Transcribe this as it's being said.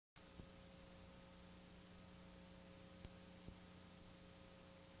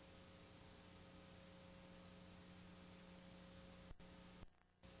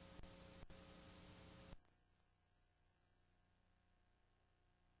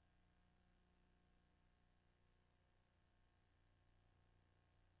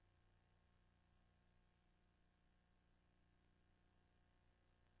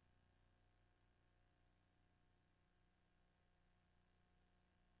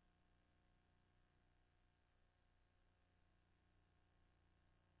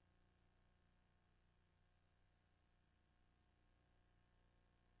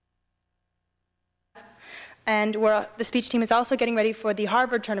And the speech team is also getting ready for the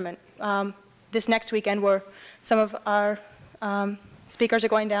Harvard tournament this next weekend, where some of our speakers are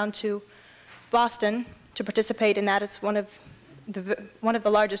going down to Boston to participate in that. It's one of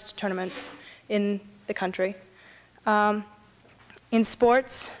the largest tournaments in the country. In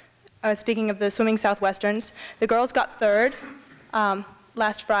sports, speaking of the swimming Southwesterns, the girls got third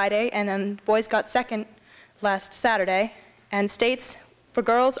last Friday, and then boys got second last Saturday. And states for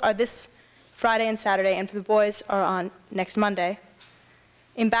girls are this Friday and Saturday, and for the boys are on next Monday.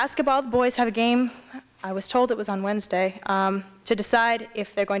 In basketball, the boys have a game, I was told it was on Wednesday, to decide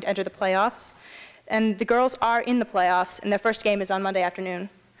if they're going to enter the playoffs. And the girls are in the playoffs, and their first game is on Monday afternoon.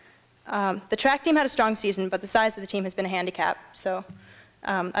 The track team had a strong season, but the size of the team has been a handicap, so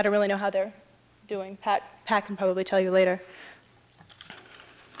I don't really know how they're doing. Pat can probably tell you later.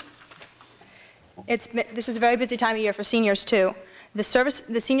 This is a very busy time of year for seniors, too. The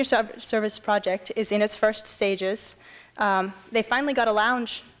senior service project is in its first stages. They finally got a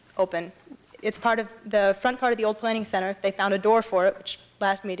lounge open. It's part of the front part of the old planning center. They found a door for it, which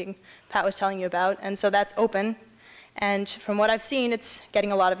last meeting Pat was telling you about, and so that's open. And from what I've seen, it's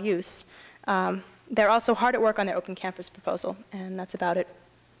getting a lot of use. They're also hard at work on their open campus proposal, and that's about it.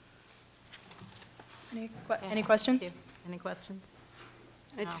 Any questions? Any questions?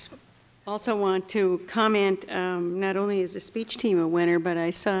 I just also want to comment, not only is the speech team a winner, but I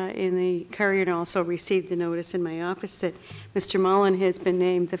saw in the Courier and also received the notice in my office that Mr. Mullen has been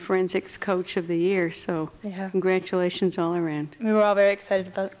named the Forensics Coach of the Year, so yeah. Congratulations all around. We were all very excited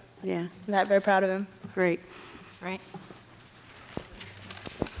about that, very proud of him. Great. Right.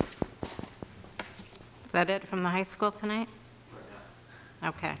 Is that it from the high school tonight?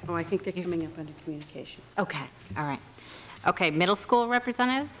 Okay. Oh, I think they're coming up under communication. Okay, all right. Okay, middle school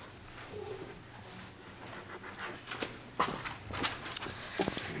representatives?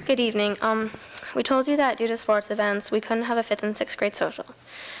 Good evening. We told you that due to sports events, we couldn't have a 5th and 6th grade social.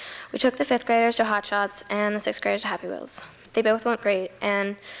 We took the 5th graders to Hot Shots and the 6th graders to Happy Wheels. They both went great,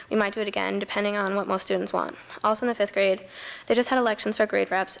 and we might do it again, depending on what most students want. Also in the 5th grade, they just had elections for grade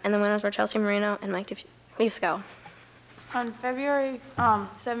reps, and the winners were Chelsea Marino and Mike Fusco. On February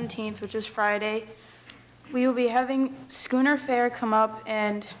 17th, which is Friday, we will be having Schooner Fair come up,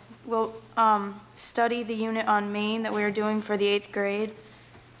 and we'll study the unit on Maine that we are doing for the 8th grade.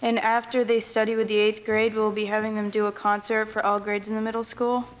 And after they study with the 8th grade, we'll be having them do a concert for all grades in the middle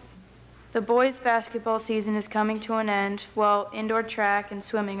school. The boys' basketball season is coming to an end, while indoor track and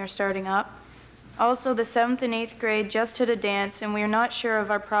swimming are starting up. Also, the 7th and 8th grade just did a dance, and we are not sure of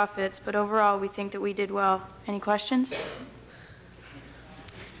our profits, but overall, we think that we did well. Any questions?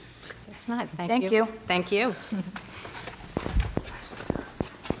 That's not. Thank you. Thank you.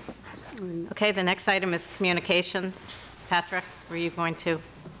 Okay, the next item is communications. Patrick, were you going to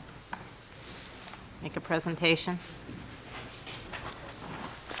make a presentation?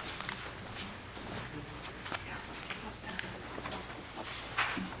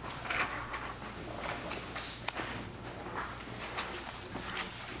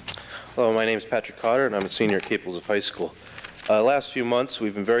 Hello, my name is Patrick Cotter, and I'm a senior at Cape Elizabeth High School. Last few months,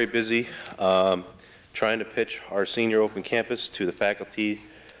 we've been very busy trying to pitch our senior open campus to the faculty,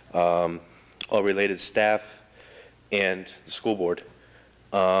 all related staff, and the school board.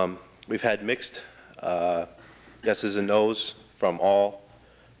 We've had mixed yeses and nos from all.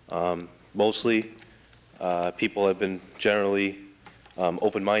 Mostly, people have been generally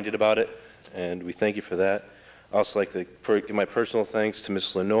open-minded about it, and we thank you for that. I'd also like to give my personal thanks to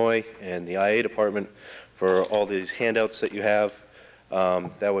Ms. Lanoy and the IA department for all these handouts that you have.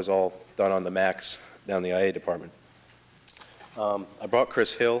 That was all done on the Macs down the IA department. I brought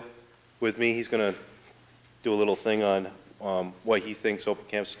Chris Hill with me. He's going to do a little thing on what he thinks open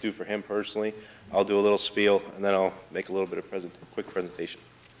campus do for him personally. I'll do a little spiel, and then I'll make a little bit of quick presentation.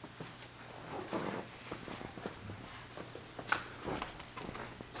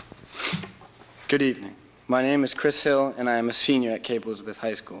 Good evening. My name is Chris Hill, and I am a senior at Cape Elizabeth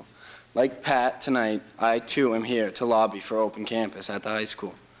High School. Like Pat, tonight, I too am here to lobby for open campus at the high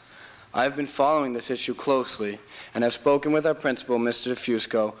school. I have been following this issue closely and have spoken with our principal, Mr.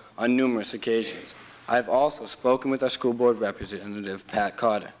 Fusco, on numerous occasions. I have also spoken with our school board representative, Pat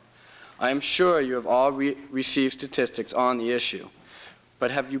Cotter. I am sure you have all received statistics on the issue, but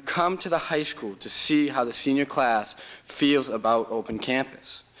have you come to the high school to see how the senior class feels about open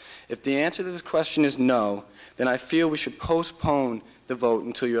campus? If the answer to this question is no, then I feel we should postpone the vote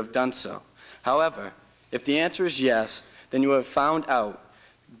until you have done so. However, if the answer is yes, then you have found out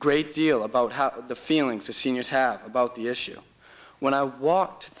a great deal about how the feelings the seniors have about the issue. When I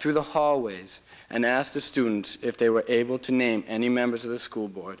walked through the hallways and asked the students if they were able to name any members of the school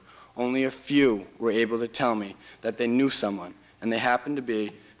board, only a few were able to tell me that they knew someone, and they happened to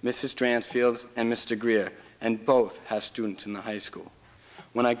be Mrs. Dransfield and Mr. Greer, and both have students in the high school.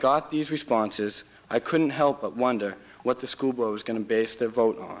 When I got these responses, I couldn't help but wonder what the school board was going to base their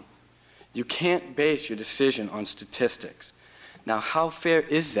vote on. You can't base your decision on statistics. Now, how fair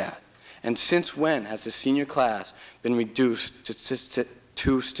is that? And since when has the senior class been reduced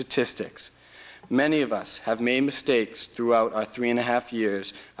to statistics? Many of us have made mistakes throughout our 3.5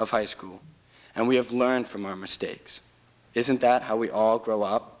 years of high school, and we have learned from our mistakes. Isn't that how we all grow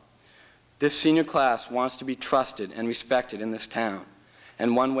up? This senior class wants to be trusted and respected in this town,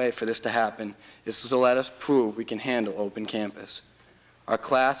 and one way for this to happen is to let us prove we can handle open campus. Our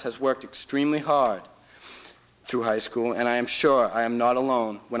class has worked extremely hard through high school, and I am sure I am not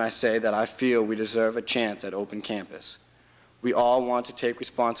alone when I say that I feel we deserve a chance at open campus. We all want to take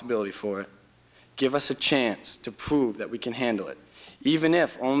responsibility for it. Give us a chance to prove that we can handle it, even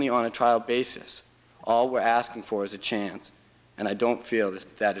if only on a trial basis. All we're asking for is a chance, and I don't feel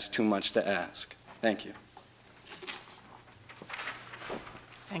that is too much to ask. Thank you.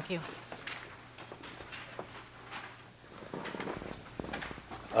 Thank you.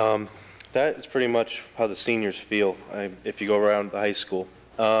 That is pretty much how the seniors feel if you go around the high school.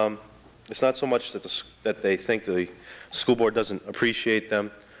 It's not so much that they think the school board doesn't appreciate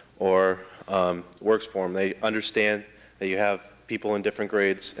them or works for them. They understand that you have people in different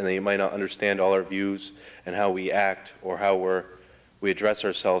grades and they might not understand all our views and how we act or how we address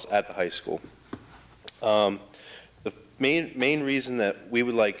ourselves at the high school. The main reason that we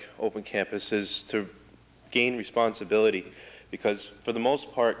would like open campus is to gain responsibility, because for the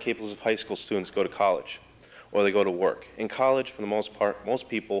most part, Caples of high school students go to college or they go to work. In college, for the most part, most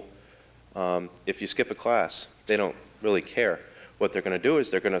people, if you skip a class, they don't really care. What they're going to do is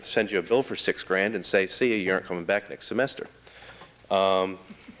they're going to send you a bill for $6 grand and say, see you aren't coming back next semester.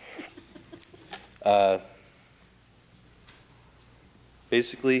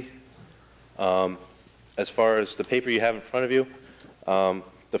 Basically, as far as the paper you have in front of you,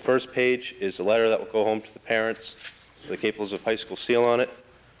 the first page is a letter that will go home to the parents, the Caples of high school seal on it.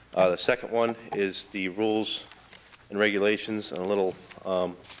 The second one is the rules and regulations and a little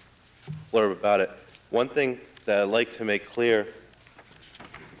blurb about it. One thing that I'd like to make clear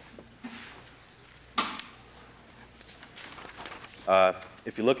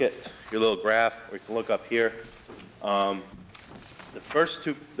if you look at your little graph, or you can look up here, the first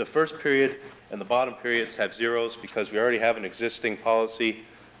period and the bottom periods have zeros because we already have an existing policy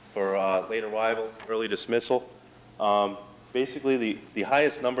for late arrival, early dismissal. Basically, the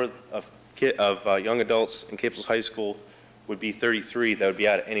highest number of young adults in Caples High School would be 33 that would be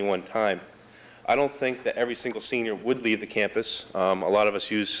out at any one time. I don't think that every single senior would leave the campus. A lot of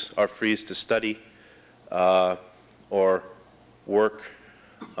us use our freeze to study or work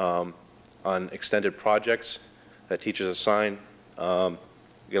on extended projects that teachers assign. We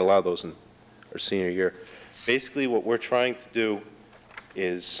get a lot of those in our senior year. Basically, what we're trying to do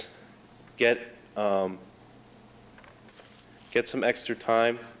is get some extra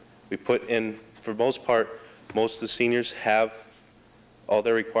time. We put in, for the most part, most of the seniors have all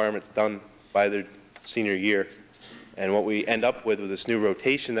their requirements done by their senior year. And what we end up with this new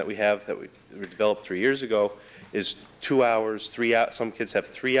rotation that we have that we developed 3 years ago is 2 hours, 3 hours. Some kids have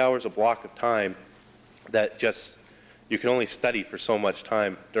 3 hours a block of time that just, you can only study for so much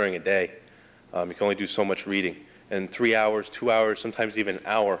time during a day. You can only do so much reading. And 3 hours, 2 hours, sometimes even an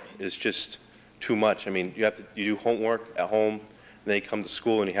hour is just too much. I mean, you do homework at home, and then you come to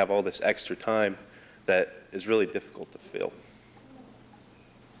school and you have all this extra time that is really difficult to fill.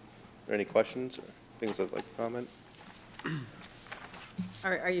 Are there any questions or things I'd like to comment?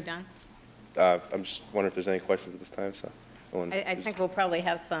 Are you done? I'm just wondering if there's any questions at this time. So I think we'll probably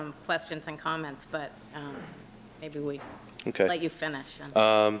have some questions and comments, but maybe we let you finish.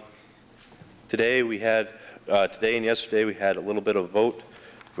 Today and yesterday we had a little bit of a vote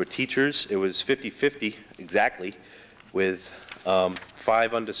for teachers. It was 50-50 exactly, with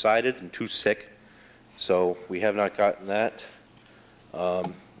 5 undecided and 2 sick. So we have not gotten that.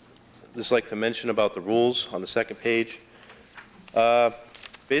 Just like to mention about the rules on the second page.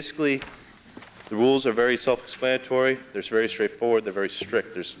 Basically, the rules are very self-explanatory. They're very straightforward. They're very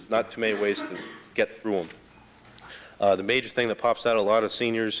strict. There's not too many ways to get through them. The major thing that pops out a lot of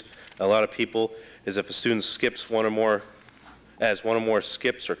seniors, a lot of people, is if a student skips one or more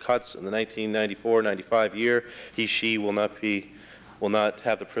skips or cuts in the 1994-95 year, she will not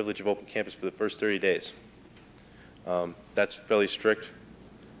have the privilege of open campus for the first 30 days. That's fairly strict.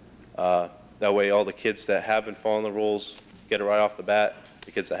 That way all the kids that have been following the rules get it right off the bat.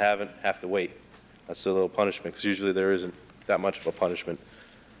 The kids that haven't have to wait. That's a little punishment, because usually there isn't that much of a punishment.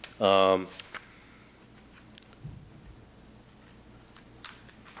 If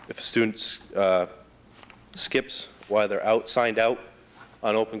a student skips while they're signed out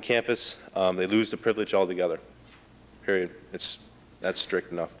on open campus, they lose the privilege altogether, period. That's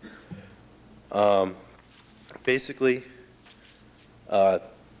strict enough. Basically,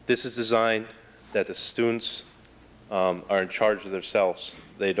 this is designed that the students are in charge of themselves.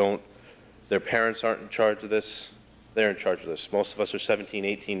 Their parents aren't in charge of this. They're in charge of this. Most of us are 17,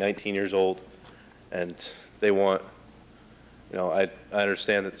 18, 19 years old, and they want, I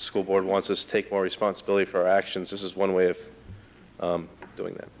understand that the school board wants us to take more responsibility for our actions. This is one way of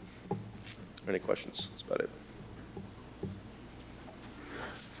doing that. Any questions? That's about it.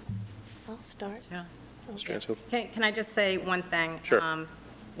 I'll start. Yeah. Mr. Mansfield? Can I just say one thing? Sure.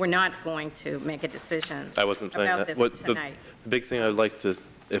 We're not going to make a decision I wasn't saying about that. this tonight. The big thing I'd like to,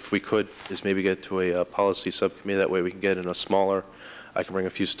 if we could, is maybe get to a policy subcommittee. That way we can get in a smaller, I can bring a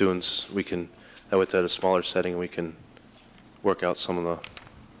few students. That way it's at a smaller setting, and we can work out some of the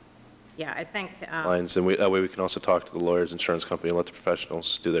Yeah, I think, lines. And that way we can also talk to the lawyers, insurance company, and let the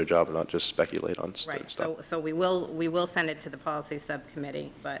professionals do their job and not just speculate on right, stuff. so we will send it to the policy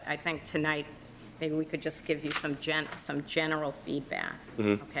subcommittee, but I think tonight, maybe we could just give you some general feedback,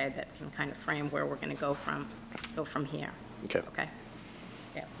 okay, that can kind of frame where we're going to go from here. Okay. Okay?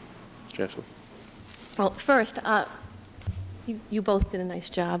 Yeah. Mr. Mansfield? Well, first, you both did a nice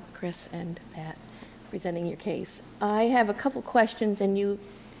job, Chris and Pat, presenting your case. I have a couple questions, and you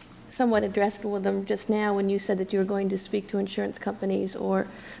somewhat addressed one of them just now when you said that you were going to speak to insurance companies or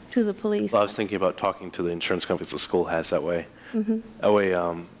to the police. Well, I was thinking about talking to the insurance companies the school has that way. That way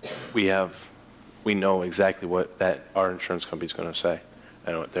we know exactly what our insurance company's going to say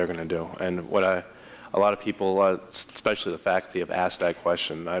and what they're going to do. And a lot of people, especially the faculty, have asked that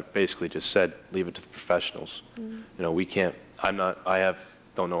question. I've basically just said, leave it to the professionals. We can't,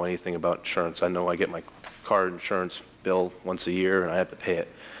 don't know anything about insurance. I know I get my car insurance bill once a year and I have to pay it.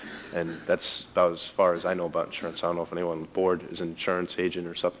 And that's about as far as I know about insurance. I don't know if anyone on the board is an insurance agent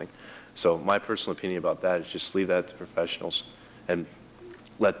or something. So my personal opinion about that is just leave that to professionals and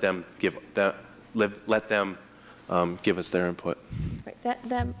let them give us their input. Right,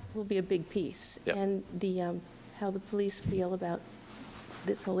 that will be a big piece. Yep. And how the police feel about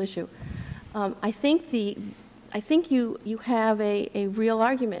this whole issue. I think you have a real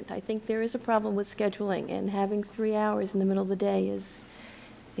argument. I think there is a problem with scheduling, and having 3 hours in the middle of the day is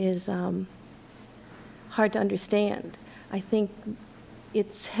hard to understand. I think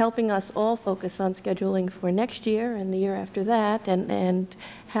it's helping us all focus on scheduling for next year and the year after that, and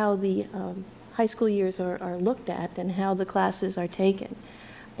how the high school years are looked at and how the classes are taken.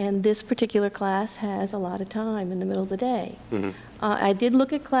 And this particular class has a lot of time in the middle of the day. I did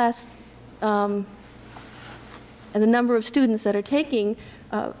look at class and the number of students that are taking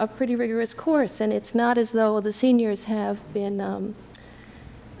a pretty rigorous course, and it's not as though the seniors have been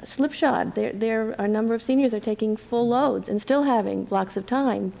slipshod. There are a number of seniors are taking full loads and still having blocks of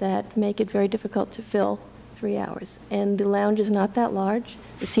time that make it very difficult to fill 3 hours. And the lounge is not that large.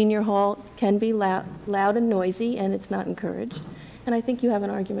 The senior hall can be loud and noisy, and it's not encouraged. And I think you have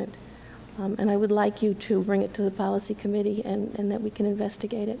an argument. And I would like you to bring it to the policy committee and that we can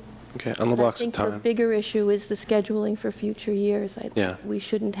investigate it. Okay, on the blocks of time. I think the bigger issue is the scheduling for future years. Yeah. We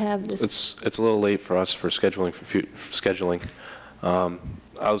shouldn't have this. It's a little late for us for scheduling.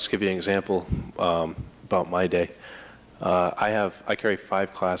 I'll just give you an example about my day. I carry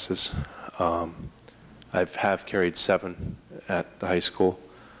 5 classes. I have carried 7 at the high school.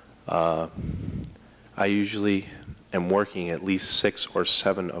 I usually am working at least 6 or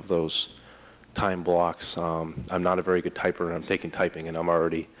 7 of those time blocks. I'm not a very good typer, and I'm taking typing, and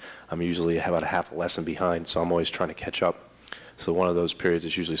I'm usually about a half a lesson behind, so I'm always trying to catch up. So one of those periods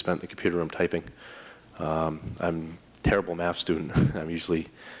is usually spent in the computer room typing. I'm a terrible math student. I'm usually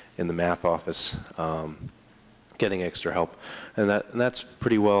in the math office getting extra help. And that's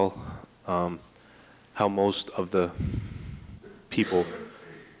pretty well how most of the people,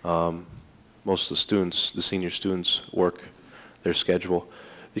 most of the students, the senior students, work their schedule.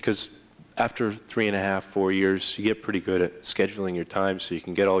 Because after 3.5, 4 years, you get pretty good at scheduling your time so you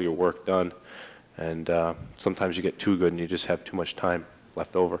can get all your work done. And sometimes you get too good and you just have too much time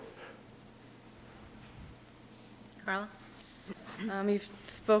left over. Carla? You've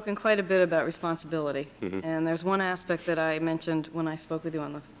spoken quite a bit about responsibility, and there's one aspect that I mentioned when I spoke with you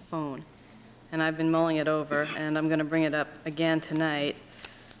on the phone, and I've been mulling it over, and I'm going to bring it up again tonight,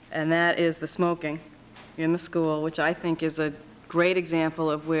 and that is the smoking in the school, which I think is a great example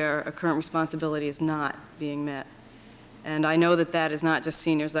of where a current responsibility is not being met. And I know that that is not just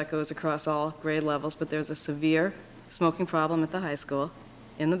seniors, that goes across all grade levels, but there's a severe smoking problem at the high school.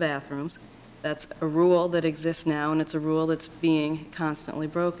 in the bathrooms. That's a rule that exists now, and it's a rule that's being constantly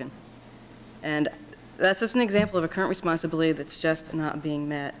broken. And that's just an example of a current responsibility that's just not being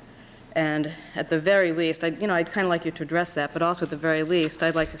met. And at the very least, I'd kind of like you to address that, but also at the very least,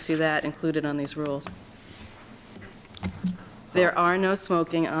 I'd like to see that included on these rules. There are no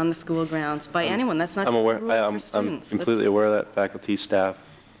smoking on the school grounds by anyone. That's not just a rule for students. I'm completely aware of that, faculty, staff.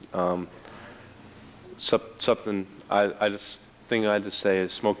 Something I just say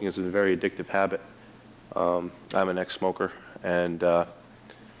is smoking is a very addictive habit. I'm an ex-smoker, and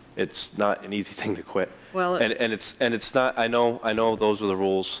it's not an easy thing to quit. Well, and it's not. I know those are the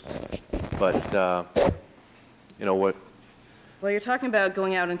rules, but you know what? Well, you're talking about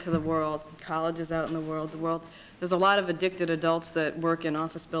going out into the world, colleges out in the world. There's a lot of addicted adults that work in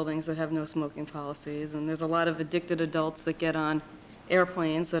office buildings that have no smoking policies, and there's a lot of addicted adults that get on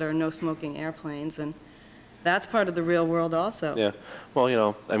airplanes that are no smoking airplanes, and that's part of the real world also. Yeah.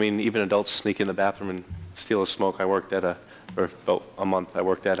 Well, I mean, even adults sneak in the bathroom and steal a smoke. I worked at for about a month, I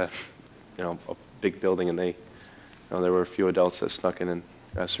worked at a big building, and there were a few adults that snuck in and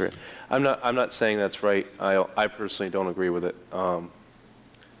messed around. I'm not saying that's right. I personally don't agree with it.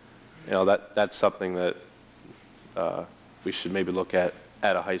 That's something that we should maybe look at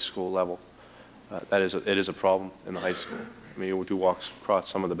a high school level. It is a problem in the high school. I mean, you do walk across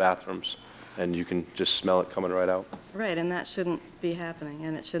some of the bathrooms, and you can just smell it coming right out. Right, and that shouldn't be happening,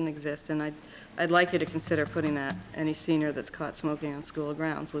 and it shouldn't exist. And I'd like you to consider putting that. Any senior that's caught smoking on school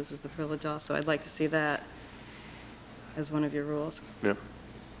grounds loses the privilege also. I'd like to see that as one of your rules. Yeah.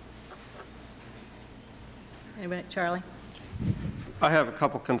 Anybody? Charlie? I have a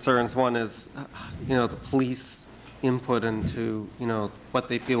couple concerns. One is, the police input into, what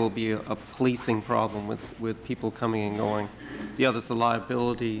they feel will be a policing problem with people coming and going. The other is the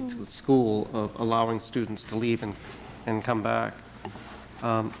liability to the school of allowing students to leave and come back.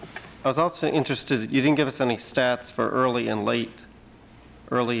 I was also interested, you didn't give us any stats for early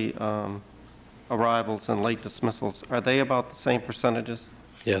arrivals and late dismissals. Are they about the same percentages?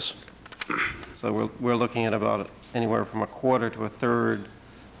 Yes. So we're looking at about anywhere from a quarter to a third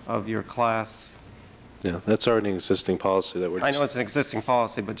of your class. Yeah, that's already an existing policy that we're. I know it's an existing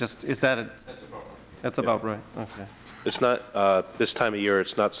policy, but just is that that's about right? Okay. It's not this time of year.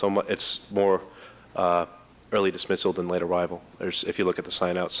 It's not so much. It's more early dismissal than late arrival. If you look at the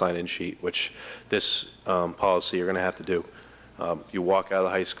sign out, sign in sheet, which this policy you're going to have to do. You walk out of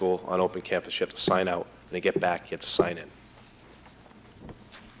the high school on open campus, you have to sign out, and to get back, you have to sign in.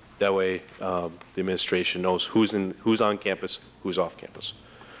 That way, the administration knows who's on campus, who's off campus.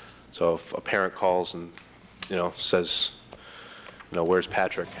 So if a parent calls and, says, where's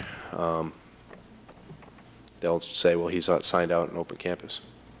Patrick? They'll say, well, he's signed out in open campus.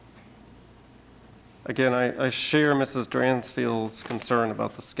 Again, I share Mrs. Dransfield's concern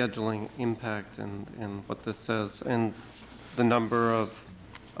about the scheduling impact and what this says, and the number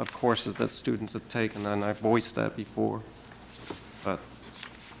of courses that students have taken, and I voiced that before. But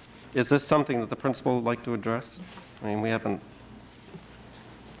is this something that the principal would like to address? I mean, I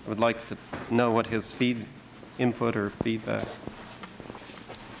would like to know what his input or feedback.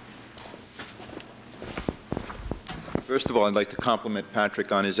 First of all, I'd like to compliment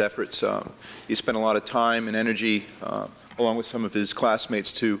Patrick on his efforts. He spent a lot of time and energy, along with some of his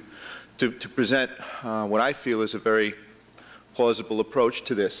classmates, to present what I feel is a very plausible approach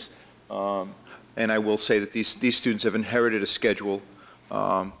to this. And I will say that these students have inherited a schedule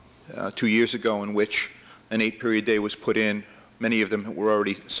 2 years ago in which an 8-period day was put in. Many of them were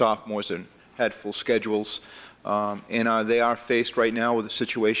already sophomores and had full schedules. And they are faced right now with a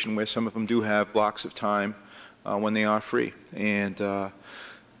situation where some of them do have blocks of time when they are free. And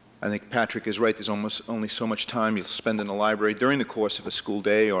I think Patrick is right. There's almost only so much time you'll spend in the library during the course of a school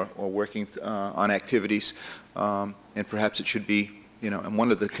day or working on activities. And perhaps it should be, and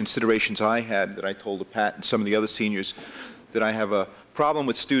one of the considerations I had that I told Pat and some of the other seniors, that I have a problem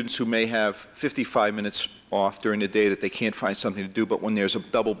with students who may have 55 minutes off during the day that they can't find something to do, but when there's a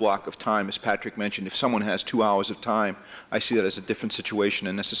double block of time, as Patrick mentioned, if someone has 2 hours of time, I see that as a different situation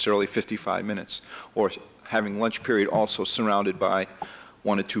than necessarily 55 minutes, or having lunch period also surrounded by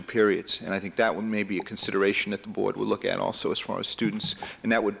 1 or 2 periods. And I think that would maybe a consideration that the board would look at also as far as students,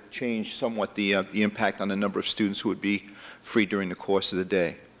 and that would change somewhat the impact on the number of students who would be free during the course of the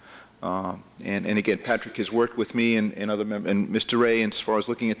day. And again, Patrick has worked with me and other members, and Mr. Ray, as far as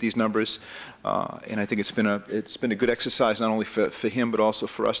looking at these numbers, and I think it's been a good exercise not only for him but also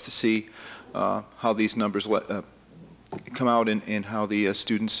for us to see how these numbers come out and how the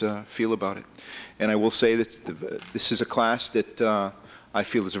students feel about it. And I will say that this is a class that I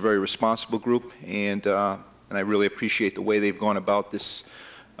feel is a very responsible group, and and I really appreciate the way they've gone about this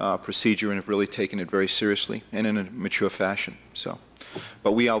procedure and have really taken it very seriously and in a mature fashion. So,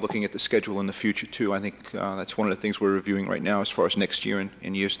 but we are looking at the schedule in the future too. I think that's one of the things we're reviewing right now as far as next year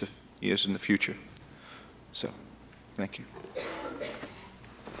and years in the future. So, thank you.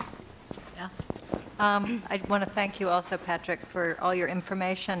 Yeah. I want to thank you also, Patrick, for all your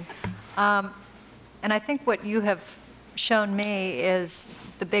information. And I think what you have shown me is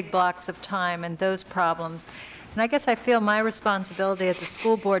the big blocks of time and those problems. And I guess I feel my responsibility as a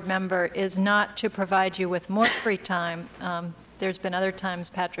school board member is not to provide you with more free time. There's been other times,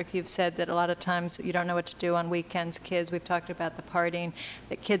 Patrick, you've said that a lot of times you don't know what to do on weekends, kids. We've talked about the partying,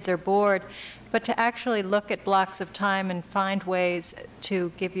 that kids are bored. But to actually look at blocks of time and find ways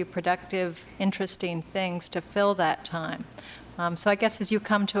to give you productive, interesting things to fill that time. So I guess as you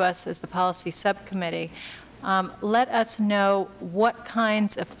come to us as the policy subcommittee, let us know what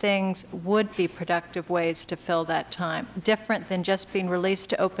kinds of things would be productive ways to fill that time, different than just being released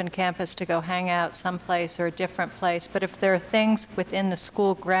to open campus to go hang out someplace or a different place. But if there are things within the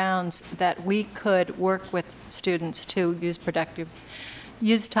school grounds that we could work with students to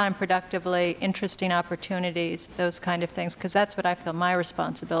use time productively, interesting opportunities, those kind of things, because that's what I feel my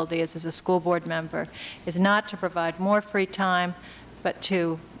responsibility is as a school board member, is not to provide more free time, but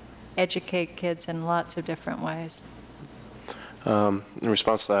to educate kids in lots of different ways. In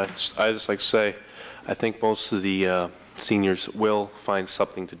response to that, I just like to say, I think most of the seniors will find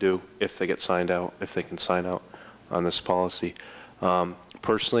something to do if they get signed out, if they can sign out on this policy.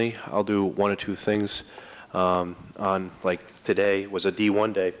 Personally, I'll do one or two things. On, like today was a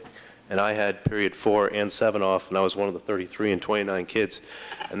D1 day, and I had period 4 and 7 off, and I was one of the 33 and 29 kids,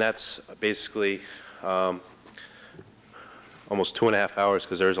 and that's basically almost 2.5 hours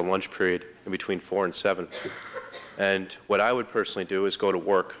because there's a lunch period in between 4 and 7. And what I would personally do is go to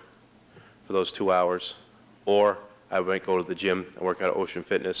work for those 2 hours, or I might go to the gym and work out at Ocean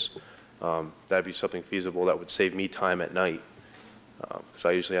Fitness. That'd be something feasible that would save me time at night, because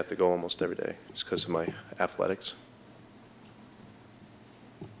I usually have to go almost every day just because of my athletics.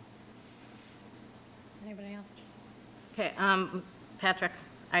 Anybody else? Okay, Patrick,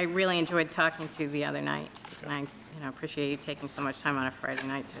 I really enjoyed talking to you the other night, and I appreciate you taking so much time on a Friday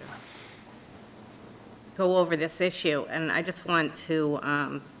night to go over this issue. And I just want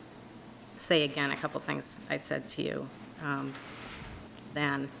to say again a couple things I said to you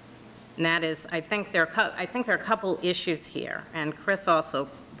then. And that is, I think there are a couple issues here, and Chris also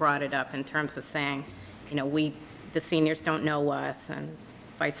brought it up in terms of saying, the seniors don't know us, and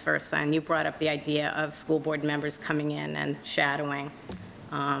vice versa. And you brought up the idea of school board members coming in and shadowing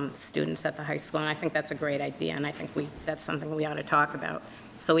students at the high school, and I think that's a great idea, and I think that's something we ought to talk about,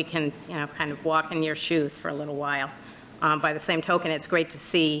 so we can, kind of walk in your shoes for a little while. By the same token, it's great to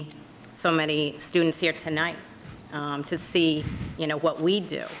see so many students here tonight to see, what we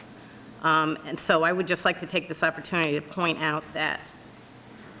do. And so I would just like to take this opportunity to point out that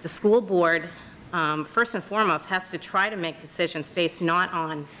the school board, first and foremost, has to try to make decisions based not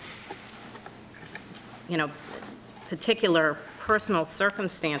on, particular personal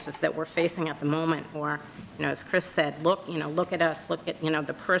circumstances that we're facing at the moment, or, as Chris said, look at us, look at,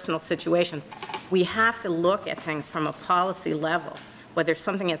 the personal situations. We have to look at things from a policy level, whether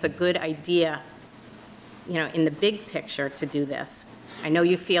something is a good idea, in the big picture to do this. I know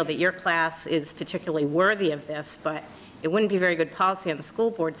you feel that your class is particularly worthy of this, but it wouldn't be very good policy on the school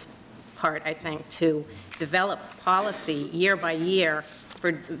board's part, I think, to develop policy year by year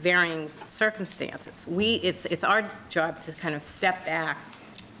for varying circumstances. It's our job to kind of step back,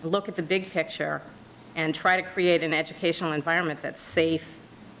 look at the big picture, and try to create an educational environment that's safe,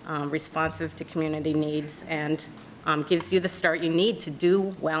 responsive to community needs, and gives you the start you need to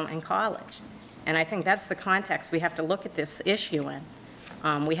do well in college. And I think that's the context we have to look at this issue in.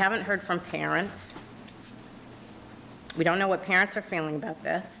 We haven't heard from parents. We don't know what parents are feeling about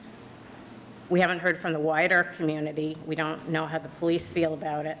this. We haven't heard from the wider community. We don't know how the police feel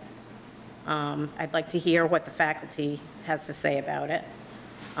about it. I'd like to hear what the faculty has to say about it.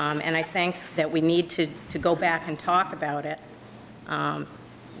 And I think that we need to go back and talk about it,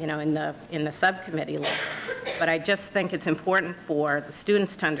 in the subcommittee level. But I just think it's important for the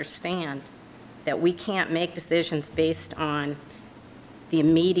students to understand that we can't make decisions based on the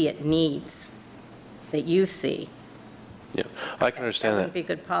immediate needs that you see. Yeah, I can understand that. That would be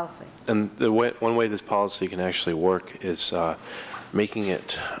good policy. And one way this policy can actually work is making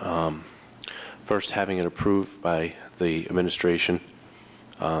it, first having it approved by the administration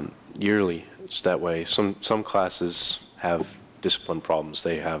yearly. It's that way. Some classes have discipline problems.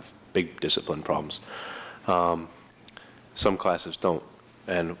 They have big discipline problems. Some classes don't.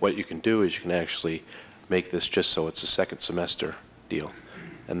 And what you can do is you can actually make this just so it's a second semester deal.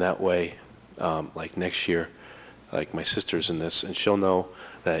 And that way, like next year, like my sister's in this, and she'll know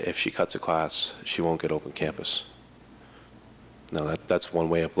that if she cuts a class, she won't get open campus. Now, that's one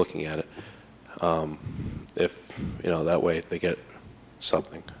way of looking at it. If, that way they get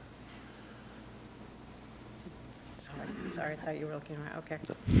something. Sorry, I thought you were looking around. Okay.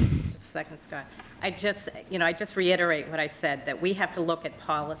 Just a second, Scott. I just reiterate what I said, that we have to look at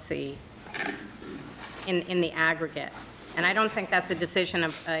policy in the aggregate. And I don't think that's a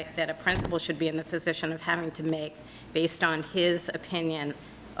decision that a principal should be in the position of having to make based on his opinion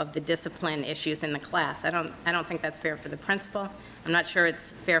of the discipline issues in the class. I don't think that's fair for the principal. I'm not sure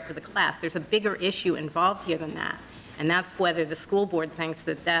it's fair for the class. There's a bigger issue involved here than that, and that's whether the school board thinks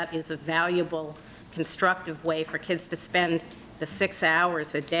that that is a valuable, constructive way for kids to spend the 6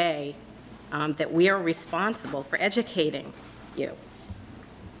 hours a day that we are responsible for educating you.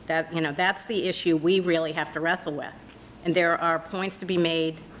 That's the issue we really have to wrestle with. And there are points to be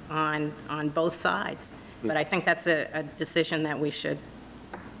made on both sides, but I think that's a decision that we should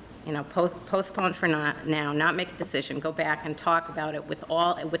postpone for now, not make a decision, go back and talk about it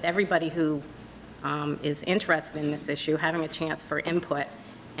with everybody who is interested in this issue, having a chance for input,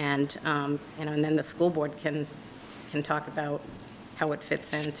 and and then the school board can talk about how it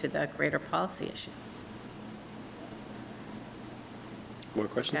fits into the greater policy issue. More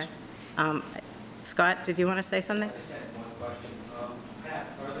questions? Okay. Scott, did you want to say something? I just had one question. Pat,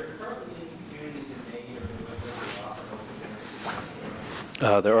 are there currently any communities in Maine or New England that offer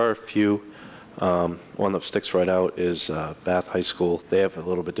open There are a few. One that sticks right out is Bath High School. They have a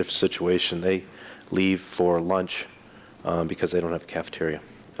little bit different situation. They leave for lunch because they don't have a cafeteria.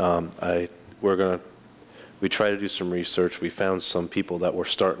 We try to do some research. We found some people that were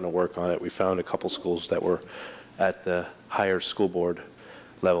starting to work on it. We found a couple schools that were at the higher school board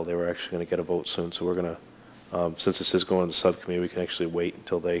level. They were actually going to get a vote soon. So we're going to, since this is going to the subcommittee, we can actually wait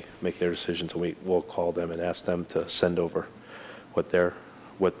until they make their decisions, and we'll call them and ask them to send over what their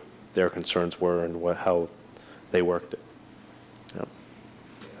concerns were and how they worked it. Yep.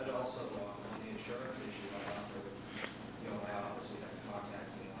 And also on the insurance issue, I offer, my office, we have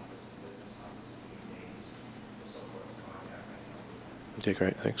contacts in the office, and business office, and names, and so forth to contact. Okay,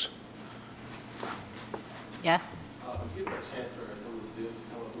 great, thanks. Yes? Would you give a chance for some of the students to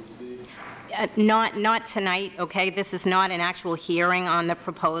come up and speak? Not tonight, okay? This is not an actual hearing on the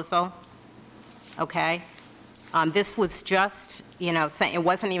proposal, okay? This was just, it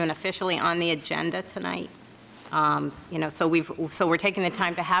wasn't even officially on the agenda tonight. So we're taking the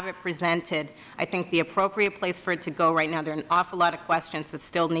time to have it presented. I think the appropriate place for it to go right now, there are an awful lot of questions that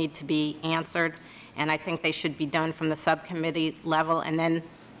still need to be answered, and I think they should be done from the subcommittee level, and then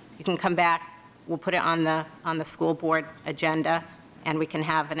you can come back. We'll put it on the school board agenda, and we can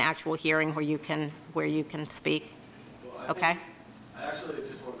have an actual hearing where you can speak. Well, okay? I actually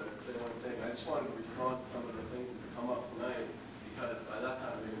just wanted to say one thing. I just wanted to respond to some of the things that have come up tonight, because by that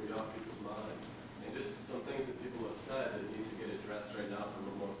time they're going to be off people's minds, and just some things that people have said that need to get addressed right now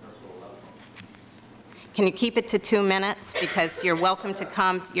from a more personal level. Can you keep it to 2 minutes, because you're welcome to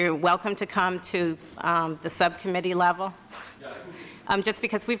come. You're welcome to come to the subcommittee level. Just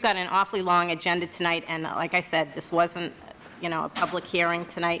because we've got an awfully long agenda tonight, and like I said, this wasn't, a public hearing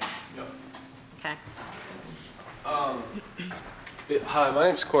tonight. Yep. Okay. Hi, my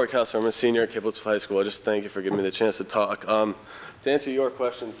name's Corey Kessler. I'm a senior at Caplesville High School. I just thank you for giving me the chance to talk. To answer your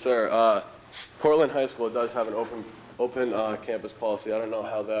question, sir, Portland High School does have an open campus policy. I don't know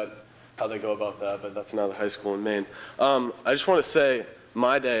how they go about that, but that's another high school in Maine. I just want to say,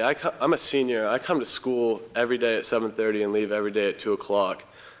 my day, I'm a senior. I come to school every day at 7:30 and leave every day at 2 o'clock,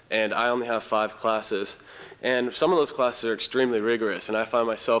 and I only have 5 classes. And some of those classes are extremely rigorous, and I find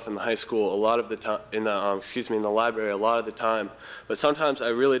myself in the high school a lot of the time, in the library a lot of the time. But sometimes I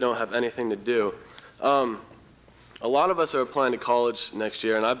really don't have anything to do. A lot of us are applying to college next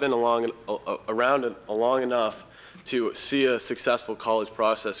year, and I've been around it long enough to see a successful college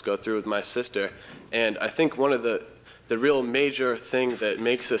process go through with my sister. And I think one of the real major thing that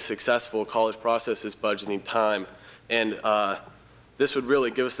makes a successful college process is budgeting time. And this would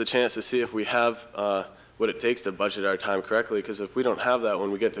really give us the chance to see if we have what it takes to budget our time correctly, because if we don't have that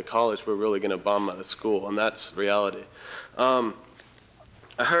when we get to college, we're really going to bomb out of school, and that's reality. I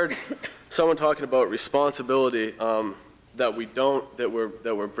heard someone talking about responsibility that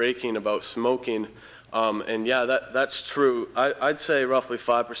we're breaking about smoking. And yeah, that's true. I'd say roughly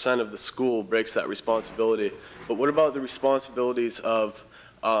 5% of the school breaks that responsibility. But what about the responsibilities of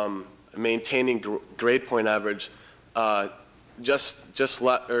maintaining grade point average? 2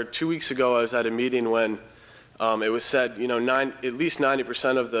 weeks ago, I was at a meeting when it was said, you know, at least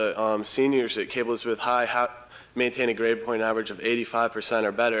 90% of the seniors at Cape Elizabeth High maintain a grade point average of 85%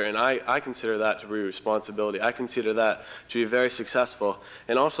 or better, and I consider that to be responsibility. I consider that to be very successful.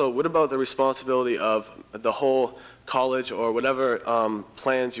 And also, what about the responsibility of the whole college or whatever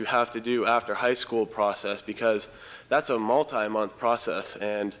plans you have to do after high school process, because that's a multi-month process,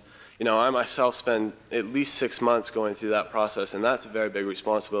 and you know, I myself spend at least 6 months going through that process, and that's a very big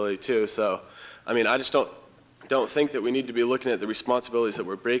responsibility too. So, I mean, I just don't think that we need to be looking at the responsibilities that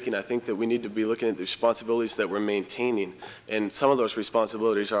we're breaking. I think that we need to be looking at the responsibilities that we're maintaining, and some of those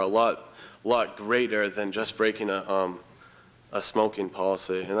responsibilities are a lot greater than just breaking a smoking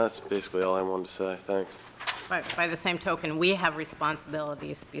policy. And that's basically all I wanted to say. Thanks. By the same token, we have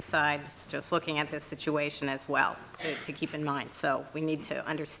responsibilities besides just looking at this situation as well to keep in mind. So we need to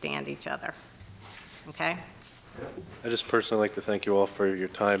understand each other. Okay? I just personally like to thank you all for your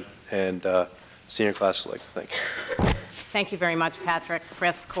time, and senior class would like to thank you. Thank you very much, Patrick,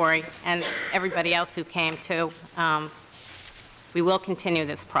 Chris, Corey, and everybody else who came too. We will continue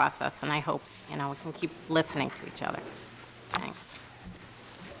this process, and I hope, you know, we can keep listening to each other. Thanks.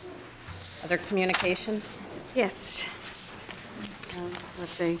 Other communications? Yes. Let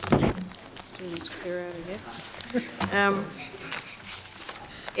the students clear out, I guess.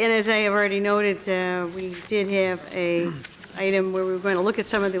 And as I have already noted, we did have a item where we were going to look at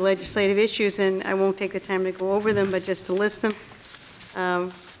some of the legislative issues, and I won't take the time to go over them, but just to list them.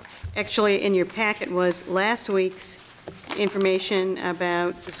 Actually, in your packet was last week's information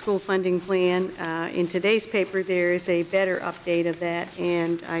about the school funding plan. In today's paper, there is a better update of that,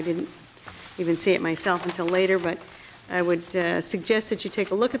 and I didn't even see it myself until later, but I would suggest that you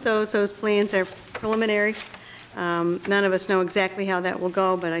take a look at those. Those plans are preliminary. None of us know exactly how that will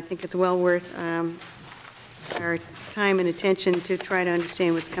go, but I think it's well worth our time and attention to try to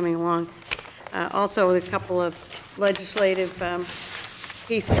understand what's coming along. Also, a couple of legislative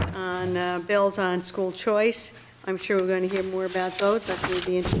pieces on bills on school choice. I'm sure we're going to hear more about those. I think you'd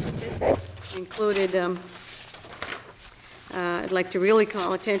be interested. Included, I'd like to really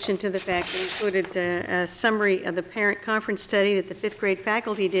call attention to the fact that included a summary of the parent conference study that the fifth grade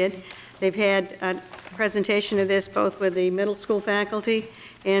faculty did. They've had a presentation of this both with the middle school faculty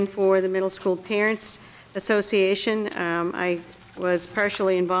and for the Middle School Parents Association. I was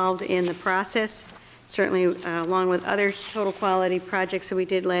partially involved in the process, certainly along with other total quality projects that we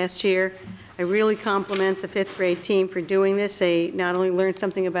did last year. I really compliment the fifth grade team for doing this. They not only learned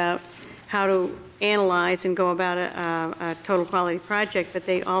something about how to analyze and go about a total quality project, but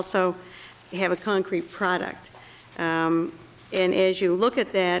they also have a concrete product. And as you look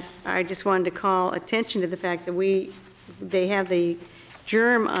at that, I just wanted to call attention to the fact that they have the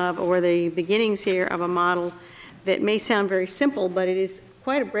germ of, or the beginnings here of a model that may sound very simple, but it is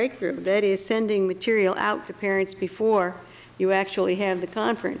quite a breakthrough. That is sending material out to parents before you actually have the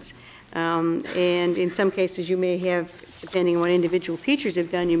conference. And in some cases you may have, depending on what individual teachers have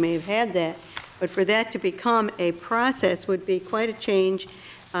done, you may have had that. But for that to become a process would be quite a change,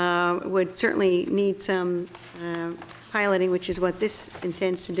 would certainly need some piloting, which is what this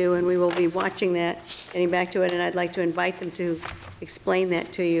intends to do, and we will be watching that, getting back to it, and I'd like to invite them to explain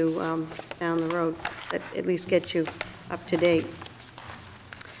that to you down the road, that at least get you up to date.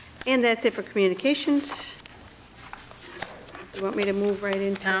 And that's it for communications. You want me to move right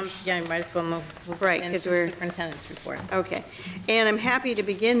into? Yeah, you might as well move right, into because the we're superintendent's report. Okay, and I'm happy to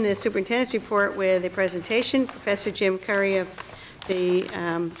begin the superintendent's report with a presentation. Professor Jim Curry of the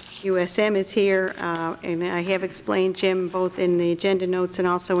USM is here, and I have explained Jim both in the agenda notes and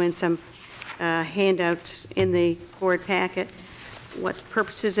also in some handouts in the board packet what the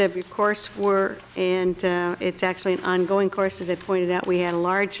purposes of your course were, and it's actually an ongoing course. As I pointed out, we had a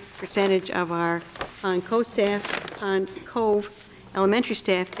large percentage of our Pond Cove elementary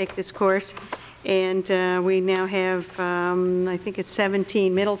staff take this course, and we now have, I think it's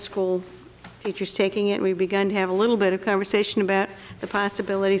 17 middle school teachers taking it. We've begun to have a little bit of conversation about the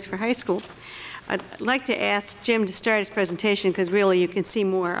possibilities for high school. I'd like to ask Jim to start his presentation because really you can see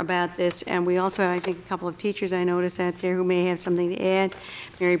more about this, and we also have, I think, a couple of teachers I noticed out there who may have something to add.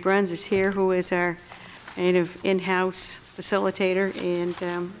 Mary Bruns is here, who is our kind of in-house facilitator,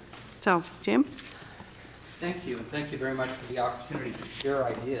 and so, Jim? Thank you, and thank you very much for the opportunity to share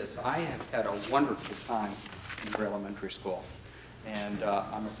ideas. I have had a wonderful time in your elementary school, and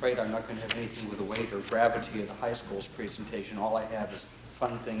I'm afraid I'm not going to have anything with the weight or gravity of the high school's presentation. All I have is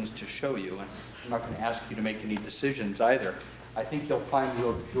fun things to show you, and I'm not going to ask you to make any decisions either. I think you'll find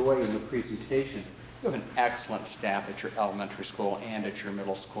real joy in the presentation. You have an excellent staff at your elementary school and at your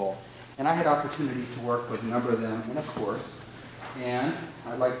middle school, and I had opportunities to work with a number of them in a course, and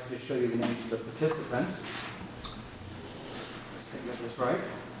I'd like to show you the names of the participants. get this right.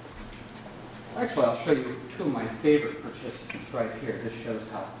 Actually, I'll show you two of my favorite participants right here. This shows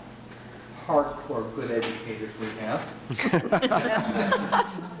how hardcore good educators we have.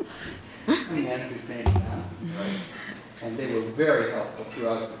 And Nancy saying that, right? And they were very helpful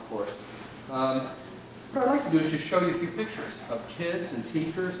throughout the course. What I'd like to do is just show you a few pictures of kids and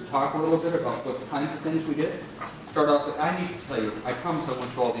teachers and talk a little bit about what kinds of things we did. Start off with, I need to tell you, I promise I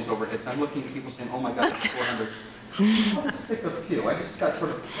won't show all these overheads. I'm looking at people saying, oh my God, that's 400. I'll just pick a few. I just got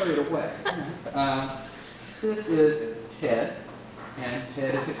sort of carried away. This is Ted, and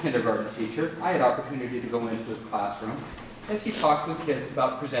Ted is a kindergarten teacher. I had opportunity to go into his classroom as he talked with kids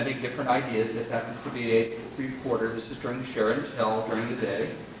about presenting different ideas. This happens to be a reporter. This is during Sheridan's Hill during the day.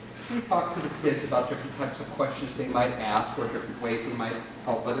 He talked to the kids about different types of questions they might ask or different ways they might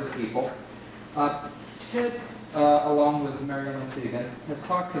help other people. Ted, along with Mary Ellen Tegan, has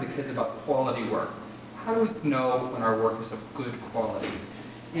talked to the kids about quality work. How do we know when our work is of good quality?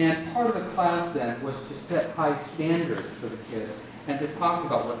 And part of the class then was to set high standards for the kids and to talk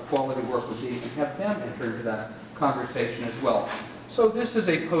about what quality work would be and have them enter into that conversation as well. So this is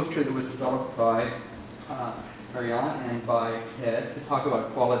a poster that was developed by Mary Ellen and by Ted to talk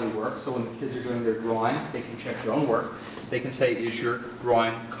about quality work. So when the kids are doing their drawing, they can check their own work. They can say, is your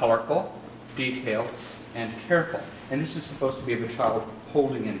drawing colorful, detailed, and careful? And this is supposed to be of a child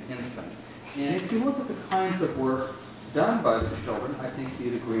holding an infant. And if you look at the kinds of work done by the children, I think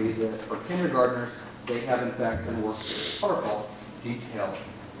you'd agree that for kindergartners, they have in fact been work colorful, detailed,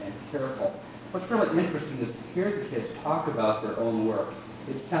 and careful. What's really interesting is to hear the kids talk about their own work.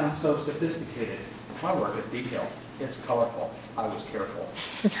 It sounds so sophisticated. My work is detailed. It's colorful. I was careful.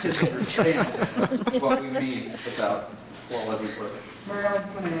 Kids understand what we mean about quality work. Mary Ellen, do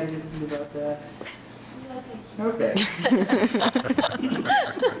you want to add anything about that? Okay.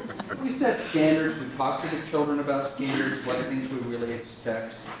 We set standards. We talk to the children about standards, what things we really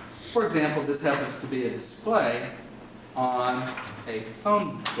expect. For example, this happens to be a display on a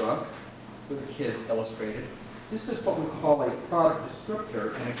phone book with the kids illustrated. This is what we call a product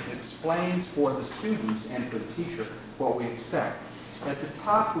descriptor, and it explains for the students and for the teacher what we expect. At the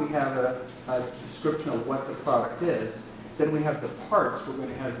top, we have a description of what the product is. Then we have the parts we're going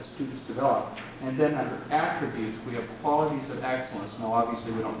to have the students develop. And then under attributes, we have qualities of excellence. Now,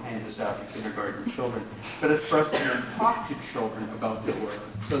 obviously, we don't hand this out to kindergarten children, but it's for us to then talk to children about their work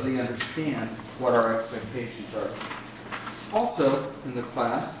so they understand what our expectations are. Also, in the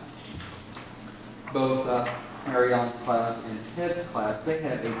class, both Mary Ellen's class and Ted's class, they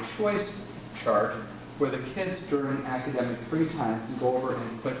had a choice chart where the kids during academic free time can go over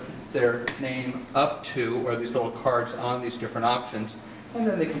and put their name up to, or these little cards on these different options, and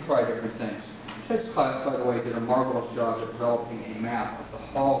then they can try different things. Ted's class, by the way, did a marvelous job of developing a map of the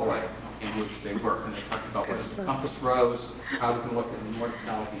hallway in which they work, and they talked about what is the compass rose, how we can look at the north,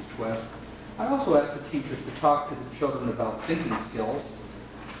 south, east, west. I also asked the teachers to talk to the children about thinking skills.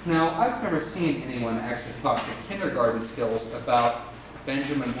 Now, I've never seen anyone actually talk to kindergarten skills about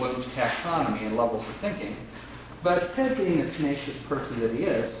Benjamin Bloom's taxonomy and levels of thinking. But Ted, being a tenacious person that he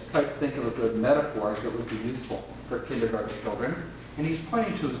is, tried to think of a good metaphor that would be useful for kindergarten children. And he's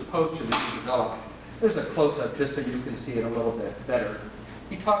pointing to his poster that he developed. There's a close-up just so you can see it a little bit better.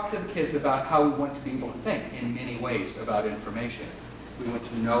 He talked to the kids about how we want to be able to think in many ways about information. We want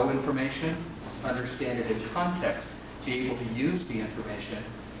to know information, understand it in context, be able to use the information,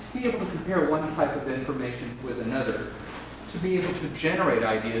 be able to compare one type of information with another, to be able to generate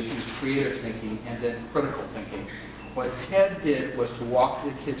ideas, use creative thinking, and then critical thinking. What Ted did was to walk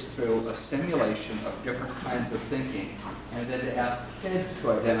the kids through a simulation of different kinds of thinking, and then to ask kids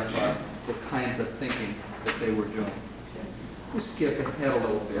to identify the kinds of thinking that they were doing. We skip ahead a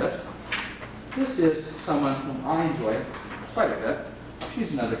little bit. This is someone whom I enjoy quite a bit.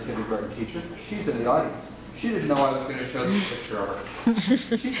 She's another kindergarten teacher. She's in the audience. She didn't know I was going to show this picture of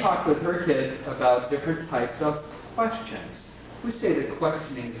her. She talked with her kids about different types of questions. We say that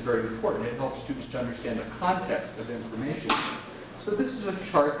questioning is very important. It helps students to understand the context of information. So this is a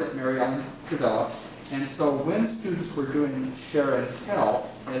chart that Mary Ellen developed. And so when students were doing share and tell,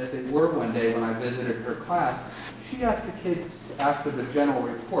 as they were one day when I visited her class, she asked the kids, after the general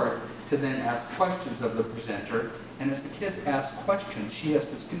report, to then ask questions of the presenter. And as the kids asked questions, she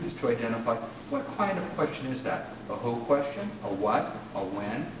asked the students to identify what kind of question is that? A who question, a what, a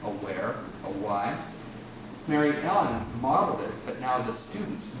when, a where, a why. Mary Ellen modeled it, but now the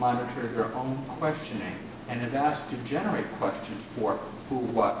students monitor their own questioning and have asked to generate questions for who,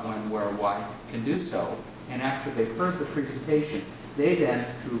 what, when, where, why, can do so. And after they've heard the presentation, they then,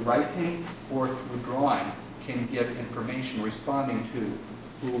 through writing or through drawing, can give information responding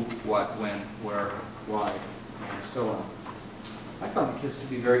to who, what, when, where, why, and so on. I found the kids to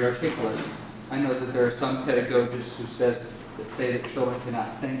be very articulate. I know that there are some pedagogists who say that children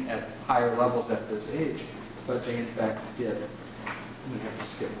cannot think at higher levels at this age, but they in fact did. We have to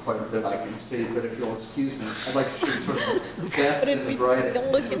skip quite a bit, I can see, but if you'll excuse me, I'd like to show you sort of the best and the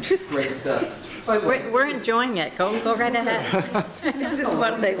brightest. Great stuff. We're enjoying it. Go right ahead. This is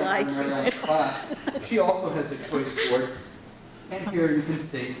what they like. She also has a choice board, and here you can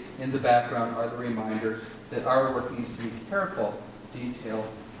see in the background are the reminders that our work needs to be careful, detailed,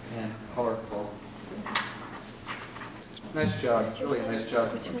 and colorful. Nice job, really a nice job.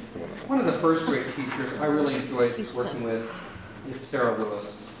 One of the first grade teachers I really enjoyed working with is Sarah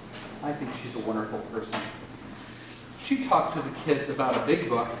Lewis. I think she's a wonderful person. She talked to the kids about a big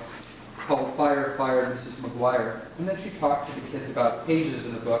book called Fire, Fire, Mrs. McGuire, and then she talked to the kids about pages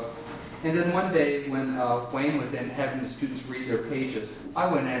in the book. And then one day when Wayne was in having the students read their pages, I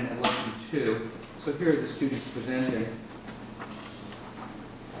went in and listened too. So here are the students presenting.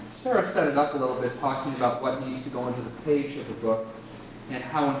 Sarah set it up a little bit, talking about what needs to go into the page of the book and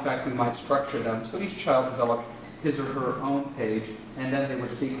how, in fact, we might structure them. So each child developed his or her own page, and then they were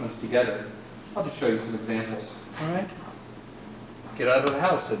sequenced together. I'll just show you some examples. All right? Get out of the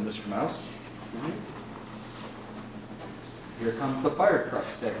house, said Mr. Mouse. Here comes the fire truck,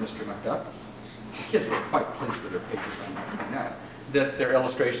 said Mr. McDuck. The kids were quite pleased with their pages on that. That their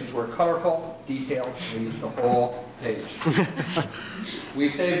illustrations were colorful, detailed, and used the whole page. We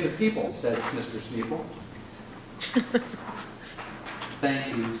saved the people, said Mr. Sneeple.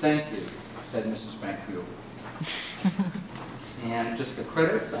 Thank you, said Mrs. Bankview. And just the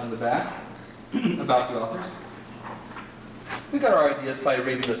credits on the back about the authors. We got our ideas by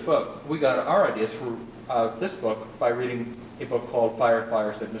reading this book. We got our ideas for this book by reading a book called Fire,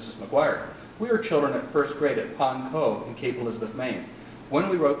 Fire, said Mrs. McGuire. We were children at first grade at Pond Cove in Cape Elizabeth, Maine. When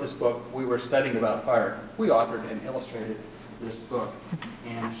we wrote this book, we were studying about fire. We authored and illustrated this book.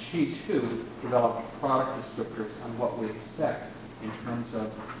 And she, too, developed product descriptors on what we expect in terms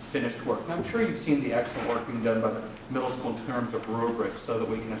of finished work. And I'm sure you've seen the excellent work being done by the middle school in terms of rubrics so that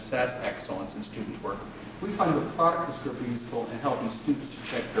we can assess excellence in students' work. We find the product descriptor useful in helping students to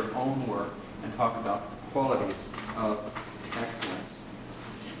check their own work and talk about qualities of excellence.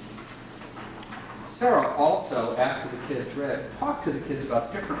 Sarah also, after the kids read, talked to the kids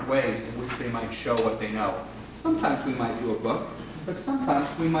about different ways in which they might show what they know. Sometimes we might do a book, but sometimes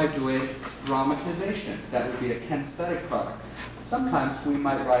we might do a dramatization. That would be a kinesthetic product. Sometimes we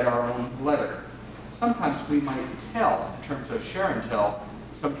might write our own letter. Sometimes we might tell in terms of share and tell.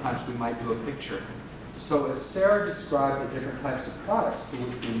 Sometimes we might do a picture. So as Sarah described the different types of products to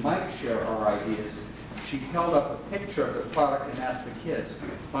which we might share our ideas, she held up a picture of the product and asked the kids,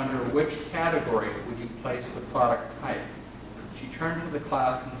 under which category would you place the product type? She turned to the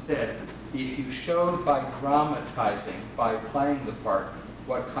class and said, if you showed by dramatizing, by playing the part,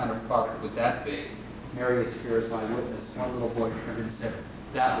 what kind of product would that be? Mary is here as my witness. One little boy turned and said,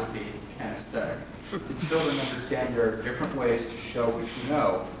 that would be kinesthetic. The children understand there are different ways to show what you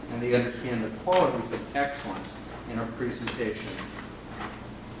know, and they understand the qualities of excellence in a presentation.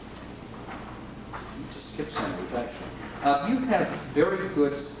 Just skip some of these, actually. You have very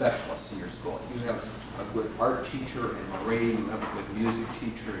good specialists in your school. You have a good art teacher in Marie. You have a good music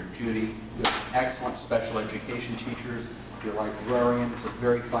teacher in Judy. You have excellent special education teachers. Your librarian is a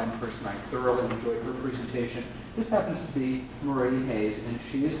very fine person. I thoroughly enjoyed her presentation. This happens to be Marie Hayes, and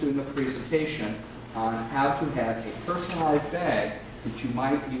she is doing a presentation on how to have a personalized bag that you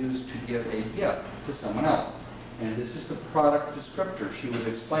might use to give a gift to someone else. And this is the product descriptor she was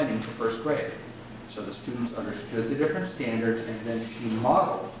explaining to first grade. So the students understood the different standards, and then she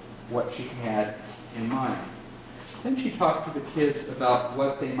modeled what she had in mind. Then she talked to the kids about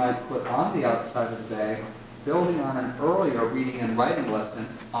what they might put on the outside of the bag, building on an earlier reading and writing lesson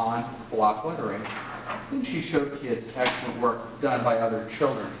on block lettering. Then she showed kids excellent work done by other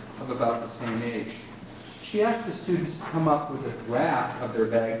children of about the same age. She asked the students to come up with a draft of their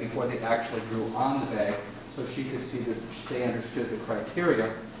bag before they actually drew on the bag so she could see that they understood the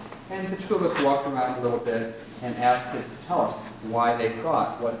criteria. And the two of us walked around a little bit and asked kids to tell us why they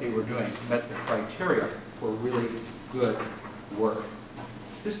thought what they were doing met the criteria for really good work.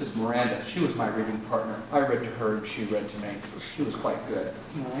 This is Miranda. She was my reading partner. I read to her and she read to me. She was quite good.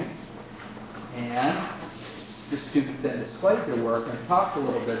 All right. And the students then displayed their work and talked a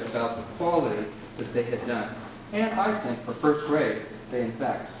little bit about the quality that they had done. And I think for first grade, they in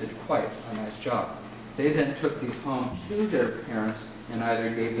fact did quite a nice job. They then took these home to their parents and either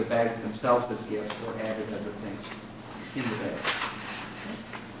gave the bags themselves as gifts or added other things in the bag.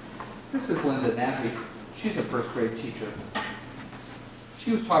 This is Linda Nappy. She's a first grade teacher.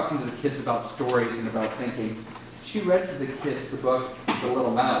 She was talking to the kids about stories and about thinking. She read to the kids the book, The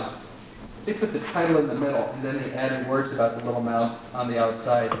Little Mouse. They put the title in the middle, and then they added words about the little mouse on the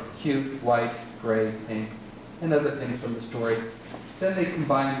outside, cute, white, gray, pink, and other things from the story. Then they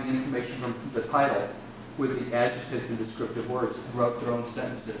combined the information from the title with the adjectives and descriptive words and wrote their own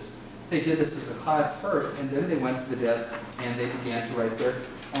sentences. They did this as a class first, and then they went to the desk and they began to write their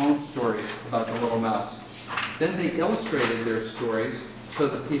own stories about the little mouse. Then they illustrated their stories so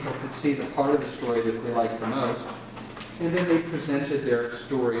that people could see the part of the story that they liked the most. And then they presented their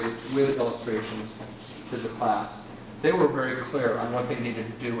stories with illustrations to the class. They were very clear on what they needed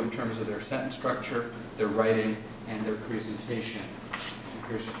to do in terms of their sentence structure, their writing, and their presentation.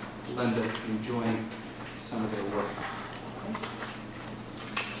 Here's Linda enjoying some of their work.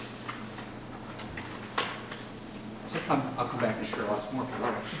 So I'll come back and share lots more for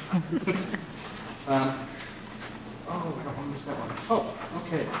that. I don't want to miss that one. Oh,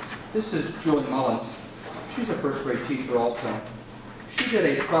 okay. This is Julie Mullins. She's a first grade teacher also. She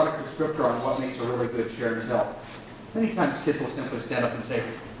did a product descriptor on what makes a really good share and tell. Many times kids will simply stand up and say,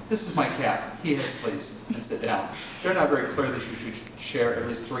 "This is my cat, he has fleas," and sit down. They're not very clear that you should share at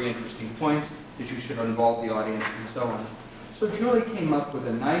least 3 interesting points, that you should involve the audience, and so on. So Julie came up with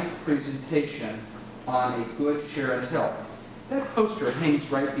a nice presentation on a good share and tell. That poster hangs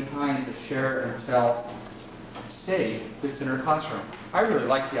right behind the share and tell stage that's in her classroom. I really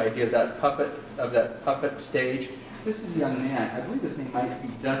like the idea of that puppet stage. This is a young man, I believe his name might be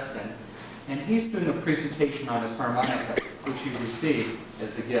Dustin, and he's doing a presentation on his harmonica, which he received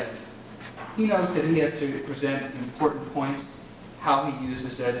as a gift. He knows that he has to present important points, how he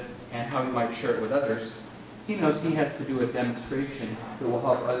uses it, and how he might share it with others. He knows he has to do a demonstration that will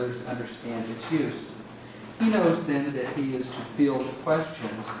help others understand its use. He knows then that he is to field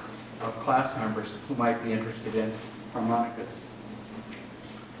questions of class members who might be interested in harmonicas.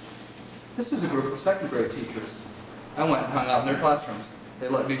 This is a group of second grade teachers. I went and hung out in their classrooms. They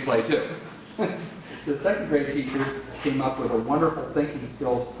let me play too. The second grade teachers came up with a wonderful thinking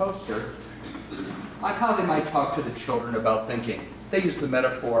skills poster on how they might talk to the children about thinking. They used the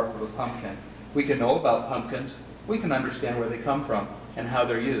metaphor of a pumpkin. We can know about pumpkins. We can understand where they come from and how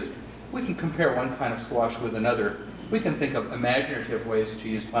they're used. We can compare one kind of squash with another. We can think of imaginative ways to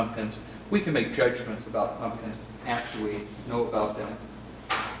use pumpkins. We can make judgments about pumpkins after we know about them.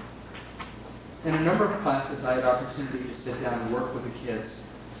 In a number of classes, I had opportunity to sit down and work with the kids.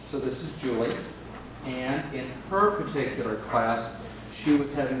 So this is Julie, and in her particular class, she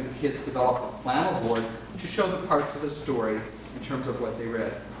was having the kids develop a flannel board to show the parts of the story in terms of what they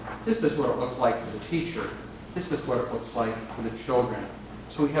read. This is what it looks like for the teacher. This is what it looks like for the children.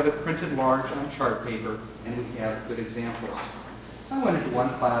 So we have it printed large on chart paper, and we have good examples. I went into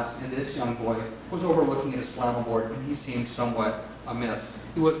one class, and this young boy was overlooking his flannel board, and he seemed somewhat amiss.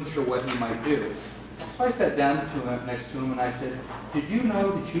 He wasn't sure what he might do. So I sat down next to him, and I said, "Did you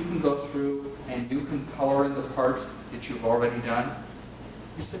know that you can go through and you can color in the parts that you've already done?"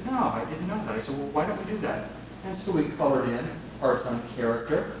 He said, "No, I didn't know that." I said, "Well, why don't we do that?" And so we colored in parts on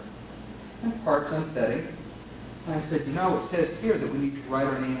character and parts on setting. And I said, "You know, it says here that we need to write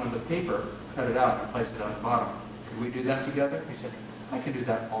our name on the paper, cut it out, and place it on the bottom. Could we do that together?" He said, "I can do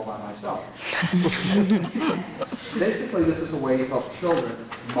that all by myself." Basically, this is a way to help children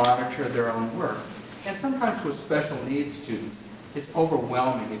monitor their own work. And sometimes with special needs students, it's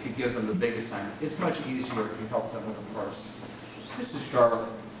overwhelming if you give them the big assignment. It's much easier if you help them with the parts. This is Charlotte.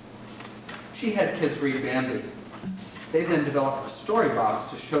 She had kids read Bambi. They then developed a story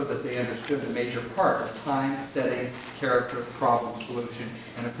box to show that they understood the major part of time, setting, character, problem, solution,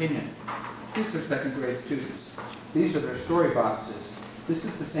 and opinion. These are second grade students. These are their story boxes. This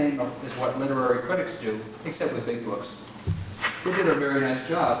is the same as what literary critics do, except with big books. They did a very nice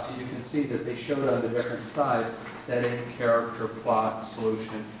job, so you can see that they showed on the different sides, setting, character, plot,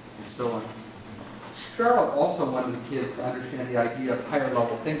 solution, and so on. Charlotte also wanted the kids to understand the idea of higher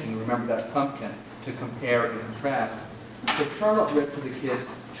level thinking. Remember that pumpkin, to compare and contrast. So Charlotte read to the kids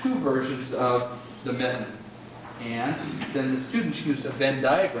 2 versions of the mitten. And then the students used a Venn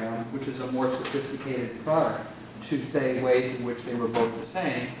diagram, which is a more sophisticated product, to say ways in which they were both the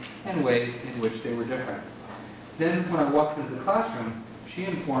same and ways in which they were different. Then when I walked into the classroom, she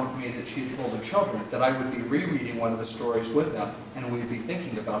informed me that she had told the children that I would be rereading one of the stories with them, and we'd be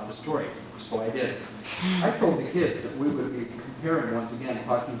thinking about the story. So I did. I told the kids that we would be comparing once again,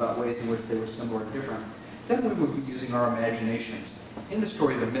 talking about ways in which they were similar and different. Then we would be using our imaginations. In the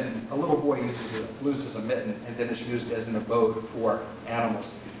story The Mitten, a little boy loses a mitten, and then it's used as an abode for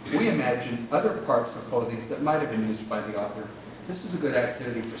animals. We imagined other parts of clothing that might have been used by the author. This is a good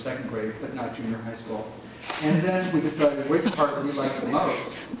activity for second grade, but not junior high school. And then we decided which part we liked the most.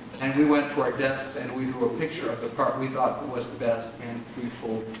 And we went to our desks and we drew a picture of the part we thought was the best, and we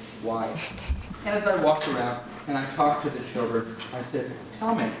told why. And as I walked around and I talked to the children, I said,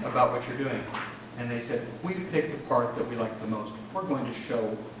 tell me about what you're doing. And they said, we picked the part that we liked the most. We're going to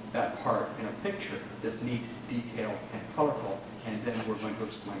show that part in a picture that's neat, detailed, and colorful, and then we're going to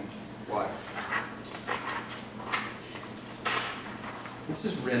explain why. This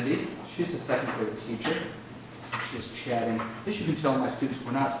is Rindy. She's a second grade teacher. She's chatting. As you can tell, my students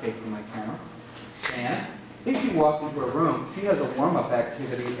were not safe from my camera. And if you walk into a room, she has a warm-up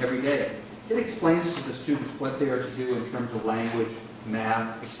activity every day. It explains to the students what they are to do in terms of language,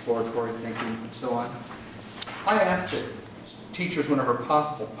 math, exploratory thinking, and so on. I asked that teachers, whenever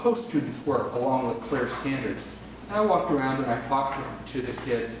possible, post students' work along with clear standards. And I walked around and I talked to the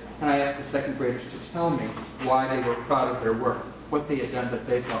kids, and I asked the second graders to tell me why they were proud of their work, what they had done that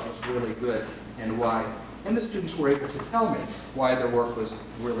they thought was really good, and why. And the students were able to tell me why their work was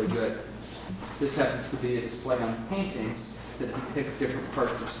really good. This happens to be a display on paintings that depicts different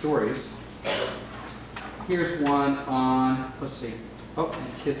parts of stories. Here's one on, let's see,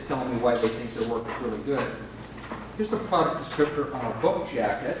 and kids telling me why they think their work is really good. Here's a product descriptor on a book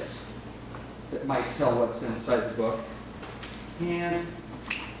jacket that might tell what's inside the book. And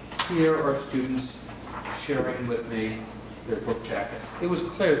here are students sharing with me their book jackets. It was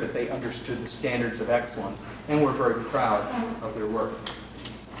clear that they understood the standards of excellence and were very proud of their work.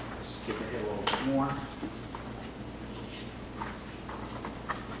 Skip ahead a little bit more.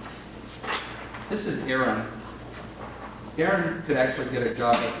 This is Erin. Erin could actually get a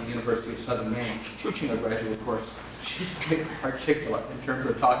job at the University of Southern Maine teaching a graduate course. She's very articulate in terms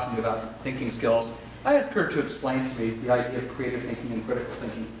of talking about thinking skills. I asked her to explain to me the idea of creative thinking and critical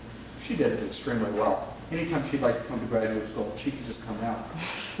thinking. She did it extremely well. Anytime she'd like to come to graduate school, she could just come out.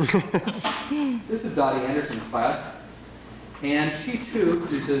 This is Dottie Anderson's class. And she, too,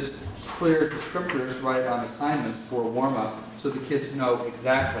 uses clear descriptors right on assignments for warm-up so the kids know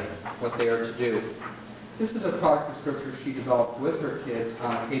exactly what they are to do. This is a product descriptor she developed with her kids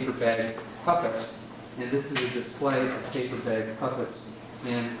on a paper bag puppet. And this is a display of paper bag puppets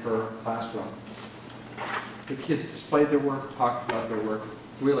in her classroom. The kids displayed their work, talked about their work,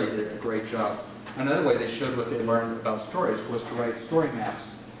 really did a great job. Another way they showed what they learned about stories was to write story maps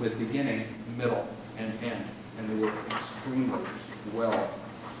with beginning, middle, and end. And they were extremely well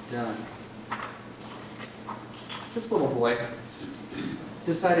done. This little boy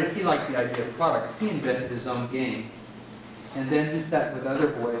decided he liked the idea of product. He invented his own game. And then he sat with other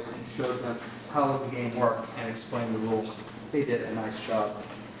boys and showed them how the game worked and explained the rules. They did a nice job.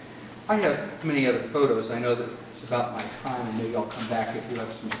 I have many other photos. I know that it's about my time, and maybe I'll come back if you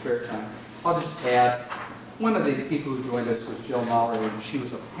have some spare time. I'll just add, one of the people who joined us was Jill Mallory, and she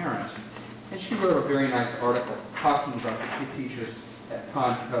was a parent. And she wrote a very nice article talking about the two teachers at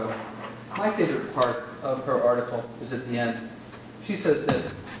Conco. My favorite part of her article is at the end. She says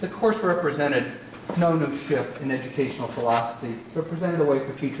this: the course represented no new shift in educational philosophy, but presented a way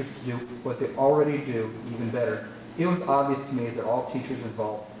for teachers to do what they already do even better. It was obvious to me that all teachers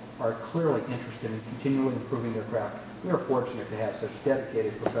involved are clearly interested in continually improving their craft. We are fortunate to have such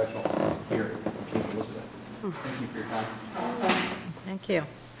dedicated professionals here at Cape Elizabeth. Thank you for your time. Thank you.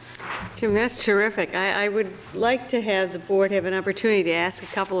 Jim, that's terrific. I would like to have the board have an opportunity to ask a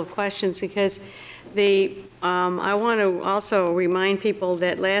couple of questions, because I want to also remind people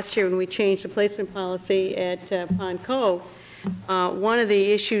that last year when we changed the placement policy at Pond Cove, one of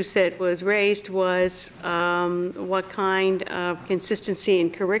the issues that was raised was what kind of consistency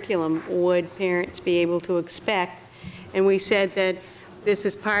in curriculum would parents be able to expect. And we said that this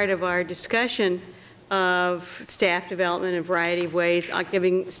is part of our discussion of staff development in a variety of ways,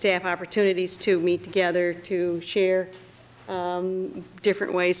 giving staff opportunities to meet together, to share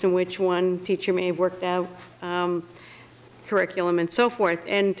different ways in which one teacher may have worked out curriculum and so forth.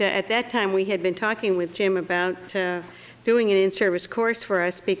 And at that time, we had been talking with Jim about doing an in-service course for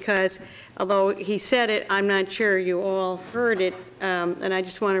us, because although he said it, I'm not sure you all heard it, and I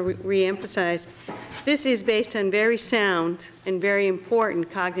just want to re-emphasize, this is based on very sound and very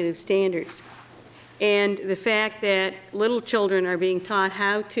important cognitive standards. And the fact that little children are being taught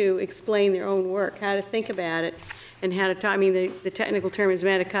how to explain their own work, how to think about it, and how to talk, I mean, the technical term is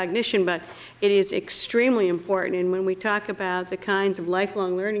metacognition, but it is extremely important. And when we talk about the kinds of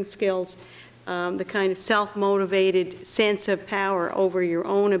lifelong learning skills, the kind of self-motivated sense of power over your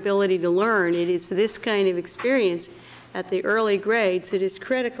own ability to learn, it is this kind of experience at the early grades that is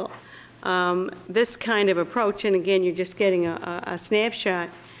critical. This kind of approach, and again, you're just getting a snapshot,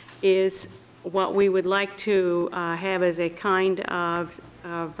 is what we would like to have as a kind of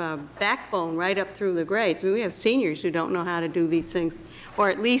backbone right up through the grades. I mean, we have seniors who don't know how to do these things, or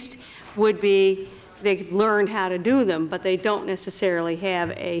at least would be, they learned how to do them, but they don't necessarily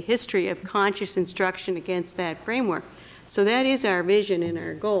have a history of conscious instruction against that framework. So that is our vision and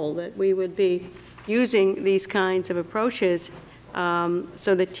our goal, that we would be using these kinds of approaches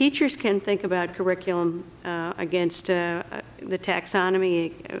so that teachers can think about curriculum against the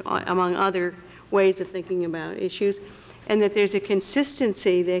taxonomy, among other ways of thinking about issues, and that there's a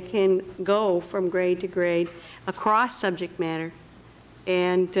consistency that can go from grade to grade across subject matter.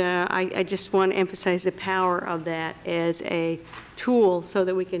 And I just want to emphasize the power of that as a tool so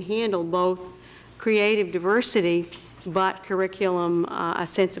that we can handle both creative diversity but curriculum, a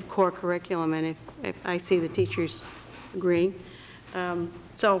sense of core curriculum, and if I see the teachers agreeing.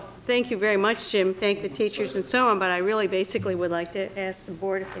 So thank you very much, Jim. Thank the teachers and so on, but I really basically would like to ask the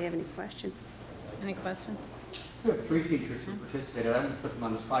board if they have any questions. Any questions? We have 3 teachers who participated. I didn't put them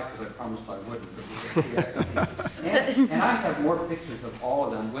on the spot because I promised I wouldn't. But we have 3 active and I have more pictures of all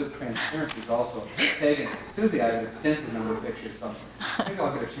of them with transparencies also taken. Susie, I have an extensive number of pictures, so I think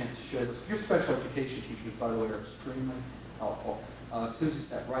I'll get a chance to share this. Your special education teachers, by the way, are extremely helpful. Susie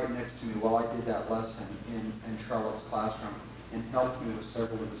sat right next to me while I did that lesson in Charlotte's classroom and helped me with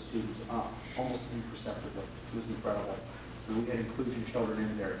several of the students almost imperceptibly. It was incredible. So we had inclusion children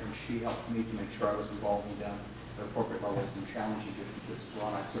in there, and she helped me to make sure I was involving them at appropriate levels and challenging different kids as well,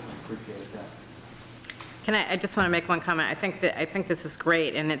 and I certainly appreciated that. I just want to make one comment. I think this is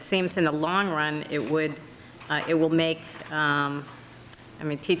great, and it seems in the long run it will make, I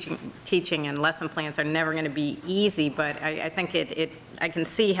mean, teaching and lesson plans are never going to be easy, but I think I can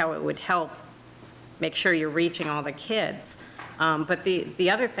see how it would help make sure you're reaching all the kids. But the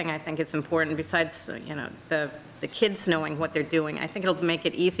other thing I think it's important, besides, you know, the kids knowing what they're doing, I think it'll make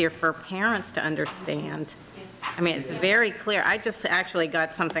it easier for parents to understand. I mean, it's very clear. I just actually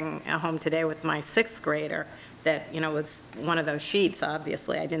got something at home today with my 6th grader that, you know, was one of those sheets,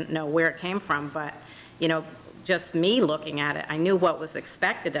 obviously. I didn't know where it came from, but, you know, just me looking at it, I knew what was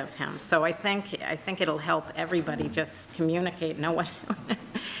expected of him. So I think it'll help everybody just communicate, know what,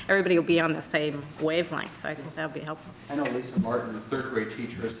 everybody will be on the same wavelength, so I think that'll be helpful. I know Lisa Martin, the 3rd grade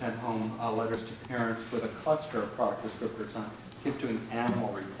teacher, has sent home letters to parents with a cluster of product descriptors on kids doing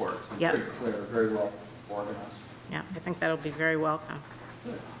animal reports. And Yep. very clear, very well organized. Yeah, I think that'll be very welcome.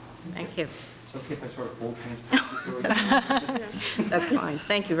 Good. Thank you. It's okay if I sort of full transparency. That's fine.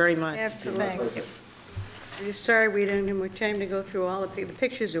 Thank you very much. Absolutely. Thank you. I'm just sorry we don't have more time to go through all of the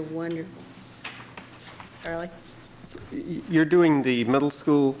pictures are wonderful. Charlie? You're doing the middle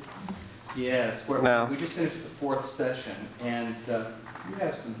school Yes, now? We just finished the 4th session, and you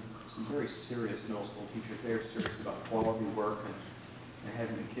have some very serious middle school teachers. They're serious about quality work and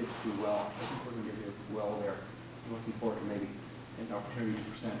having the kids do well. I think we're going to give you well there. I'm looking forward to maybe an opportunity to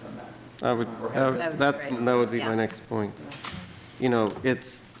present on that. That would be my next point. You know,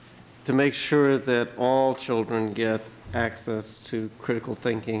 it's to make sure that all children get access to critical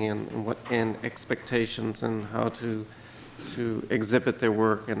thinking and expectations and how to exhibit their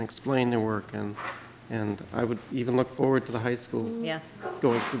work and explain their work, and I would even look forward to the high school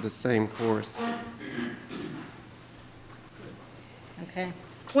going through the same course. Okay.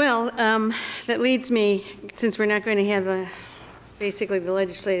 Well, that leads me, since we're not going to have basically the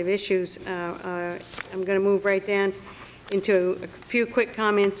legislative issues, I'm going to move right down into a few quick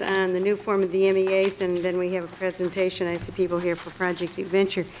comments on the new form of the MEAs, and then we have a presentation. I see people here for Project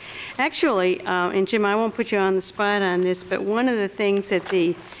Adventure. Actually, and Jim, I won't put you on the spot on this, but one of the things that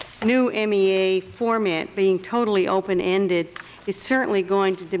the new MEA format, being totally open-ended, is certainly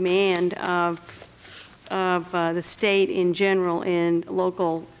going to demand of the state in general and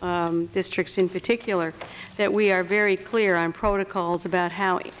local districts in particular, that we are very clear on protocols about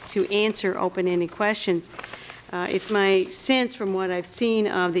how to answer open-ended questions. It's my sense from what I've seen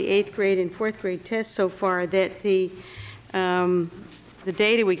of the 8th grade and 4th grade tests so far that the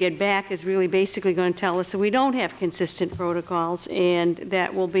data we get back is really basically going to tell us that we don't have consistent protocols, and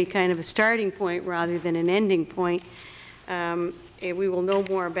that will be kind of a starting point rather than an ending point. And we will know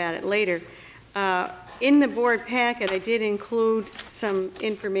more about it later. In the board packet, I did include some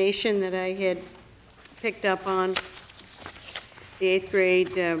information that I had picked up on. The 8th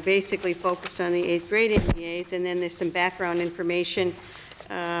grade basically focused on the 8th grade MEAs, and then there's some background information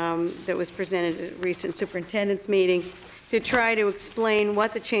that was presented at a recent superintendent's meeting to try to explain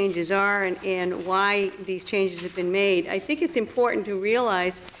what the changes are and why these changes have been made. I think it's important to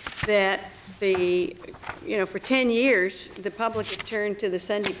realize that for 10 years, the public had turned to the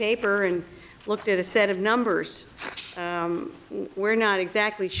Sunday paper and looked at a set of numbers we're not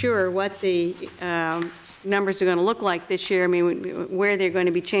exactly sure what the numbers are going to look like this year. I mean, where they're going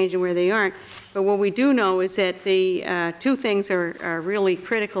to be changed and where they aren't. But what we do know is that the two things are really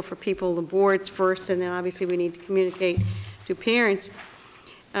critical for people, the boards first, and then obviously we need to communicate to parents.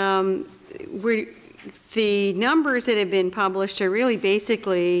 The numbers that have been published are really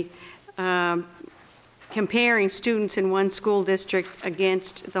basically comparing students in one school district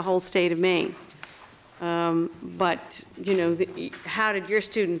against the whole state of Maine. But, you know, how did your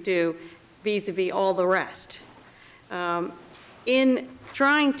student do vis-a-vis all the rest? In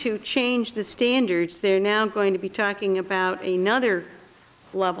trying to change the standards, they're now going to be talking about another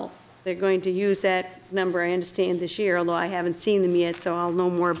level. They're going to use that number, I understand, this year, although I haven't seen them yet, so I'll know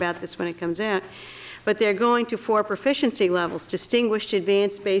more about this when it comes out. But they're going to 4 proficiency levels: distinguished,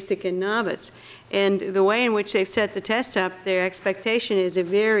 advanced, basic, and novice. And the way in which they've set the test up, their expectation is a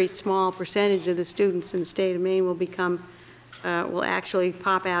very small percentage of the students in the state of Maine will become, will actually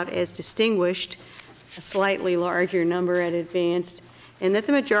pop out as distinguished, a slightly larger number at advanced, and that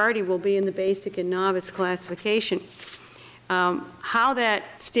the majority will be in the basic and novice classification. How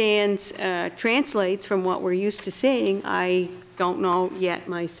that stands translates from what we're used to seeing, I don't know yet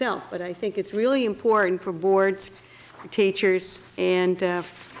myself, but I think it's really important for boards, for teachers, and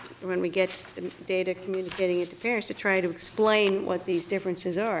when we get the data communicating it to parents, to try to explain what these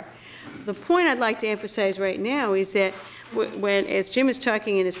differences are. The point I'd like to emphasize right now is that when, as Jim is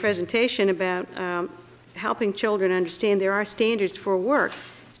talking in his presentation about helping children understand there are standards for work,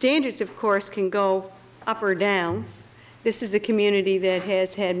 standards, of course, can go up or down. This is a community that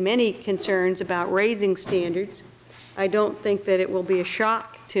has had many concerns about raising standards. I don't think that it will be a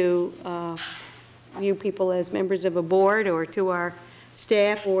shock to you people as members of a board, or to our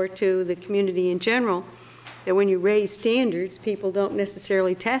staff, or to the community in general, that when you raise standards, people don't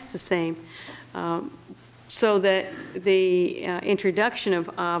necessarily test the same. So that the introduction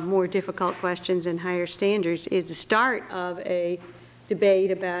of more difficult questions and higher standards is the start of a debate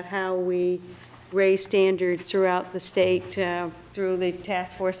about how we raise standards throughout the state through the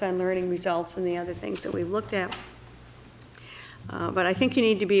Task Force on Learning Results and the other things that we've looked at. But I think you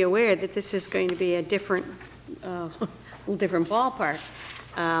need to be aware that this is going to be a different, different ballpark.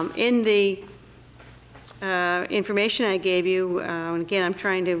 In the information I gave you, and again, I'm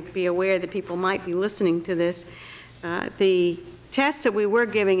trying to be aware that people might be listening to this, the tests that we were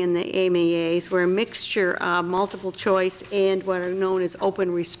giving in the AMAs were a mixture of multiple choice and what are known as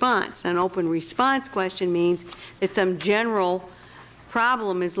open response. An open response question means that some general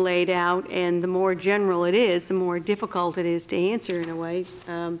problem is laid out, and the more general it is, the more difficult it is to answer in a way.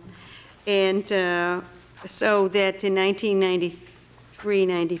 So that in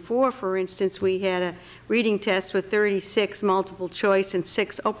 1993-94, for instance, we had a reading test with 36 multiple choice and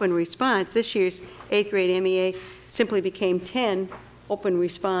 6 open response. This year's 8th grade MEA simply became 10 open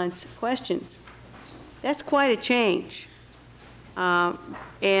response questions. That's quite a change.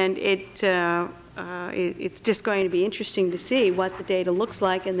 And it's just going to be interesting to see what the data looks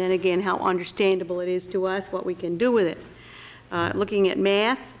like, and then again how understandable it is to us, what we can do with it. Looking at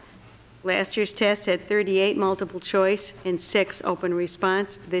math, last year's test had 38 multiple choice and 6 open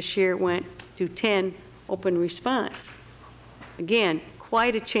response. This year it went to 10 open response. Again,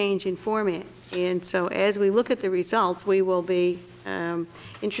 quite a change in format. And so as we look at the results, we will be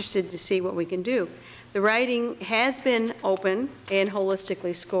interested to see what we can do. The writing has been open and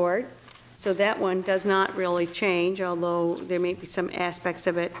holistically scored, so that one does not really change, although there may be some aspects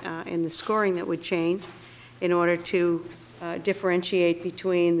of it in the scoring that would change in order to differentiate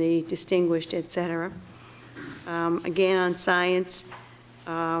between the distinguished, et cetera. Again, on science,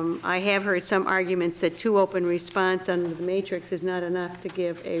 I have heard some arguments that 2 open response under the matrix is not enough to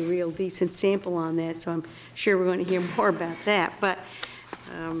give a real decent sample on that, so I'm sure we're going to hear more about that. But,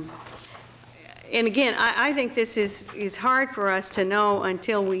 and again, I think this is hard for us to know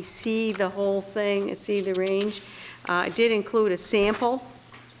until we see the whole thing, see the range. I did include a sample,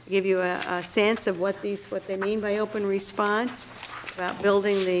 give you a sense of what they mean by open response, about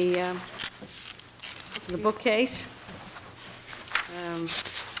building the bookcase.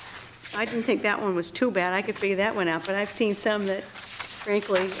 I didn't think that one was too bad. I could figure that one out, but I've seen some that,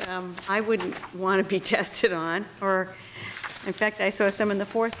 frankly, I wouldn't want to be tested on, or in fact, I saw some in the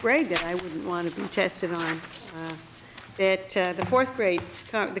 4th grade that I wouldn't want to be tested on. The 4th grade,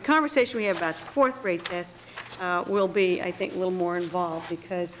 the conversation we have about the 4th grade test will be, I think, a little more involved,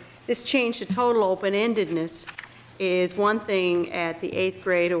 because this change to total open-endedness is one thing at the 8th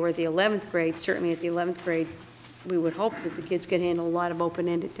grade or the 11th grade. Certainly at the 11th grade, we would hope that the kids could handle a lot of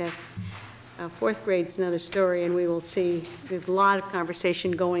open-ended tests. 4th grade is another story, and we will see there's a lot of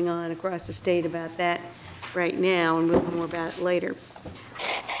conversation going on across the state about that. right now, and we'll know more about it later.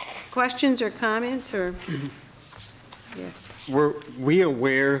 Questions or comments, or? Yes. Were we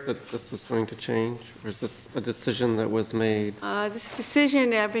aware that this was going to change, or is this a decision that was made? This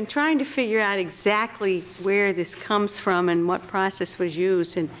decision, I've been trying to figure out exactly where this comes from and what process was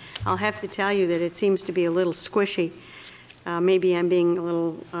used, and I'll have to tell you that it seems to be a little squishy. Maybe I'm being a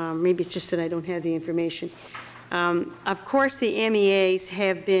little, maybe it's just that I don't have the information. Of course, the MEAs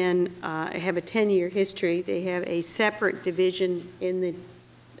have have a 10-year history. They have a separate division in the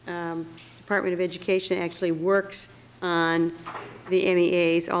Department of Education that actually works on the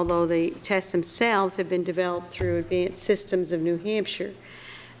MEAs, although the tests themselves have been developed through Advanced Systems of New Hampshire.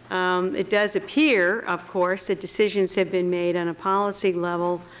 It does appear, of course, that decisions have been made on a policy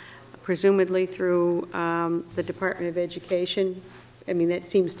level, presumably through the Department of Education. I mean, that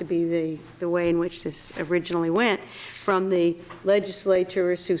seems to be the way in which this originally went, from the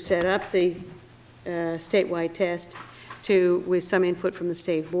legislatures who set up the statewide test with some input from the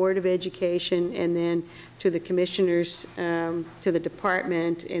State Board of Education, and then to the commissioners, to the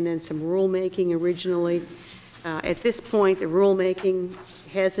department, and then some rulemaking originally. At this point, the rulemaking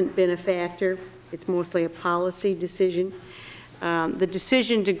hasn't been a factor. It's mostly a policy decision. The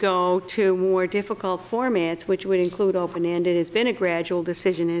decision to go to more difficult formats, which would include open-ended, has been a gradual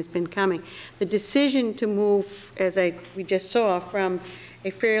decision and has been coming. The decision to move, as we just saw, from a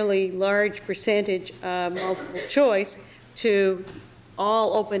fairly large percentage of multiple choice to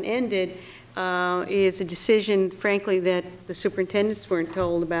all open-ended is a decision, frankly, that the superintendents weren't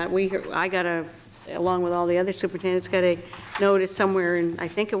told about. I got along with all the other superintendents, got a notice somewhere in, I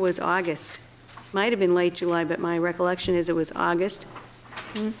think it was August. Might have been late July, but my recollection is it was August.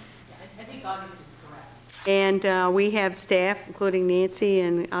 I think August is correct. And we have staff, including Nancy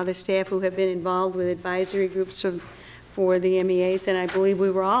and other staff, who have been involved with advisory groups for the MEAs, and I believe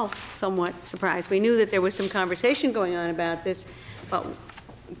we were all somewhat surprised. We knew that there was some conversation going on about this, but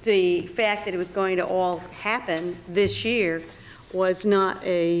the fact that it was going to all happen this year was not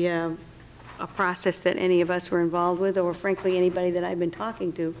a process that any of us were involved with, or frankly anybody that I've been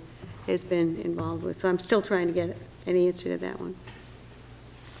talking to has been involved with. So I'm still trying to get an answer to that one.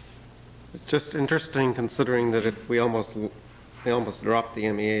 It's just interesting, considering that they almost dropped the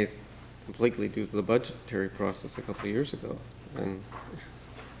MEAs completely due to the budgetary process a couple of years ago. And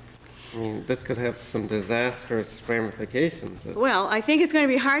I mean, this could have some disastrous ramifications. Well, I think it's going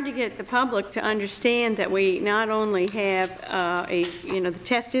to be hard to get the public to understand that we not only have the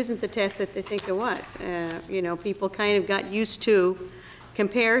test isn't the test that they think it was. People kind of got used to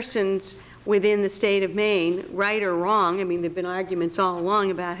comparisons within the state of Maine, right or wrong. I mean, there have been arguments all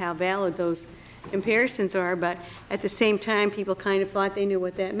along about how valid those comparisons are, but at the same time, people kind of thought they knew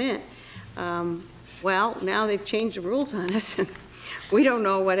what that meant. Well, now they've changed the rules on us. We don't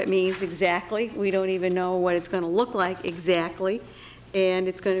know what it means exactly. We don't even know what it's going to look like exactly. And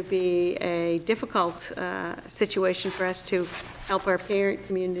it's going to be a difficult situation for us to help our parent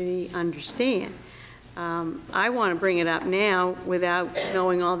community understand. I want to bring it up now without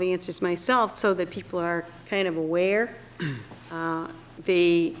knowing all the answers myself, so that people are kind of aware.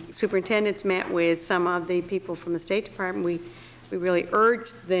 The superintendents met with some of the people from the State Department. We really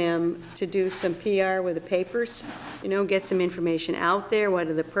urged them to do some PR with the papers, get some information out there. What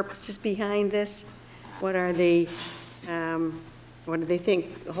are the purposes behind this? What do they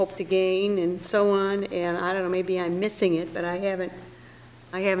hope to gain, and so on. And I don't know, maybe I'm missing it, but I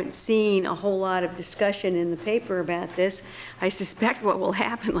haven't seen a whole lot of discussion in the paper about this. I suspect what will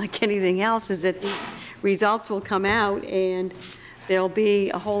happen, like anything else, is that these results will come out and there'll be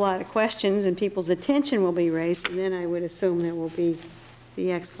a whole lot of questions and people's attention will be raised, and then I would assume there will be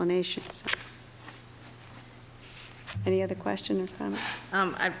the explanations. Any other question or comment?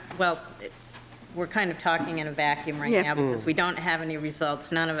 Well, we're kind of talking in a vacuum right now because we don't have any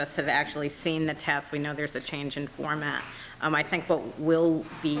results. None of us have actually seen the test. We know there's a change in format. I think what will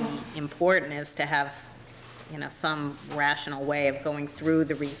be important is to have, some rational way of going through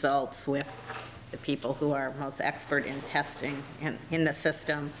the results with the people who are most expert in testing in the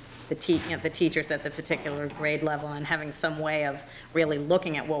system, the teachers at the particular grade level, and having some way of really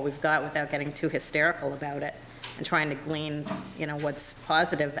looking at what we've got without getting too hysterical about it, and trying to glean, what's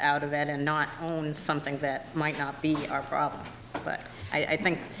positive out of it and not own something that might not be our problem. But I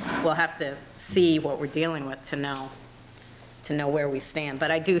think we'll have to see what we're dealing with to know where we stand. But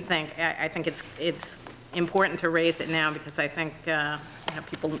I do think, I think it's important to raise it now, because I think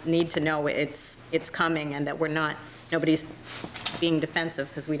people need to know it's coming, and that nobody's being defensive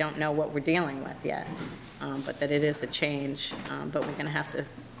because we don't know what we're dealing with yet, but that it is a change. But we're going to have to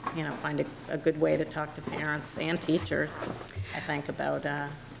find a good way to talk to parents and teachers, I think, about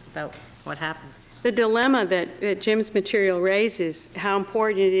about what happens. The dilemma that Jim's material raises, how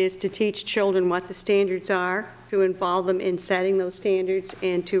important it is to teach children what the standards are, to involve them in setting those standards,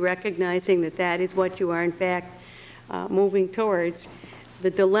 and to recognizing that that is what you are, in fact, moving towards. The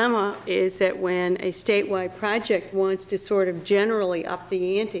dilemma is that when a statewide project wants to sort of generally up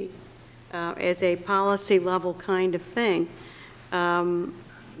the ante as a policy level kind of thing,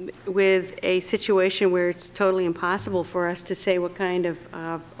 with a situation where it's totally impossible for us to say what kind of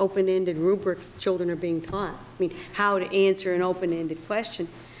open-ended rubrics children are being taught. I mean, how to answer an open-ended question,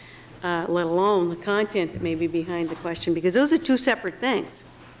 let alone the content that may be behind the question, because those are two separate things.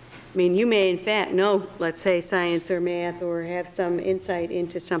 I mean, you may in fact know, let's say, science or math, or have some insight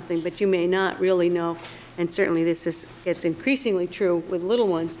into something, but you may not really know, and certainly this gets increasingly true with little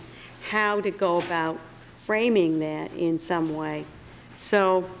ones, how to go about framing that in some way.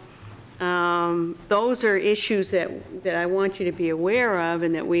 So those are issues that I want you to be aware of,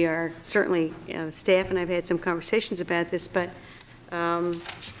 and that we are certainly, the staff and I've had some conversations about this, but I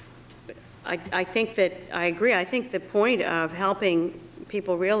think that, I agree, I think the point of helping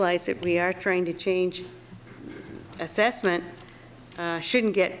people realize that we are trying to change assessment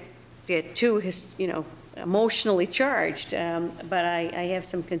shouldn't get too, emotionally charged, but I have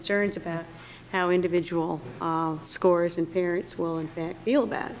some concerns about how individual scores and parents will in fact feel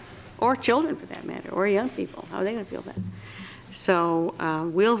about it, or children for that matter, or young people, how are they going to feel about it? So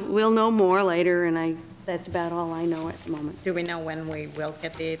we'll know more later, and that's about all I know at the moment. Do we know when we will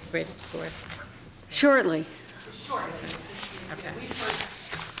get the 8th grade score? Shortly. Shortly. Okay. We heard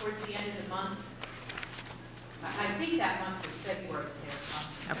towards the end of the month. I think that month is February.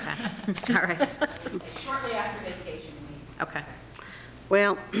 Okay. All right. Shortly after vacation. Okay.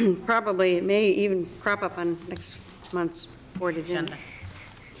 Well, probably it may even crop up on next month's board agenda.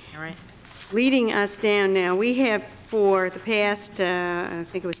 All right. Leading us down now, we have for the past, I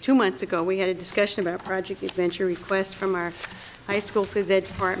think it was 2 months ago, we had a discussion about Project Adventure request from our high school phys ed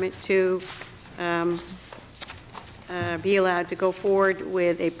department to be allowed to go forward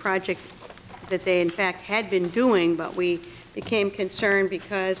with a project that they in fact had been doing, but we became concerned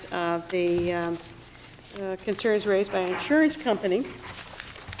because of the concerns raised by an insurance company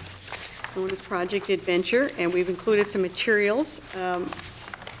known as Project Adventure, and we've included some materials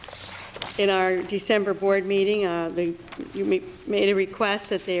in our December board meeting. You made a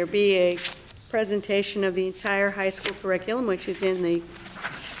request that there be a presentation of the entire high school curriculum, which is in the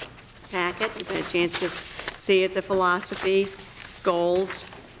packet. You've had a chance to see it, the philosophy,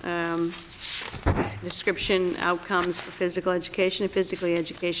 goals, description, outcomes for physical education. A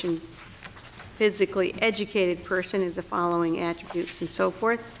physically educated person is the following attributes and so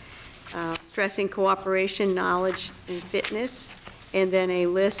forth. Stressing cooperation, knowledge, and fitness, and then a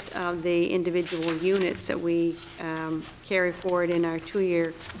list of the individual units that we carry forward in our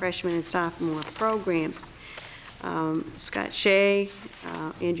 2-year freshman and sophomore programs. Scott Shea,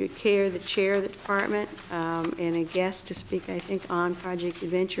 Andrea Kerr, the chair of the department, and a guest to speak, I think, on Project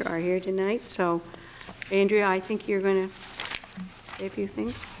Adventure are here tonight. So, Andrea, I think you're going to say a few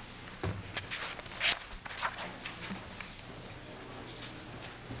things.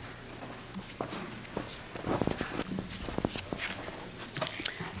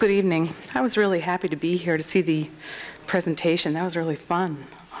 Good evening. I was really happy to be here to see the presentation. That was really fun.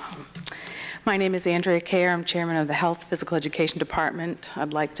 My name is Andrea Kerr. I'm chairman of the Health Physical Education Department.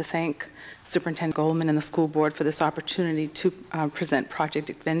 I'd like to thank Superintendent Goldman and the school board for this opportunity to present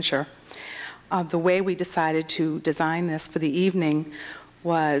Project Adventure. The way we decided to design this for the evening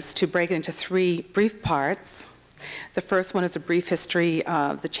was to break it into 3 brief parts. The first one is a brief history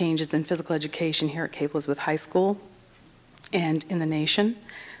of the changes in physical education here at Cape Elizabeth High School and in the nation.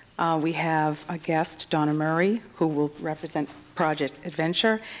 We have a guest, Donna Murray, who will represent Project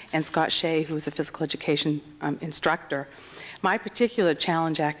Adventure, and Scott Shea, who is a physical education instructor. My particular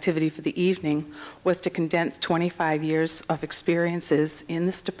challenge activity for the evening was to condense 25 years of experiences in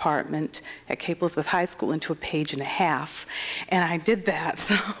this department at Cape Elizabeth High School into a page and a half, and I did that,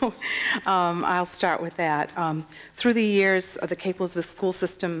 so I'll start with that. Through the years, the Cape Elizabeth school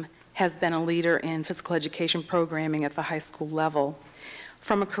system has been a leader in physical education programming at the high school level.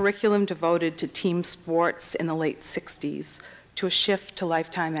 From a curriculum devoted to team sports in the late 60s to a shift to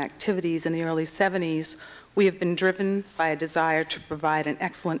lifetime activities in the early 70s, we have been driven by a desire to provide an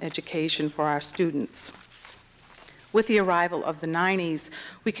excellent education for our students. With the arrival of the 90s,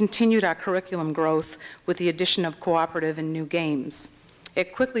 we continued our curriculum growth with the addition of cooperative and new games.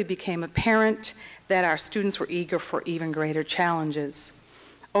 It quickly became apparent that our students were eager for even greater challenges.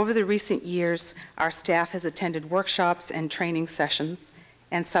 Over the recent years, our staff has attended workshops and training sessions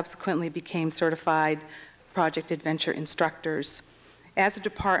and subsequently became certified Project Adventure instructors. As a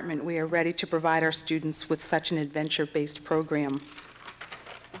department, we are ready to provide our students with such an adventure-based program.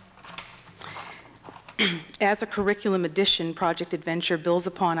 As a curriculum addition, Project Adventure builds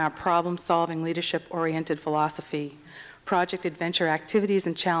upon our problem-solving, leadership-oriented philosophy. Project Adventure activities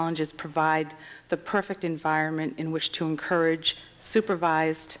and challenges provide the perfect environment in which to encourage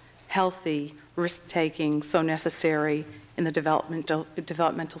supervised, healthy risk-taking so necessary in the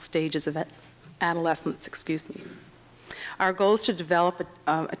developmental stages of adolescence. Our goal is to develop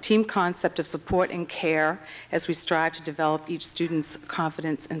a team concept of support and care as we strive to develop each student's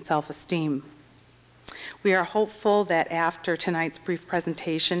confidence and self-esteem. We are hopeful that after tonight's brief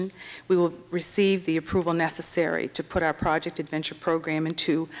presentation, we will receive the approval necessary to put our Project Adventure program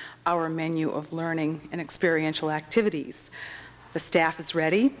into our menu of learning and experiential activities. The staff is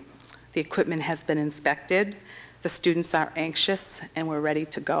ready, the equipment has been inspected, the students are anxious, and we're ready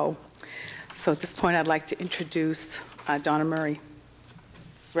to go. So at this point, I'd like to introduce Donna Murray,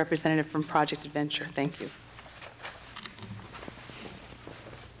 representative from Project Adventure. Thank you.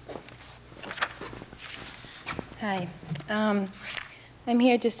 Hi. I'm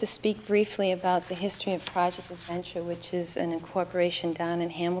here just to speak briefly about the history of Project Adventure, which is an incorporation down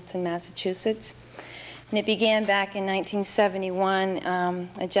in Hamilton, Massachusetts. And it began back in 1971.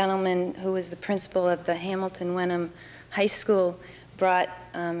 A gentleman who was the principal of the Hamilton Wenham High School brought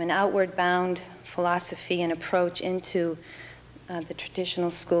an outward-bound philosophy and approach into the traditional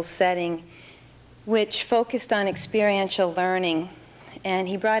school setting, which focused on experiential learning. And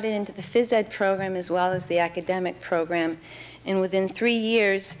he brought it into the phys ed program as well as the academic program. And within 3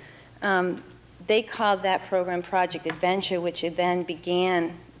 years, they called that program Project Adventure, which then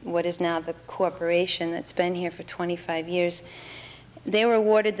began what is now the corporation that's been here for 25 years. They were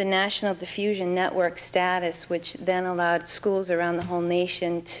awarded the National Diffusion Network status, which then allowed schools around the whole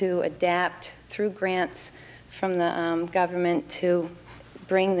nation to adapt through grants from the government to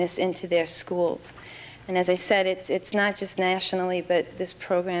bring this into their schools. And as I said, it's not just nationally, but this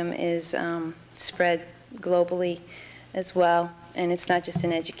program is spread globally as well. And it's not just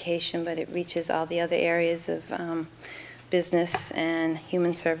in education, but it reaches all the other areas of business and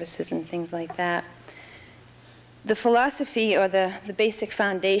human services and things like that. The philosophy, or the basic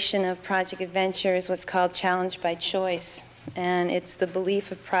foundation of Project Adventure, is what's called Challenge by Choice. And it's the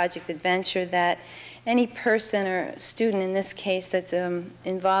belief of Project Adventure that any person or student, in this case, that's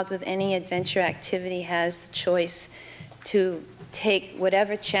involved with any adventure activity has the choice to take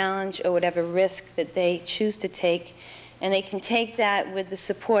whatever challenge or whatever risk that they choose to take. And they can take that with the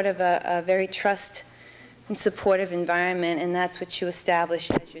support of a very trust and supportive environment, and that's what you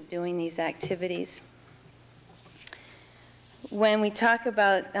establish as you're doing these activities. When we talk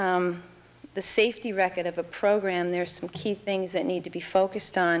about the safety record of a program, there's some key things that need to be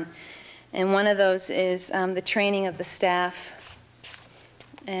focused on. And one of those is the training of the staff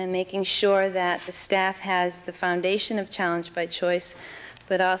and making sure that the staff has the foundation of Challenge by Choice,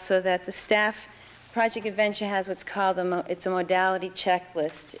 but also that the staff, Project Adventure has what's called it's a modality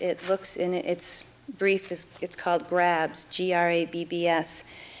checklist. It looks in its brief, it's called GRABS, G-R-A-B-B-S.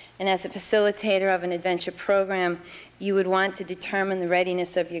 And as a facilitator of an adventure program, you would want to determine the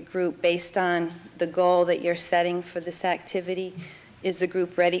readiness of your group based on the goal that you're setting for this activity. Is the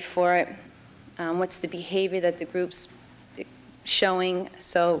group ready for it? What's the behavior that the group's showing?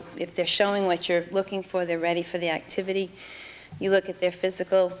 So if they're showing what you're looking for, they're ready for the activity. You look at their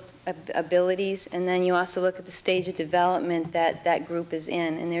physical abilities, and then you also look at the stage of development that that group is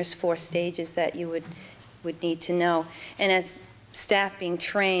in. And there's 4 stages that you would need to know. And as staff being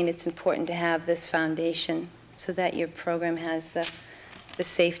trained, it's important to have this foundation so that your program has the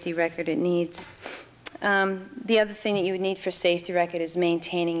safety record it needs. The other thing that you would need for safety record is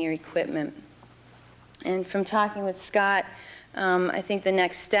maintaining your equipment. And from talking with Scott, I think the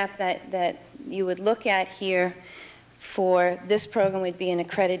next step that you would look at here for this program would be an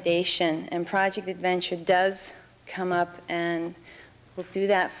accreditation. And Project Adventure does come up and will do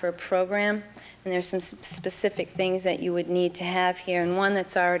that for a program. And there's some specific things that you would need to have here. And one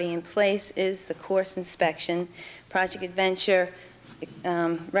that's already in place is the course inspection. Project Adventure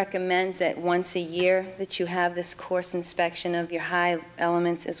recommends that once a year that you have this course inspection of your high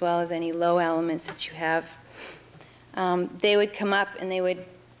elements as well as any low elements that you have. They would come up and they would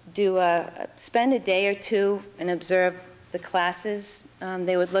do spend a day or two and observe the classes.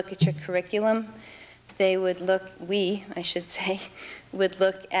 They would look at your curriculum. They would look, I should say, would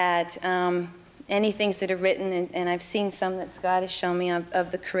look at any things that are written, and I've seen some that Scott has shown me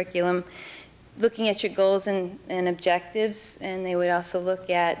of the curriculum, looking at your goals and objectives, and they would also look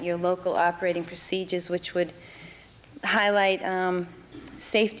at your local operating procedures, which would highlight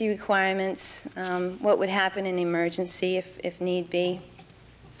safety requirements, what would happen in emergency if need be.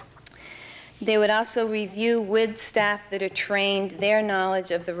 They would also review with staff that are trained their knowledge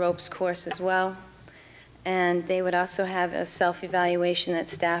of the ropes course as well. And they would also have a self-evaluation that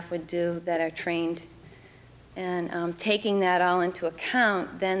staff would do that are trained. And taking that all into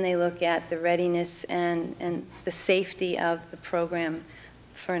account, then they look at the readiness and the safety of the program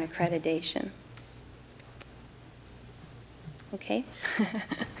for an accreditation. Okay?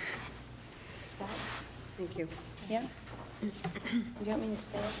 Thank you. Yes? Do you want me to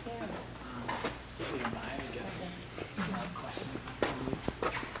stay up here?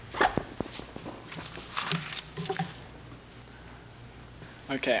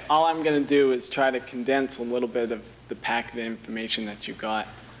 Okay, all I'm going to do is try to condense a little bit of the packet of information that you got.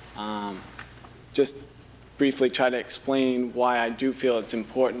 Just briefly try to explain why I do feel it's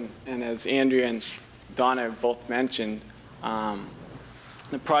important. And as Andrea and Donna have both mentioned,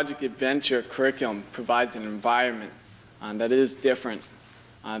 the Project Adventure curriculum provides an environment that is different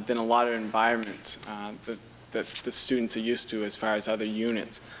than a lot of environments that the students are used to as far as other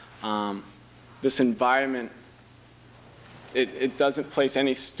units. This environment, it doesn't place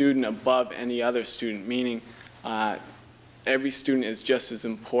any student above any other student, meaning every student is just as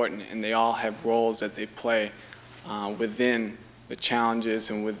important, and they all have roles that they play within the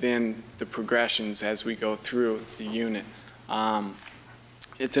challenges and within the progressions as we go through the unit.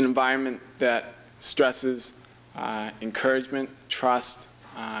 It's an environment that stresses encouragement, trust,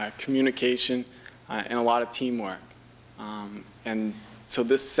 communication, and a lot of teamwork. And so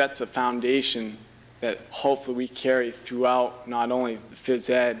this sets a foundation that hopefully we carry throughout not only the phys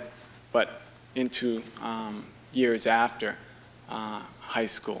ed, but into years after high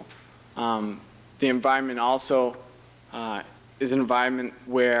school. The environment also is an environment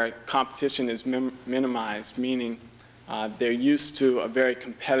where competition is minimized, meaning they're used to a very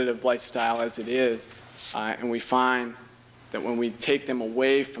competitive lifestyle as it is, and we find that when we take them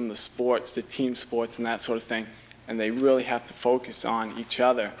away from the sports, the team sports and that sort of thing, and they really have to focus on each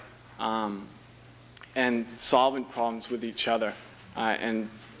other and solving problems with each other and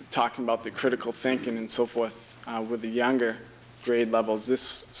talking about the critical thinking and so forth with the younger grade levels,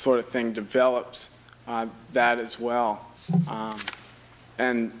 this sort of thing develops that as well.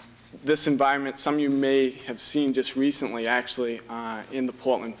 And this environment, some of you may have seen just recently actually in the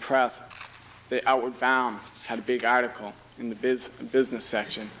Portland Press, the Outward Bound had a big article in the business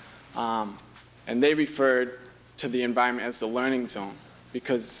section. And they referred to the environment as the learning zone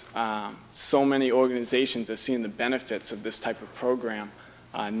because so many organizations are seeing the benefits of this type of program,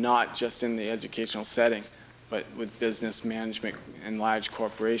 not just in the educational setting, but with business management and large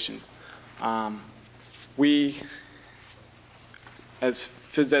corporations. We, as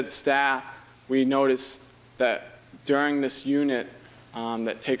phys ed staff, we notice that during this unit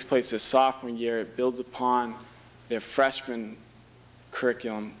that takes place this sophomore year, it builds upon their freshman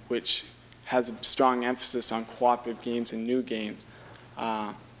curriculum, which has a strong emphasis on cooperative games and new games.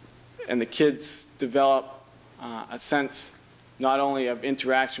 And the kids develop a sense not only of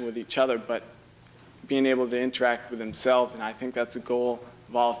interaction with each other, but being able to interact with themselves. And I think that's a goal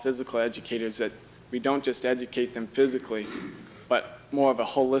of all physical educators, that we don't just educate them physically, but more of a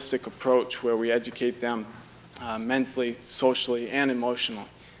holistic approach where we educate them mentally, socially, and emotionally.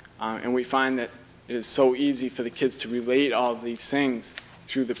 And we find that it is so easy for the kids to relate all of these things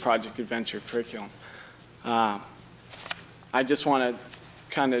through the Project Adventure curriculum. I just want to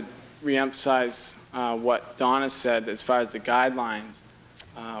kind of reemphasize what Donna said as far as the guidelines.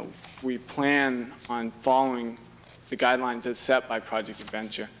 We plan on following the guidelines as set by Project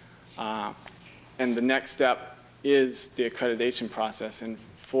Adventure. And the next step is the accreditation process. And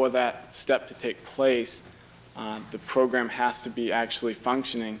for that step to take place, the program has to be actually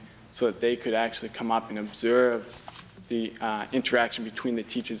functioning so that they could actually come up and observe the interaction between the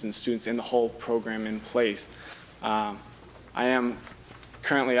teachers and students and the whole program in place.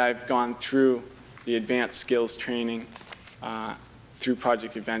 Currently I've gone through the advanced skills training through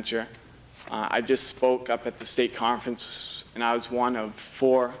Project Adventure. I just spoke up at the state conference, and I was one of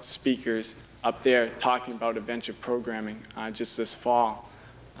 4 speakers up there talking about adventure programming just this fall.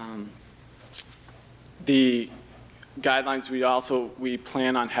 The guidelines, we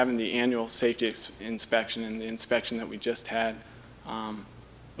plan on having the annual safety inspection, and the inspection that we just had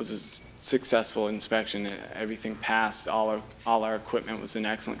was a successful inspection. Everything passed. All our equipment was in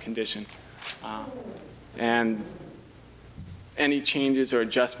excellent condition. And any changes or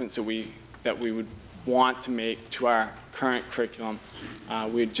adjustments that we would want to make to our current curriculum,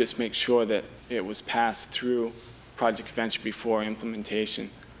 we'd just make sure that it was passed through Project Adventure before implementation.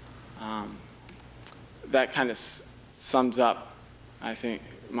 That kind of sums up I think,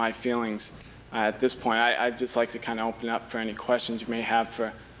 my feelings at this point. I'd just like to kind of open up for any questions you may have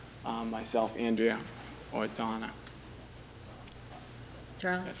for myself, Andrea, or Donna.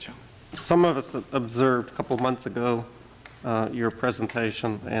 Charlie? Some of us observed a couple months ago your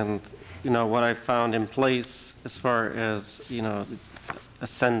presentation, and what I found in place as far as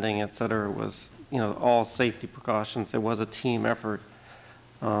ascending, et cetera, was all safety precautions. It was a team effort,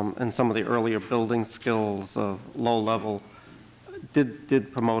 and some of the earlier building skills of low level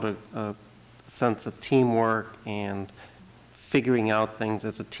did promote a sense of teamwork and figuring out things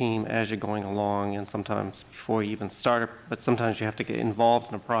as a team as you're going along, and sometimes before you even start, but sometimes you have to get involved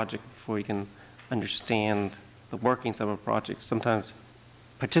in a project before you can understand the workings of a project. Sometimes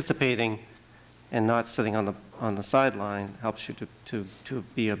participating and not sitting on the sideline helps you to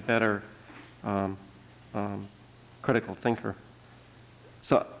be a better critical thinker.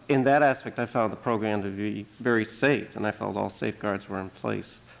 So in that aspect, I found the program to be very safe, and I felt all safeguards were in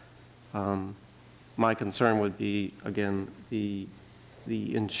place. My concern would be, again, the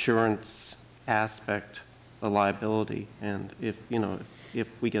insurance aspect, the liability, and if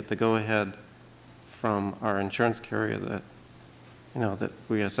we get the go-ahead from our insurance carrier that that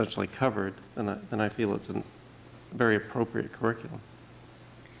we are essentially covered, then I feel it's a very appropriate curriculum.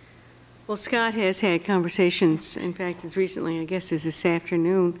 Well, Scott has had conversations, in fact, as recently, I guess, as this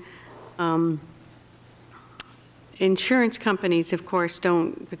afternoon. Insurance companies, of course,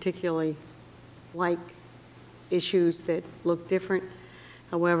 don't particularly like issues that look different.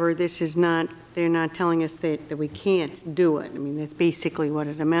 However, this is not, they're not telling us that we can't do it. I mean, that's basically what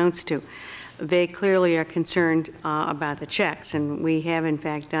it amounts to. They clearly are concerned about the checks, and we have, in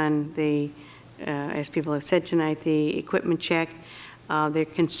fact, done the, as people have said tonight, the equipment check. They're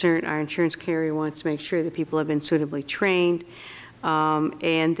concerned, our insurance carrier wants to make sure that people have been suitably trained,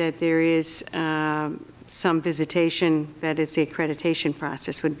 and that there is some visitation, that is the accreditation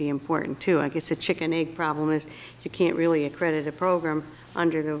process would be important too. I guess the chicken-egg problem is you can't really accredit a program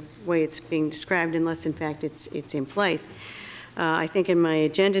under the way it's being described unless, in fact, it's in place. I think in my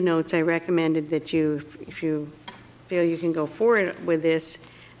agenda notes, I recommended that you, if you feel you can go forward with this,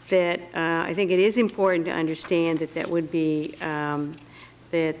 that I think it is important to understand that that would be,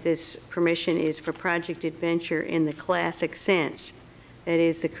 that this permission is for Project Adventure in the classic sense. That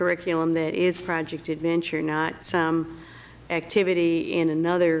is the curriculum that is Project Adventure, not some activity in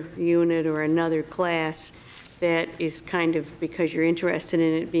another unit or another class that is kind of because you're interested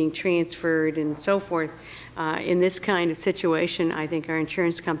in it being transferred and so forth. In this kind of situation, I think our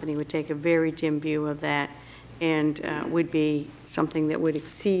insurance company would take a very dim view of that, and would be something that would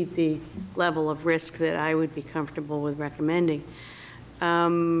exceed the level of risk that I would be comfortable with recommending.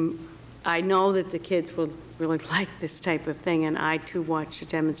 I know that the kids will really like this type of thing, and I too watched the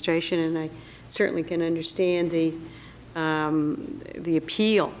demonstration, and I certainly can understand the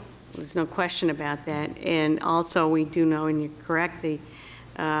appeal. There's no question about that. And also, we do know, and you're correct, the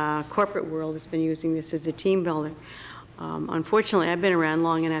corporate world has been using this as a team builder. Unfortunately, I've been around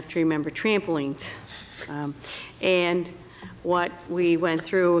long enough to remember trampolines. And what we went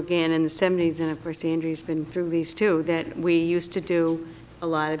through again in the 70s, and of course Andrea's been through these too, that we used to do a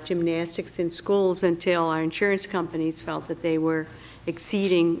lot of gymnastics in schools until our insurance companies felt that they were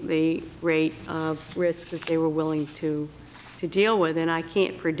exceeding the rate of risk that they were willing to deal with. And I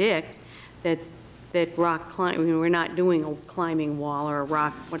can't predict that rock climbing, I mean, we're not doing a climbing wall or a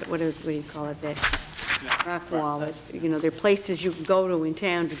rock, what do you call it, that rock wall. That, there are places you can go to in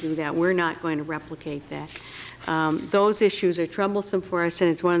town to do that. We're not going to replicate that. Those issues are troublesome for us,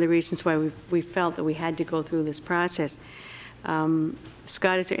 and it's one of the reasons why we felt that we had to go through this process.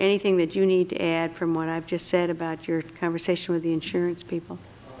 Scott, is there anything that you need to add from what I've just said about your conversation with the insurance people?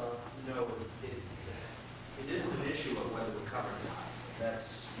 No, it isn't an issue of whether we're covered or not.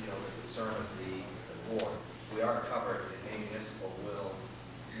 That's, the concern of the board. We are covered, and Maine Municipal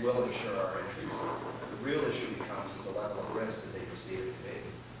will insure our entries. The real issue becomes is the level of risk that they perceive it to be.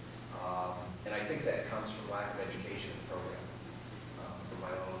 And I think that comes from lack of education in the program, from my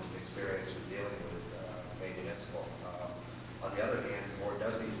own experience with dealing with Maine Municipal. On the other hand, the board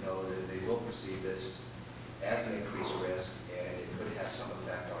does need to know that they will perceive this as an increased risk, and it could have some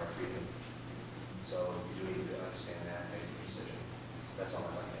effect on our treatment. So you do need to understand that and make a decision. That's all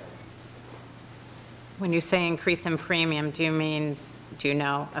I'd like to add. When you say increase in premium, do you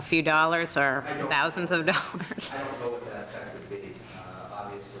know a few dollars or thousands of dollars? I don't know what that effect would be.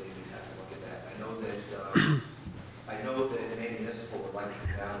 Obviously, we'd have to look at that. I know that Maine Municipal would like to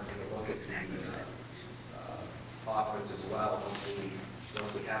come down and take a look at the offerings as well. Once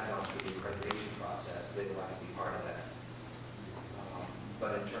we have gone through the accreditation process, they would like to be part of that.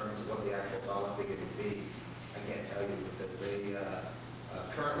 But in terms of what the actual dollar figure would be, can't tell you because they,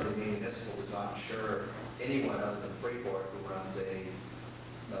 currently Maine Municipal does not insure anyone other than Freeport who runs a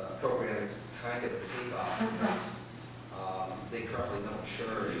program that's kind of a takeoff because they currently don't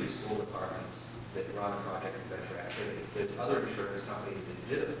insure the school departments that run project and venture activity. There's other insurance companies that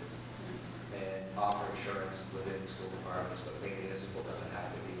do and offer insurance within school departments, but Maine Municipal doesn't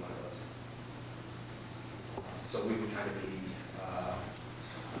have to be one of those. So we would kind of be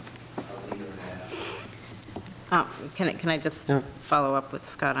a leader in that. Can I just follow up with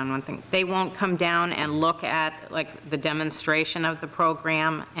Scott on one thing? They won't come down and look at like the demonstration of the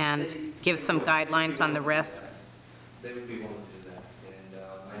program and give some guidelines on the risk? They would be willing to do that.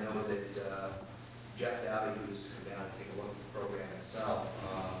 And I know that Jeff Dabby, who used to come down and take a look at the program itself,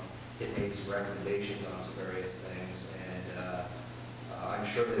 it made some recommendations on some various things. And I'm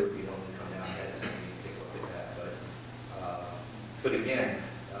sure they would be willing to come down ahead of time and take a look at that. But again,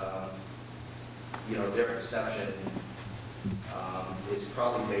 you know, their perception is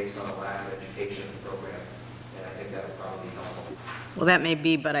probably based on a lack of education in the program, and I think that would probably be helpful. Well, that may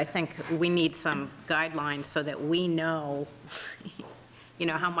be, but I think we need some guidelines so that we know, you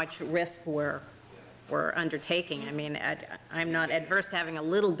know, how much risk we're undertaking. I mean, I'm not adverse to having a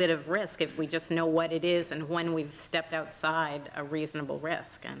little bit of risk if we just know what it is and when we've stepped outside a reasonable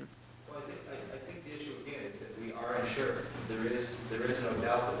risk. And well, I think the issue again is that we are insured. There is no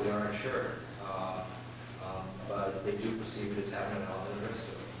doubt that we are insured. But they do perceive it as having an element of risk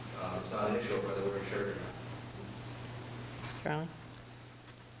to it. It's not an issue of whether we're insured or not.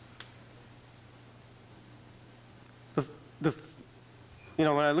 Charlie? You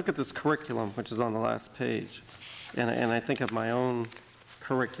know, when I look at this curriculum, which is on the last page, and I think of my own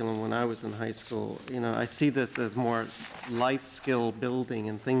curriculum when I was in high school, you know, I see this as more life skill building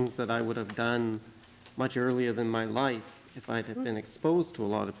and things that I would have done much earlier than my life if I had been exposed to a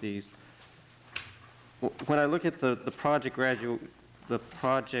lot of these. When I look at the project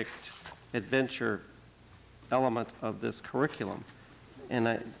adventure element of this curriculum,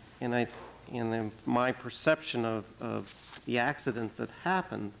 and my perception of the accidents that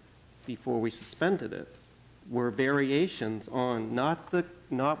happened before we suspended it were variations on not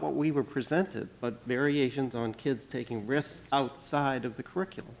what we were presented, but variations on kids taking risks outside of the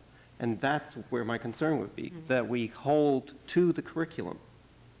curriculum. And that's where my concern would be, that we hold to the curriculum,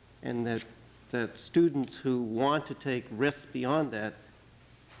 and that students who want to take risks beyond that,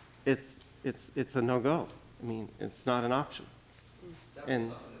 it's a no-go. I mean, it's not an option. That was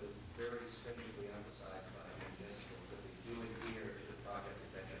something that was very stringently emphasized by municipals, that we do adhere to the project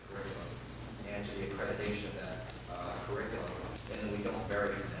adventure curriculum and to the accreditation of that curriculum, and we don't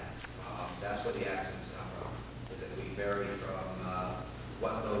vary from that. That's where the accidents come from, is that we vary from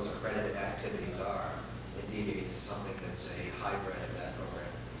what those accredited activities are and deviate to something that's a hybrid of that program.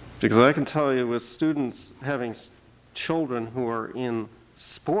 Because I can tell you, with students having children who are in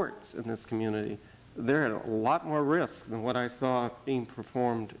sports in this community, they're at a lot more risk than what I saw being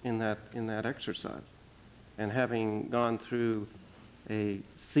performed in that exercise. And having gone through a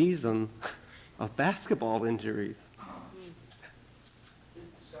season of basketball injuries.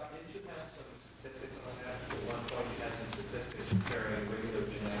 Scott, didn't you have some statistics on that? At one point, you had some statistics comparing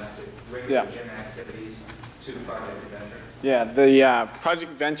regular gym activities to Project Adventure. Yeah, the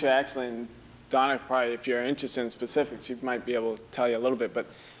Project Venture actually, and Donna probably, if you're interested in specifics, she might be able to tell you a little bit, but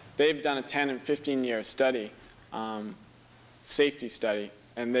they've done a 10 and 15-year study, safety study,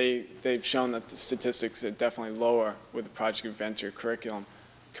 and they've shown that the statistics are definitely lower with the Project Venture curriculum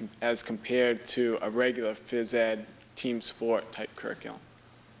as compared to a regular phys ed team sport type curriculum.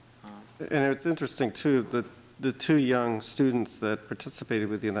 And it's interesting, too, that the two young students that participated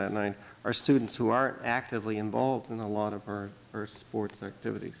with you that night are students who aren't actively involved in a lot of our sports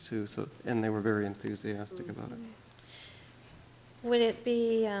activities, too, so, and they were very enthusiastic about it. Would it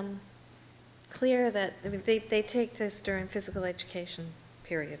be clear that, I mean, they take this during physical education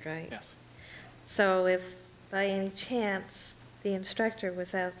period, right? Yes. So if by any chance the instructor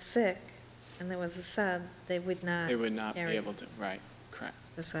was out sick and there was a sub, they would not be able to, right, correct.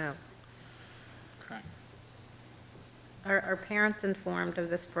 This out. Correct. Are parents informed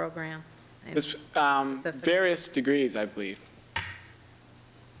of this program? There's various degrees, I believe.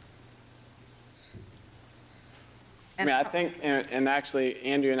 I mean, I think, and actually,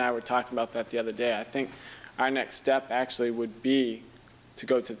 Andrew and I were talking about that the other day. I think our next step actually would be to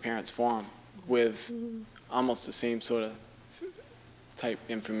go to the parents' forum with almost the same sort of type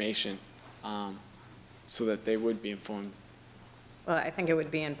information so that they would be informed. Well, I think it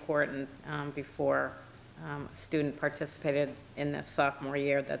would be important before a student participated in this sophomore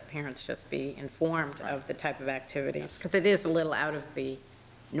year that parents just be informed of the type of activities, because it is a little out of the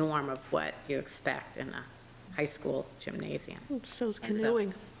norm of what you expect in a high school gymnasium. So's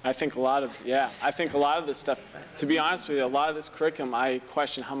canoeing. I think a lot of this stuff, to be honest with you, a lot of this curriculum, I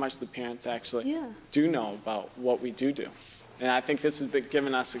question how much the parents actually do know about what we do. And I think this has been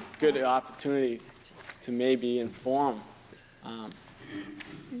given us a good opportunity to maybe inform a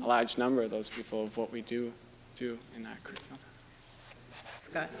large number of those people of what we do in our curriculum.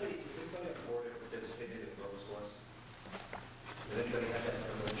 Scott? Has anybody at board ever participated in girls' course? Does anybody have that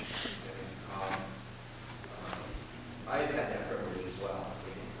privilege? I've had that privilege as well.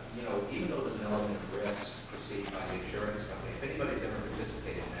 You know, even though there's an element of risk perceived by the insurance company, if anybody's ever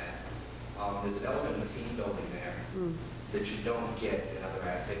participated in that, there's an element of team building there that you don't get in other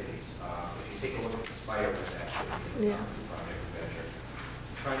activities. If you take a look at the Spiderweb activity, project adventure,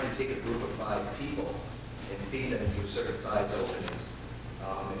 trying to take a group of 5 people and feed them through certain size openings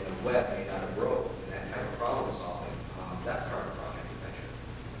in a web made out of rope, and that type of problem solving, that's part of project adventure.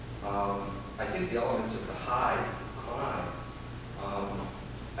 I think the elements of the high climb,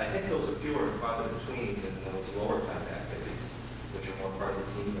 I think those are fewer and farther between than those lower type activities, which are more part of the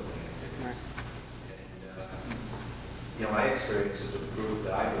team building activities. And, you know, my experiences with the group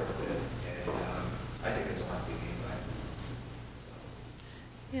that I work with, and I think there's a lot to be gained by it. So,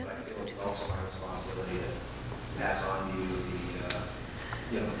 but I feel it's also my responsibility to pass on to you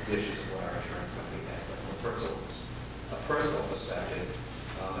the issues of what our insurance company had. But from a personal perspective,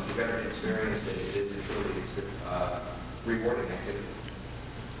 if you've ever experienced it, it is a truly rewarding activity.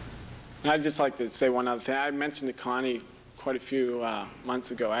 I'd just like to say one other thing. I mentioned to Connie quite a few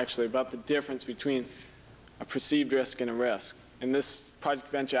months ago, actually, about the difference between a perceived risk and a risk. And this Project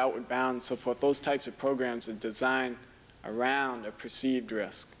Venture, Outward Bound, and so forth, those types of programs are designed around a perceived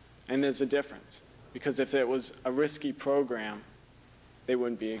risk. And there's a difference. Because if it was a risky program, they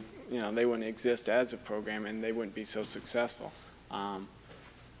wouldn't be, they wouldn't exist as a program, and they wouldn't be so successful.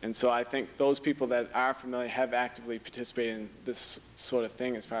 And so I think those people that are familiar, have actively participated in this sort of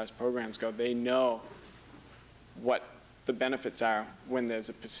thing as far as programs go, they know what the benefits are when there's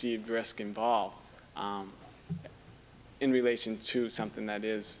a perceived risk involved in relation to something that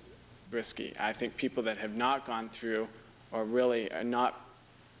is risky. I think people that have not gone through or really are not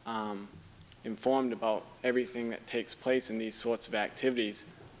informed about everything that takes place in these sorts of activities,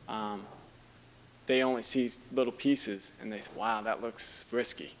 they only see little pieces and they say, wow, that looks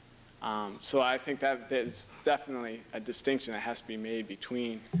risky. So I think that there's definitely a distinction that has to be made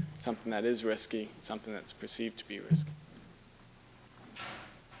between something that is risky and something that's perceived to be risky.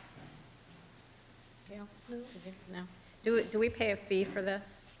 No. Do we pay a fee for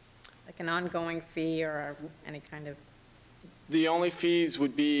this? Like an ongoing fee or any kind of? The only fees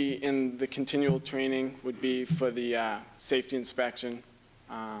would be in the continual training would be for the safety inspection,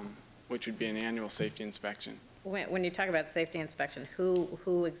 which would be an annual safety inspection. When you talk about safety inspection,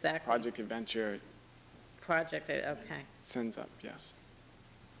 who exactly? Project Adventure. Project, okay. Sends up, yes.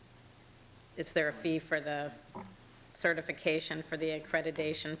 Is there a fee for the certification, for the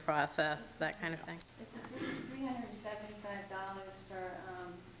accreditation process, that kind of thing? It's $375 for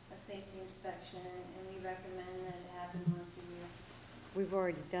a safety inspection, and we recommend that it happen once a year. We've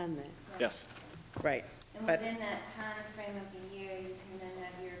already done that. Yes. Right. And within that time frame of the year, you can then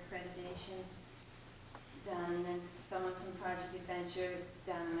have your accreditation done, and then someone from Project Adventure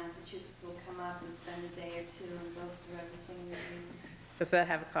down in Massachusetts will come up and spend a day or two and go through everything you do. Does that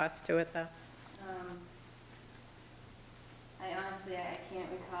have a cost to it, though? I honestly, I can't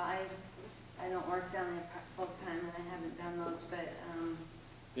recall. I don't work down there full-time, and I haven't done those, but...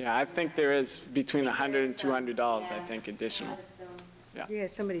 yeah, I think there is between $100 and $200, I think, additional. Yeah,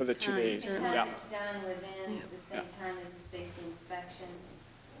 somebody's for the 2 days. You Yeah. have it done within the same time as the safety inspection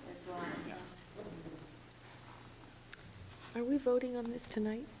as well. So. Are we voting on this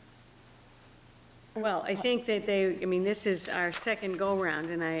tonight? Well, I think that this is our second go-round,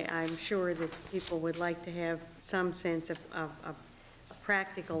 and I'm sure that people would like to have some sense of a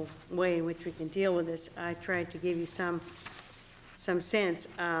practical way in which we can deal with this. I tried to give you some sense.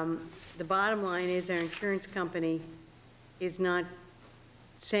 The bottom line is our insurance company is not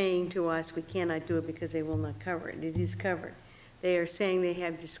saying to us we cannot do it because they will not cover it. It is covered. They are saying they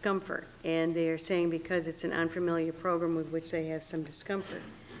have discomfort, and they are saying because it's an unfamiliar program with which they have some discomfort,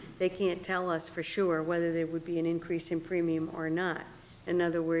 they can't tell us for sure whether there would be an increase in premium or not. In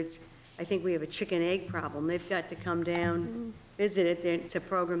other words, I think we have a chicken-egg problem. They've got to come down, visit it. It's a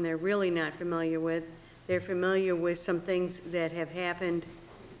program they're really not familiar with. They're familiar with some things that have happened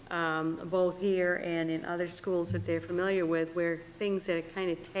both here and in other schools that they're familiar with, where things that are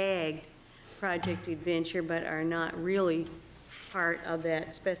kind of tagged Project Adventure but are not really part of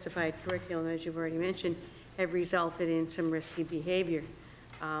that specified curriculum, as you've already mentioned, have resulted in some risky behavior.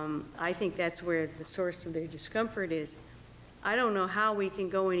 I think that's where the source of their discomfort is. I don't know how we can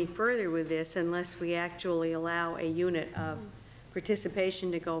go any further with this unless we actually allow a unit of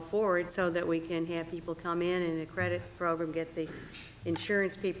participation to go forward so that we can have people come in and accredit the program, get the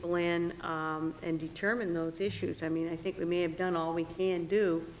insurance people in, and determine those issues. I mean, I think we may have done all we can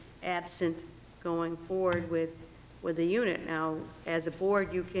do absent going forward with the unit. Now, as a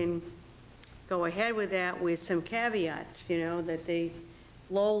board, you can go ahead with that with some caveats, you know, that the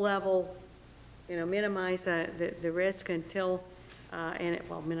low level, you know, minimize the risk until,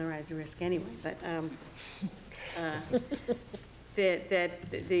 well, minimize the risk anyway, but that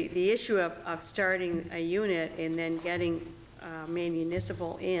the issue of starting a unit and then getting Maine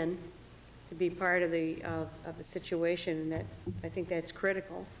Municipal in to be part of the situation, that I think that's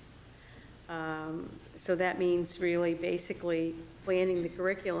critical. So that means really basically planning the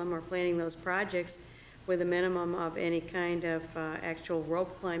curriculum or planning those projects with a minimum of any kind of actual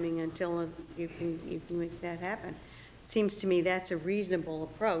rope climbing until you can make that happen. It seems to me that's a reasonable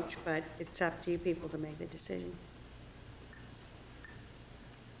approach, but it's up to you people to make the decision.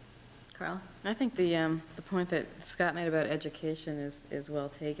 Carl? I think the point that Scott made about education is well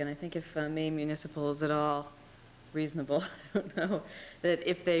taken. I think if Maine Municipal is at all reasonable, I don't know, that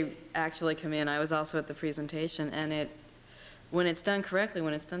if they actually come in, I was also at the presentation, and when it's done correctly,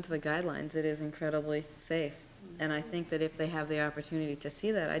 when it's done to the guidelines, it is incredibly safe. And I think that if they have the opportunity to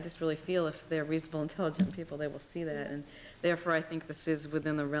see that, I just really feel if they're reasonable, intelligent people, they will see that. And therefore, I think this is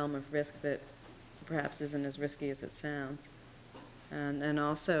within the realm of risk that perhaps isn't as risky as it sounds. And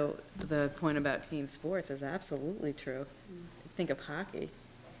also, the point about team sports is absolutely true. Think of hockey,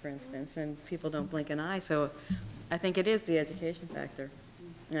 for instance, and people don't blink an eye. So I think it is the education factor.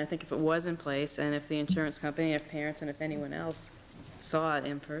 And I think if it was in place, and if the insurance company, if parents, and if anyone else saw it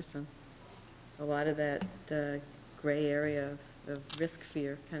in person, a lot of that gray area of risk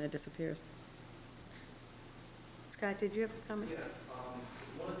fear kind of disappears. Scott, did you have a comment? Yeah,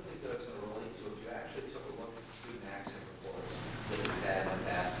 one of the things that I was going to relate to, if you actually took a look at the student accident reports that we've had in the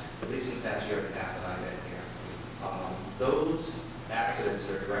past, at least in the past year and a half that I've been here, those accidents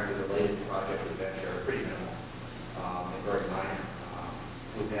that are directly related to Project Adventure are pretty minimal and very minor.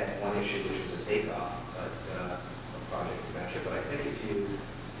 We've had one issue, which is a takeoff of Project Adventure, but I think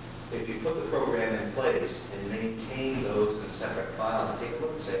if you put the program in place and maintain those in a separate file, and take a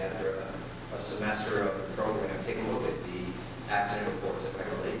look, say, after a semester of the program, take a look at the accident reports that might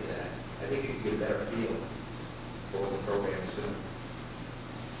relate to that, I think you can get a better feel for what the program is doing.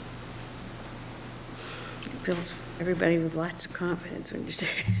 Fills everybody with lots of confidence when you say.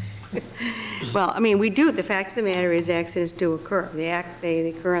 Well, I mean, we do. The fact of the matter is accidents do occur. They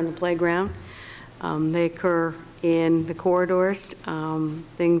occur on the playground. They occur in the corridors,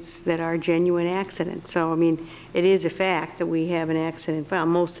 things that are genuine accidents. So, I mean, it is a fact that we have an accident file.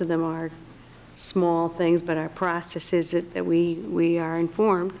 Most of them are small things, but our process is that we are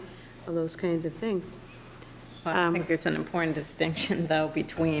informed of those kinds of things. Well, I think there's an important distinction, though,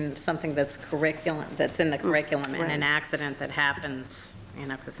 between something that's curriculum, that's in the curriculum, and an accident that happens, you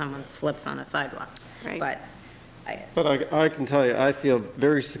know, because someone slips on a sidewalk. Right. But I can tell you, I feel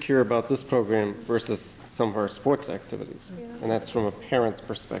very secure about this program versus some of our sports activities, and that's from a parent's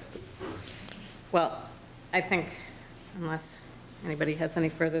perspective. Well, I think unless anybody has any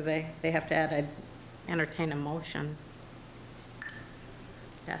further they have to add, I'd entertain a motion.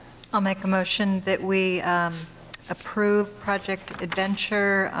 Yeah. I'll make a motion that we approve Project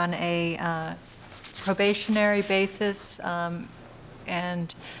Adventure on a probationary basis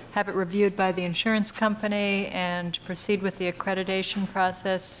and have it reviewed by the insurance company and proceed with the accreditation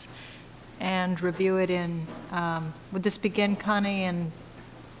process and review it in, would this begin, Connie, in?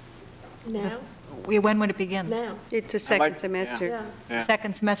 Now? When would it begin? Now. It's a second semester. Yeah.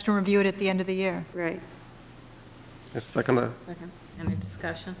 Second semester, review it at the end of the year. Right. A second. Second. Any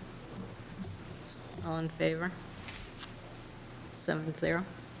discussion? All in favor? 7-0.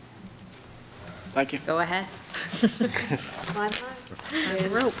 Thank you. Go ahead. I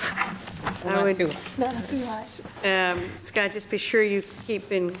would, Scott, just be sure you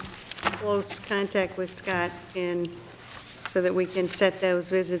keep in close contact with Scott and so that we can set those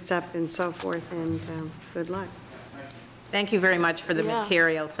visits up and so forth, and good luck. Thank you very much for the Yeah.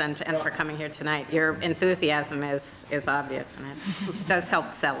 materials and for coming here tonight. Your enthusiasm is obvious, and it does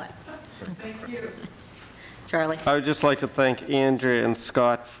help sell it. Thank you. Charlie? I would just like to thank Andrea and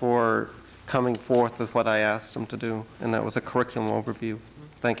Scott for coming forth with what I asked them to do, and that was a curriculum overview.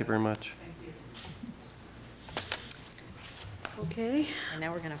 Thank you very much. Okay. And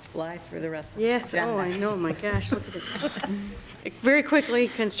now we're going to fly through the rest of the Yes, agenda. oh, I know, my gosh, look at it. Very quickly,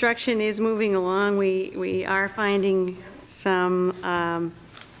 construction is moving along. We are finding some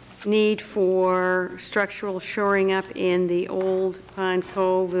need for structural shoring up in the old Pond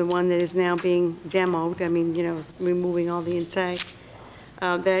Cove, the one that is now being demoed, I mean, you know, removing all the inside.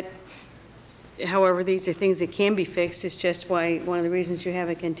 That, however, these are things that can be fixed. It's just why, one of the reasons you have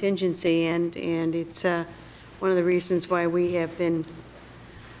a contingency, and it's one of the reasons why we have been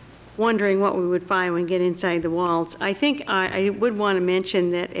wondering what we would find when we get inside the walls. I think I would want to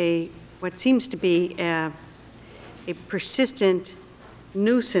mention that what seems to be a persistent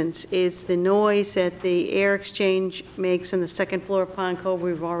nuisance is the noise that the air exchange makes on the second floor of Pond Cove.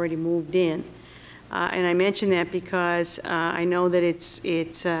 We've already moved in. And I mention that because I know that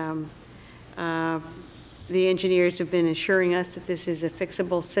the engineers have been assuring us that this is a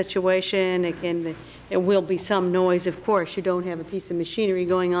fixable situation. Again, there will be some noise, of course. You don't have a piece of machinery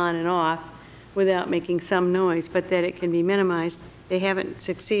going on and off without making some noise, but that it can be minimized. They haven't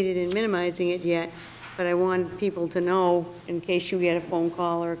succeeded in minimizing it yet, but I want people to know, in case you get a phone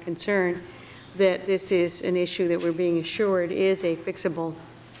call or a concern, that this is an issue that we're being assured is a fixable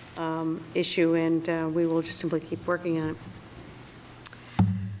issue, and we will just simply keep working on it.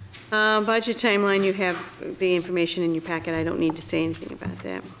 Budget timeline, you have the information in your packet. I don't need to say anything about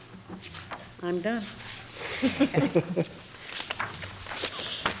that. I'm done.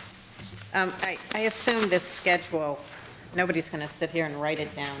 I assume this schedule, nobody's going to sit here and write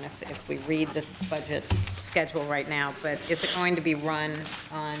it down if we read this budget schedule right now, but is it going to be run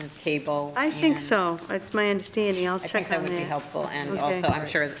on cable? I think so. That's my understanding. I'll check on that. I think that would be helpful, and Okay. also I'm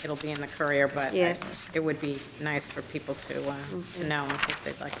sure it'll be in the Courier, but Yes. it would be nice for people to know in case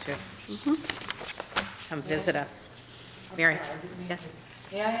they'd like to come visit us. Mary? Yes?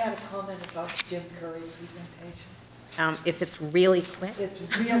 May I add a comment about Jim Curry's presentation? If it's really quick? It's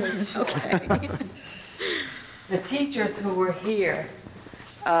really short. Okay. The teachers who were here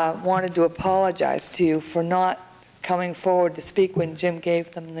wanted to apologize to you for not coming forward to speak when Jim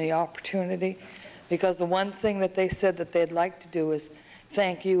gave them the opportunity, because the one thing that they said that they'd like to do is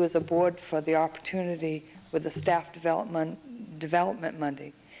thank you as a board for the opportunity with the staff development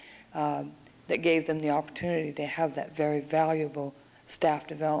Monday that gave them the opportunity to have that very valuable staff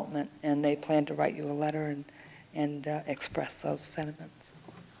development, and they plan to write you a letter and express those sentiments.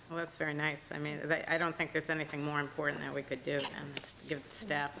 Well, that's very nice. I mean, I don't think there's anything more important that we could do than to give the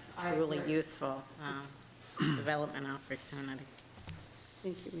staff truly useful development opportunities.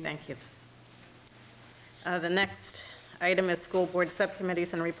 Thank you. Thank you. The next item is school board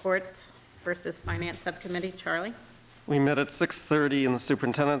subcommittees and reports. First is finance subcommittee. Charlie? We met at 6:30 in the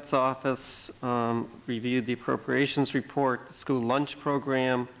superintendent's office, reviewed the appropriations report, the school lunch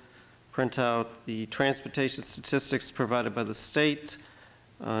program, print out the transportation statistics provided by the state.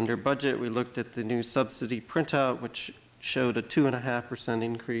 Under budget, we looked at the new subsidy printout, which showed a 2.5%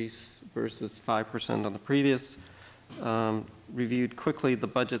 increase versus 5% on the previous. Reviewed quickly the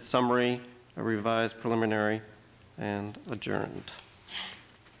budget summary, a revised preliminary, and adjourned.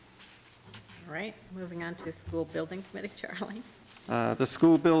 All right, moving on to school building committee. Charlie? The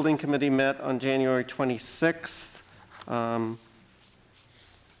school building committee met on January 26th.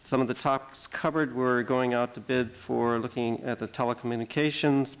 Some of the topics covered were going out to bid for looking at the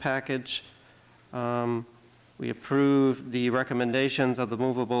telecommunications package. We approved the recommendations of the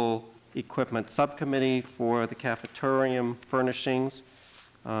movable equipment subcommittee for the cafeteria furnishings.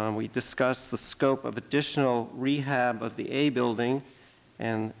 We discussed the scope of additional rehab of the A building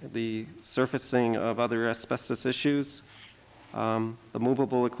and the surfacing of other asbestos issues. The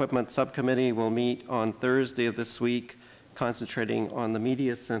movable equipment subcommittee will meet on Thursday of this week, concentrating on the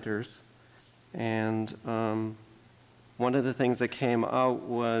media centers. And one of the things that came out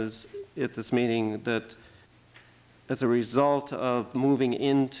was at this meeting that as a result of moving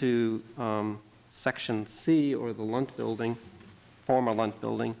into Section C, or the Lunt building, former Lunt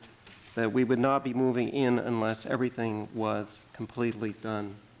building, that we would not be moving in unless everything was completely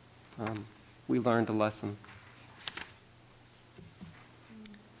done. We learned a lesson.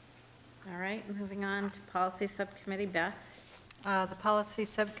 All right, moving on to policy subcommittee. Beth? The policy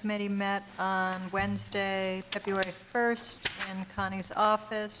subcommittee met on Wednesday, February 1st in Connie's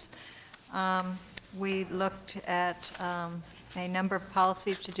office. We looked at a number of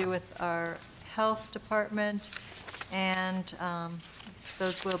policies to do with our health department, and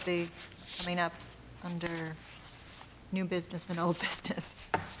those will be coming up under new business and old business.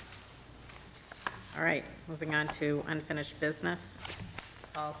 All right, moving on to unfinished business.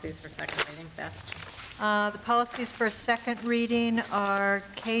 Policies for second reading. Beth? The policies for second reading are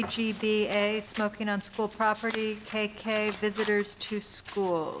KGBA, smoking on school property, KK, visitors to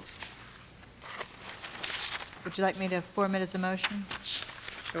schools. Would you like me to form it as a motion?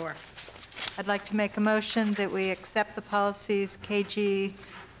 Sure. I'd like to make a motion that we accept the policies KGBA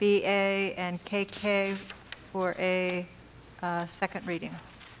BA, and KK for a second reading.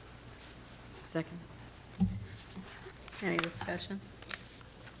 Second. Any discussion?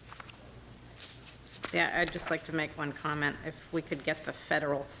 Yeah, I'd just like to make one comment. If we could get the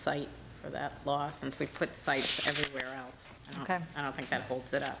federal site for that law, since we put sites everywhere else. Okay. I don't think that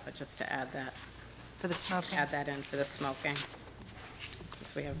holds it up, but just to add that. For the smoking. Add that in for the smoking,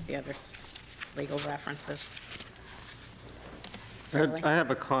 since we have the other legal references. I have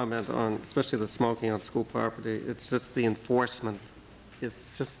a comment on, especially the smoking on school property. It's just the enforcement is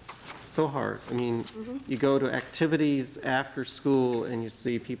just so hard. I mean, you go to activities after school and you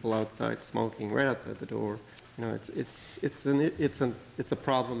see people outside smoking right outside the door. You know, it's a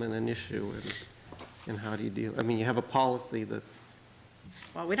problem and an issue, and how do you deal? I mean, you have a policy that.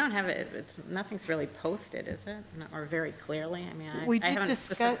 Well, we don't have it, nothing's really posted, is it? Or very clearly? I mean, We I did haven't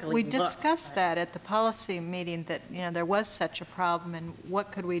discuss, specifically we looked, discussed that at the policy meeting, that, you know, there was such a problem, and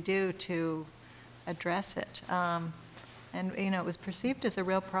what could we do to address it? And, you know, it was perceived as a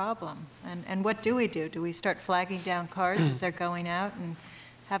real problem. And what do we do? Do we start flagging down cars as they're going out and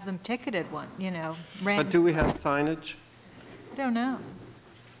have them ticketed But do we have signage? I don't know.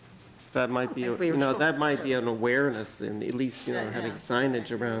 That might be, think we that might be an awareness, and at least, having Yeah.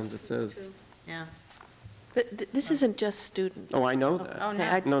 signage around that says. Yeah. But this isn't just student. Oh, I know that. Oh,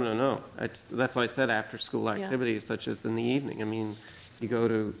 Okay, no. No. That's why I said after-school activities, such as in the evening. I mean, you go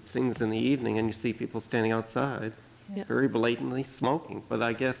to things in the evening and you see people standing outside, Yeah. very blatantly smoking. But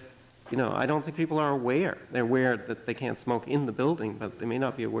I guess, I don't think people are aware. They're aware that they can't smoke in the building, but they may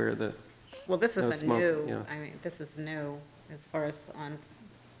not be aware that. Well, this No isn't smoke, new. yeah. I mean, this is new as far as on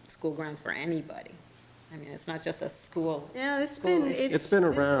school grounds for anybody. I mean, it's not just a school. Yeah, it's school been, issue. It's been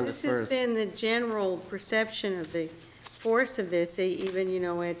around This as far has as- been the general perception of the force of this, even,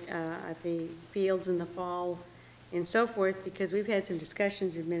 at the fields in the fall and so forth, because we've had some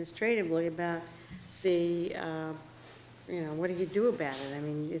discussions administratively about the, what do you do about it? I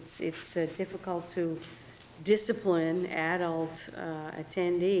mean, it's difficult to discipline adult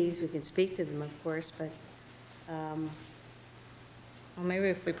attendees. We can speak to them, of course, but, Well, maybe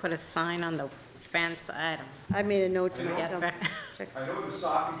if we put a sign on the fence, I don't. I made a note to I know. myself. I know at the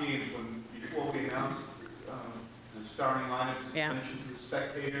soccer games, before we announced the starting lineups, Yeah. mentioned to the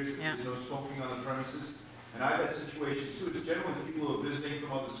spectators, Yeah. there's no smoking on the premises. And I've had situations too, it's generally people who are visiting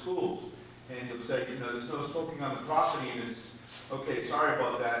from other schools, and you'll say, there's no smoking on the property, and it's, okay, sorry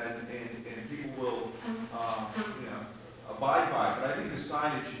about that, and people will, abide by it. But I think the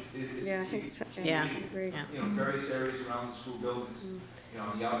signage is Yeah, key. it's, Yeah. I agree. Various areas around the school buildings,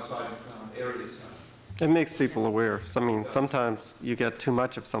 the outside areas. It makes people aware. I mean, sometimes you get too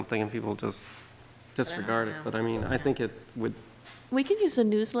much of something and people just disregard it. know. But I mean, I think it would. We can use the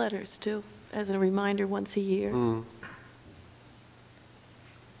newsletters, too, as a reminder once a year. All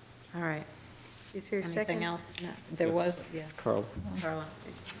right. Is there a second? Anything else? No, there was, yeah. Carl. Carla.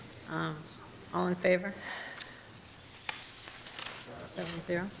 All in favor?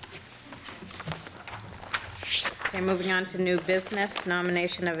 7-0. Okay, moving on to new business,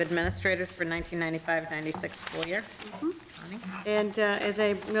 nomination of administrators for 1995-96 school year. Connie? And as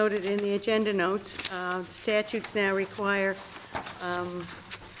I noted in the agenda notes, statutes now require,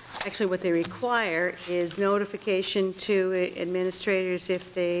 actually what they require is notification to administrators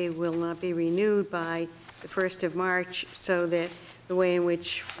if they will not be renewed by the 1st of March, so that the way in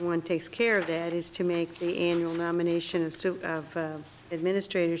which one takes care of that is to make the annual nomination of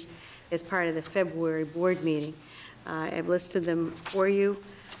administrators as part of the February board meeting. I've listed them for you.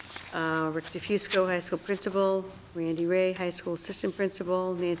 Rick DeFusco, high school principal, Randy Ray, high school assistant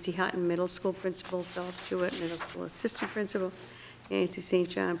principal, Nancy Hutton, middle school principal, Philip Jewett, middle school assistant principal, Nancy St.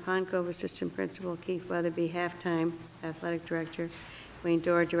 John Poncove, assistant principal, Keith Weatherby, half-time athletic director, Wayne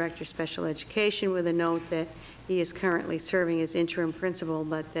Dorr, director special education, with a note that he is currently serving as interim principal,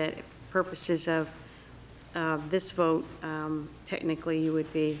 but that for purposes of this vote, technically you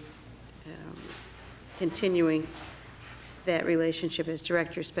would be continuing that relationship as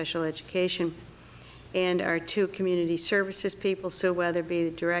director of special education. And our two community services people, Sue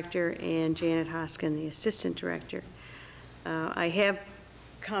Weatherby, the director, and Janet Hoskin, the assistant director. I have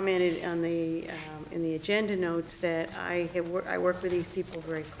commented on the in the agenda notes that I work with these people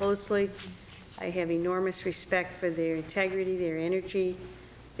very closely. I have enormous respect for their integrity, their energy,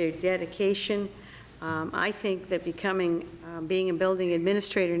 their dedication. I think that being a building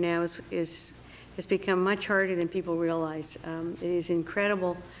administrator now has become much harder than people realize. It is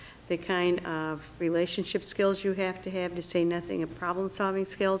incredible the kind of relationship skills you have to say nothing of problem-solving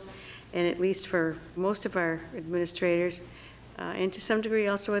skills, and at least for most of our administrators, and to some degree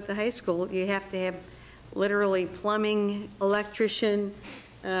also at the high school, you have to have literally plumbing, electrician,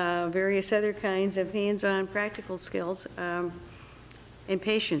 various other kinds of hands-on practical skills, and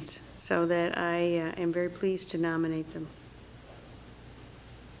patience, so that I am very pleased to nominate them.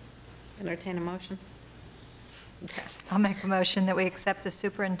 Entertain a motion? Okay. I'll make a motion that we accept the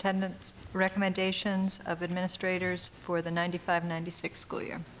superintendent's recommendations of administrators for the 95-96 school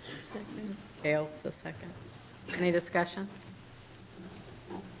year. Second. Gail's the second. Any discussion?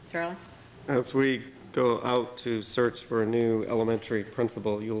 Charlie? As we go out to search for a new elementary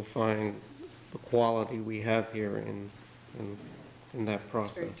principal, you'll find the quality we have here in that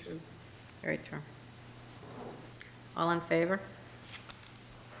process. Very true. Very true. All in favor?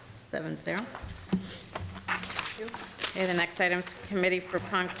 7-0. Okay, the next item is Committee for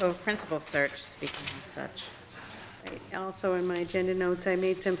Pond Cove Principal Search, speaking of such. Right. Also in my agenda notes, I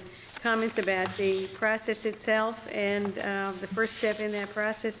made some comments about the process itself, and the first step in that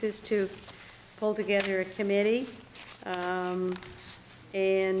process is to pull together a committee, and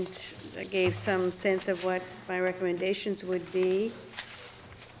I gave some sense of what my recommendations would be.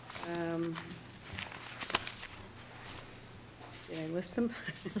 Did I list them?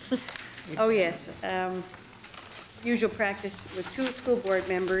 Oh, yes. Usual practice with 2 school board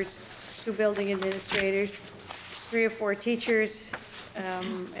members, 2 building administrators, 3 or 4 teachers,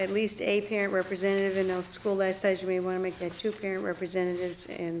 at least a parent representative. In a school that size, you may want to make that 2 parent representatives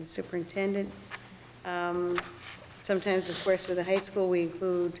and the superintendent. Sometimes, of course, with the high school, we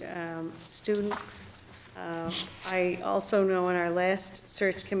include student. I also know in our last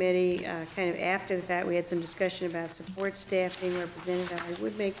search committee, kind of after the fact, we had some discussion about support staff being represented. I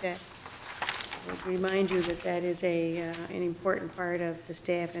would make that, I would remind you that that is an important part of the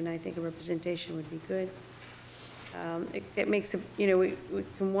staff, and I think a representation would be good. It makes, we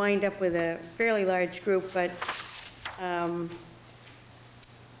can wind up with a fairly large group, but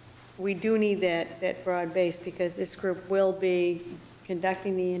we do need that broad base, because this group will be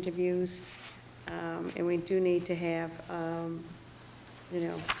conducting the interviews, and we do need to have,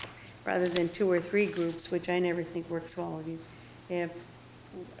 rather than 2 or 3 groups, which I never think works well. If you have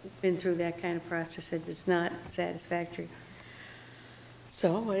been through that kind of process, that is not satisfactory.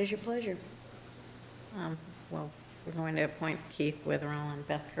 So, what is your pleasure? Well, we're going to appoint Keith Witherell and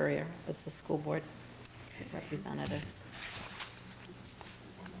Beth Courier as the school board representatives.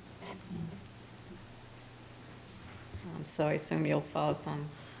 So I assume you'll follow some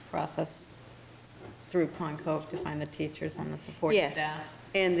process through Pond Cove to find the teachers and the support staff. Yes,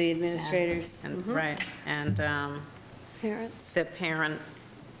 and the administrators. And, right, and Parents? the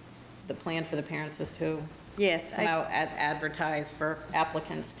plan for the parents is to Yes. somehow advertise for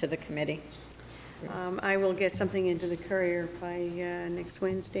applicants to the committee. I will get something into the Courier by next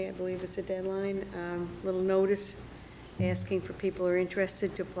Wednesday, I believe is the deadline. Little notice asking for people who are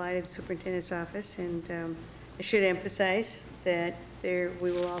interested to apply to the superintendent's office. And I should emphasize that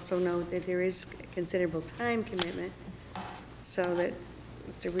we will also note that there is considerable time commitment, so that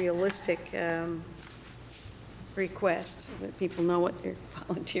it's a realistic request, so that people know what they're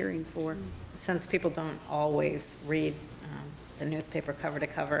volunteering for. Since people don't always read the newspaper cover to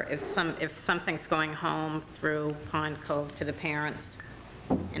cover, if something's going home through Pond Cove to the parents,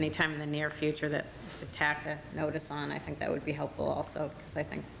 anytime in the near future that we could tack a notice on, I think that would be helpful also, because I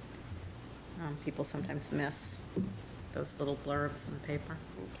think people sometimes miss those little blurbs in the paper.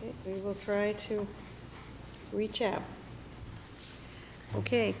 Okay, we will try to reach out.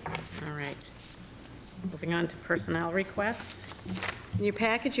 Okay. All right. Moving on to personnel requests. In your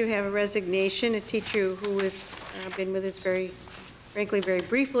package, you have a resignation, a teacher who has been with us frankly, very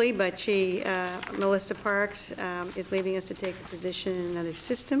briefly, but she, Melissa Parks, is leaving us to take a position in another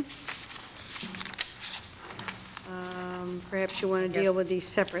system. Perhaps you want to deal with these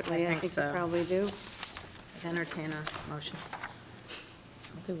separately. I think so. you probably do. I'd entertain a motion.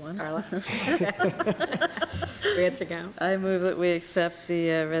 I'll do one. Carla? Ready to go. I move that we accept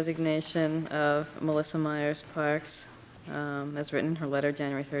the resignation of Melissa Myers Parks, as written in her letter,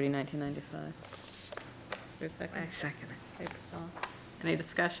 January 30, 1995. Is there a second? I second it. Okay, Priscilla. Any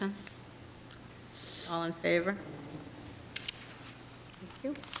discussion? All in favor? Thank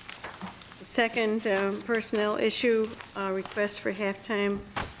you. The second personnel issue, request for halftime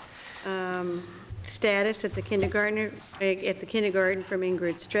status at the kindergarten from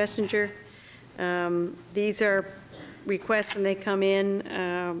Ingrid Stressinger. These are requests when they come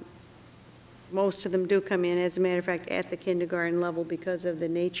in. Most of them do come in, as a matter of fact, at the kindergarten level because of the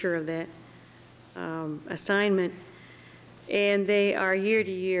nature of that assignment. And they are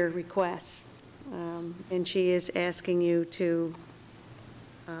year-to-year requests. And she is asking you to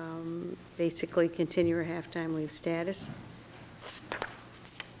basically continue her halftime leave status.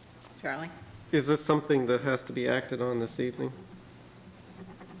 Charlie? Is this something that has to be acted on this evening?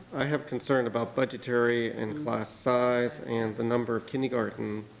 I have concern about budgetary and class size and the number of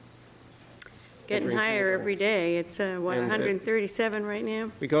kindergarten. Getting higher every day. It's, what, And 137 right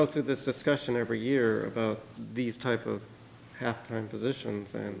now? We go through this discussion every year about these type of half-time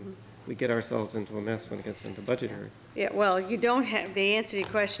positions, and we get ourselves into a mess when it gets into budgetary. Yeah, well, you don't have, the answer to your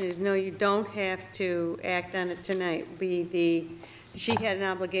question is no, you don't have to act on it tonight. She had an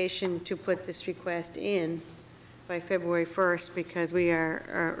obligation to put this request in by February 1st because we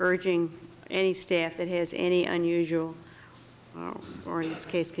are urging any staff that has any unusual or in this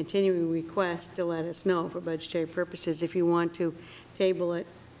case, continuing request to let us know for budgetary purposes. If you want to table it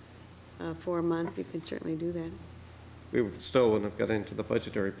for a month, you can certainly do that. We still wouldn't have got into the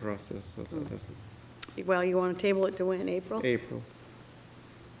budgetary process, so that doesn't. Well, you want to table it to when, April? April.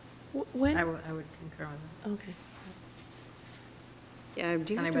 When? I would concur with that. Okay. Yeah, do you have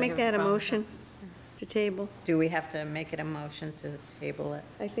to Anybody make have a that a problem with motion to table? Do we have to make it a motion to table it?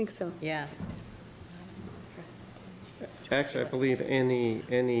 I think so. Yes. Actually, I believe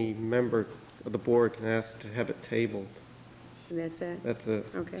any member of the board can ask to have it tabled. And that's it? That's it.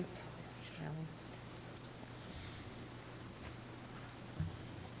 Okay.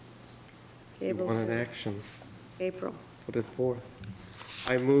 You Table want an to action, April. put it forth.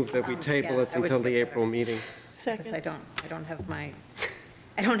 I move that we table Yeah, this I would until the concur. April meeting. Because I don't have my,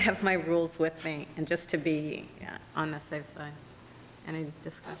 I don't have my rules with me, and just to be on the safe side. Any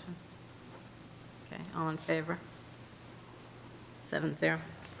discussion? Okay, all in favor? 7-0.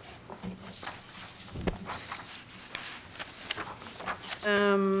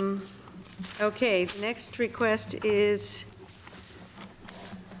 Okay, the next request is,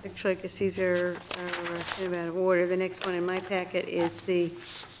 actually, I guess these are kind of out of order. The next one in my packet is the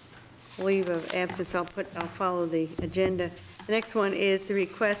leave of absence. I'll follow the agenda. The next one is the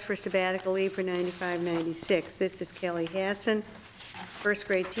request for sabbatical leave for 95-96. This is Kelly Hassan, first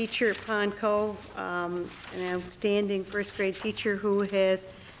grade teacher at Pond Cove, an outstanding first grade teacher who has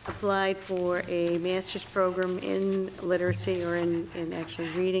applied for a master's program in literacy or in actually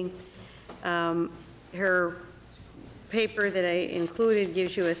reading. Her paper that I included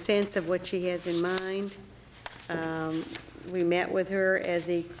gives you a sense of what she has in mind. We met with her as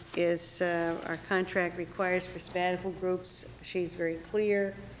our contract requires for sabbatical groups. She's very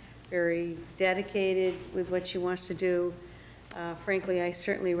clear, very dedicated with what she wants to do. Frankly, I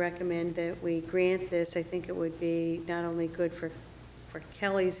certainly recommend that we grant this. I think it would be not only good for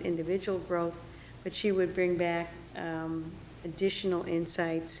Kelly's individual growth, but she would bring back additional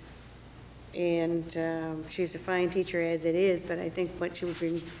insights. And she's a fine teacher as it is, but I think what she would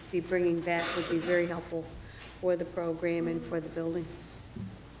be bringing back would be very helpful for the program and for the building.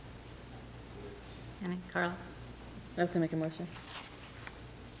 Any, Carla? I was going to make a motion.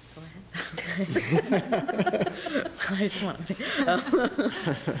 Go ahead. I just wanted to.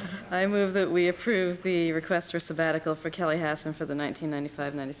 I move that we approve the request for sabbatical for Kelly Hassan for the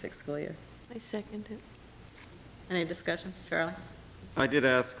 1995-96 school year. I second it. Any discussion? Charlie? I did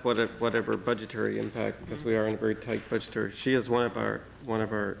ask whatever budgetary impact, because we are in a very tight budgetary. She is one of our,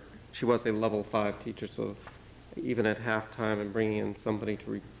 she was a level 5 teacher, so even at halftime and bringing in somebody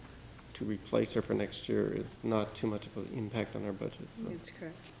to replace her for next year is not too much of an impact on our budget. So. That's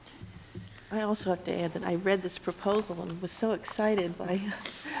correct. I also have to add that I read this proposal and was so excited by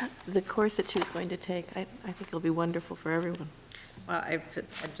the course that she was going to take. I think it'll be wonderful for everyone. Well, I'd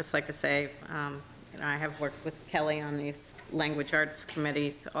just like to say, I have worked with Kelly on these language arts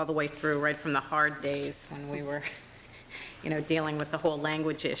committees all the way through, right from the hard days when we were, dealing with the whole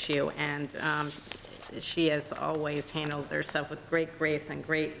language issue. And she has always handled herself with great grace and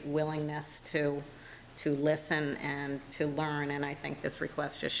great willingness to listen and to learn. And I think this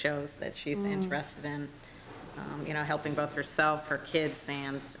request just shows that she's interested in, helping both herself, her kids,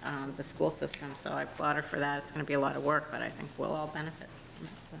 and the school system. So I applaud her for that. It's going to be a lot of work, but I think we'll all benefit from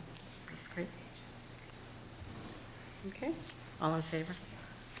it. So that's great. Okay. All in favor?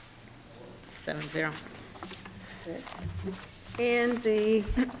 7-0. Good. And the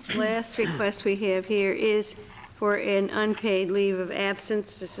last request we have here is for an unpaid leave of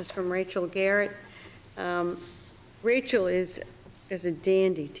absence. This is from Rachel Garrett. Rachel is a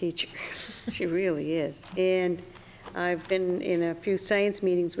dandy teacher. She really is. And I've been in a few science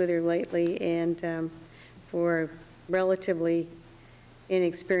meetings with her lately, and for a relatively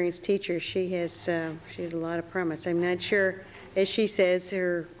inexperienced teacher, she has a lot of promise. I'm not sure, as she says,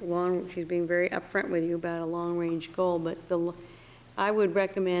 she's being very upfront with you about a long-range goal, but I would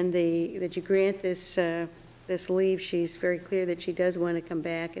recommend that you grant this leave. She's very clear that she does want to come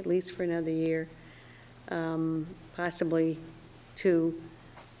back at least for another year, possibly 2.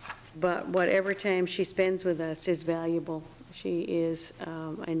 But whatever time she spends with us is valuable, She is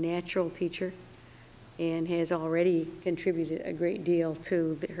a natural teacher and has already contributed a great deal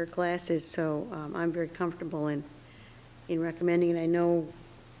to her classes, so I'm very comfortable in recommending it. I know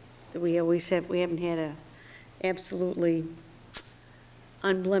that we haven't had a absolutely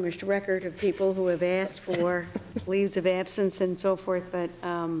unblemished record of people who have asked for leaves of absence and so forth, but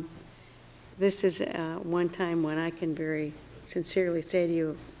this is one time when I can very sincerely say to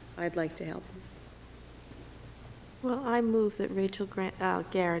you, I'd like to help. Well, I move that Rachel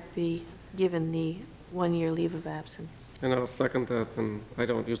Garrett be given the one-year leave of absence. And I'll second that, and I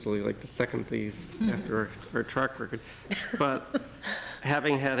don't usually like to second these after our track record. But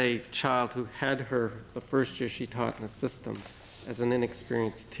having had a child who had her the first year she taught in the system, as an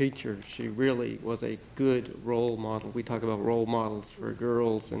inexperienced teacher, she really was a good role model. We talk about role models for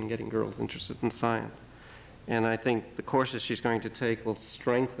girls and getting girls interested in science. And I think the courses she's going to take will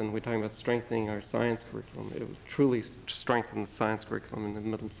strengthen, we're talking about strengthening our science curriculum. It will truly strengthen the science curriculum in the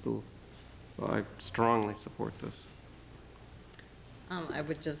middle school. So I strongly support this. I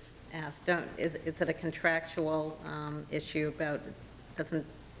would just ask, is it a contractual issue about,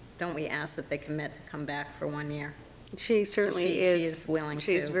 don't we ask that they commit to come back for 1 year? She certainly is. She is willing to.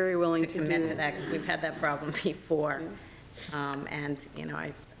 She is very willing to commit do to that, because we've had that problem before. And, you know,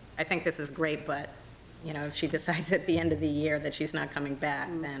 I think this is great, but, you know, if she decides at the end of the year that she's not coming back,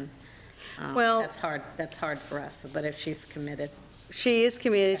 then that's hard for us. But if she's committed. She is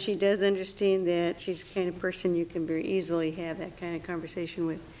committed. She does understand that she's the kind of person you can very easily have that kind of conversation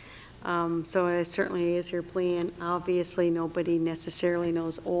with. So it certainly is her plan. Obviously, nobody necessarily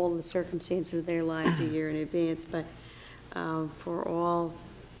knows all the circumstances of their lives a year in advance, but for all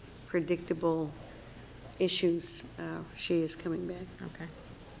predictable issues, she is coming back. Okay.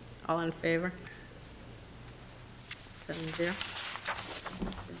 All in favor? 7-0.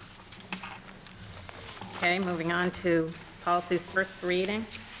 Okay, moving on to policies first reading.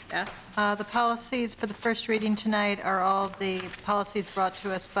 Beth? The policies for the first reading tonight are all the policies brought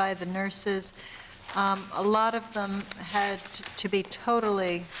to us by the nurses. A lot of them had to be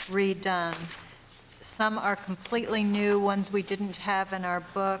totally redone. Some are completely new, ones we didn't have in our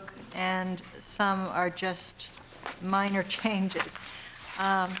book, and some are just minor changes.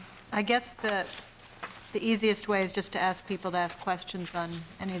 I guess the easiest way is just to ask people to ask questions on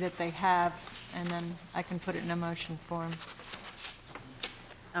any that they have, and then I can put it in a motion form.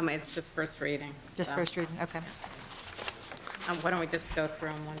 It's just first reading. Just first reading, okay. Why don't we just go through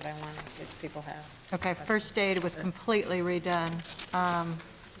them one by one, if people have. Okay, first aid was completely redone.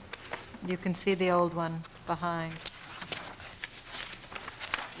 You can see the old one behind.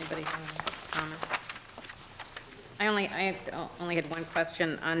 Anybody have a comment? I only had one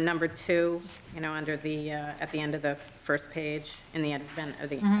question on number 2, you know, under the, at the end of the first page, in the event of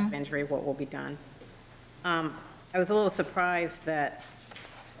the injury, what will be done. I was a little surprised that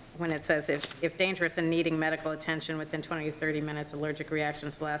when it says if dangerous and needing medical attention within 20 to 30 minutes, allergic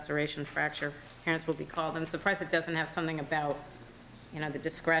reactions, laceration, fracture, parents will be called. I'm surprised it doesn't have something about, you know, the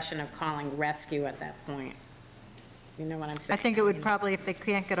discretion of calling rescue at that point. You know what I'm saying? I think it would probably, if they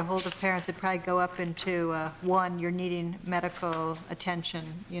can't get a hold of parents, it'd probably go up into 1, you're needing medical attention,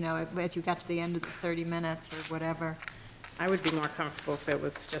 you know, as you got to the end of the 30 minutes or whatever. I would be more comfortable if it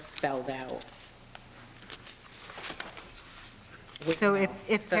was just spelled out. So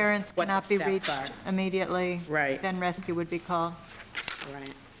if parents cannot be reached immediately, right, then rescue would be called.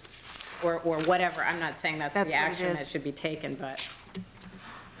 Right. Or whatever. I'm not saying that's the action that should be taken, but.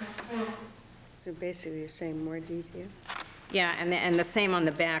 So basically, you're saying more detail? Yeah, and the same on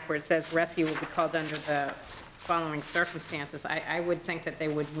the back where it says rescue will be called under the following circumstances. I would think that they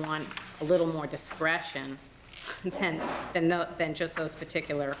would want a little more discretion than just those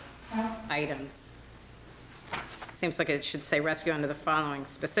particular items. Seems like it should say rescue under the following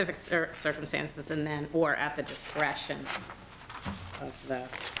specific circumstances and then, or at the discretion of the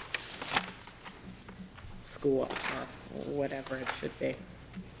school or whatever it should be.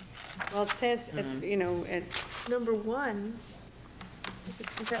 Well, it says, you know, at number 1,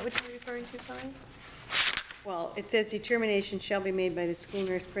 is that what you're referring to, sorry? Well, it says determination shall be made by the school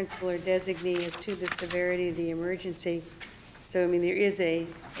nurse, principal, or designee as to the severity of the emergency. So, I mean, there is a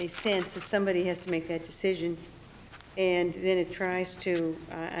sense that somebody has to make that decision. And then it tries to,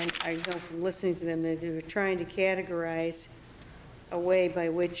 I know from listening to them, that they're trying to categorize a way by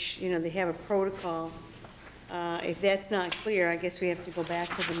which, you know, they have a protocol. If that's not clear, I guess we have to go back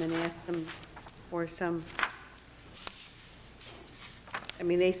to them and ask them for some, I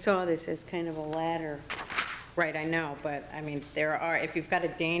mean, they saw this as kind of a ladder Right, I know, but, I mean, there are, if you've got a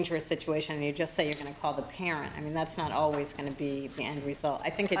dangerous situation and you just say you're going to call the parent, I mean, that's not always going to be the end result. I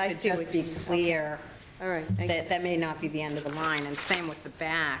think it I should see just what be you mean. clear All right, thank you. that that may not be the end of the line, and same with the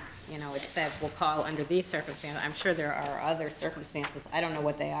back, you know, it says we'll call under these circumstances. I'm sure there are other circumstances, I don't know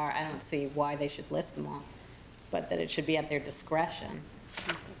what they are, I don't see why they should list them all, but that it should be at their discretion,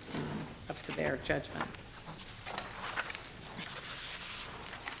 up to their judgment.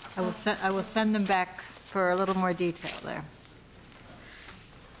 I will send them back for a little more detail there.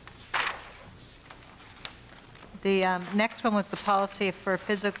 The next one was the policy for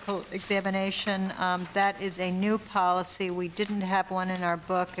physical examination. That is a new policy. We didn't have one in our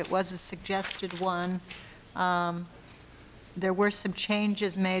book. It was a suggested one. There were some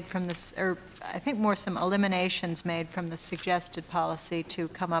changes made from this, or I think more some eliminations made from the suggested policy to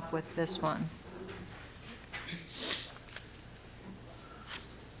come up with this one.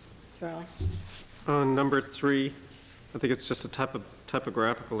 Charlie? Number 3, I think it's just a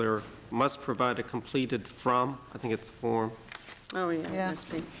typographical error. Must provide a completed from, I think it's form. Oh, yeah, Yeah. must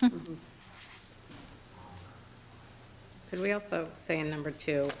be. Mhm. Could we also say in number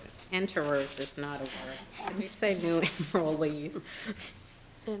 2, enterers is not a word? Could we say new enrollees?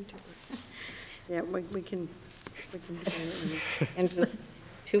 Yeah, we can do that. And just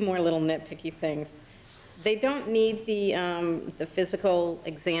 2 more little nitpicky things. They don't need the physical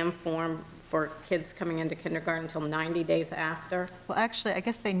exam form for kids coming into kindergarten until 90 days after. Well, actually, I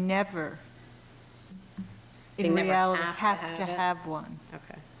guess they never, They in never reality, have to have to have it? have one.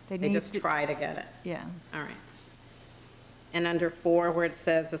 Okay. They They need just to- try to get it. Yeah. All right. And under 4, where it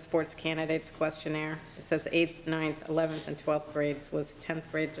says the sports candidates questionnaire, it says 8th, 9th, 11th, and 12th grades. Was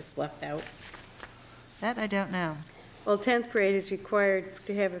 10th grade just left out? That I don't know. Well, 10th grade is required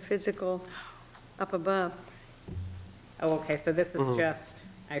to have a physical up above. Oh, okay, so this is Mhm. just,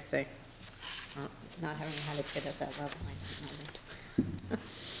 I see. Well, not having had a kid at that level, I don't know.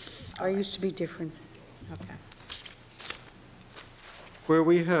 I used to be different. Okay. Where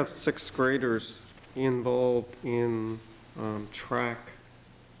we have 6th graders involved in track,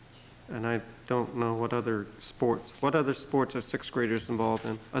 and I don't know what other sports are 6th graders involved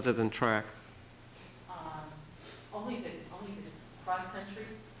in, other than track? Only the cross-country,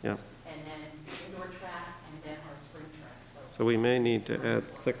 Yeah, and then indoor track, and then our spring track, so we may need to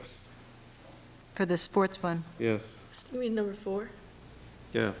add 6, For the sports one. yes, You mean number 4?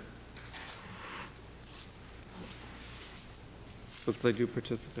 yeah. Since they do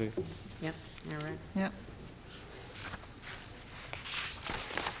participate. Yep, you're right. Yep.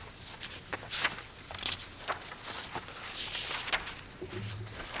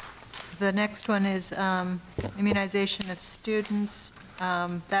 The next one is immunization of students.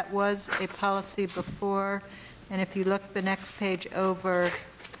 That was a policy before, and if you look the next page over,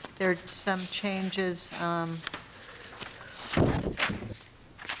 there are some changes.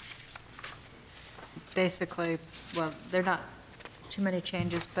 Basically, well, they're not too many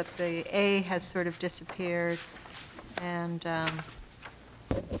changes, but the A has sort of disappeared, and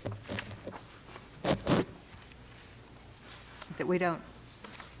that we don't,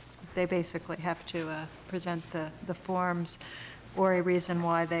 they basically have to present the forms or a reason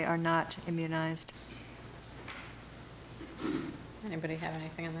why they are not immunized. Anybody have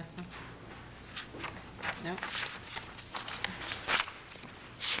anything on this one? No?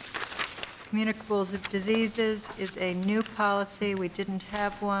 Communicable diseases is a new policy. We didn't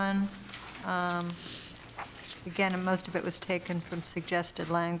have one. Again, most of it was taken from suggested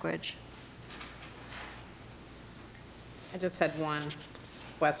language. I just had one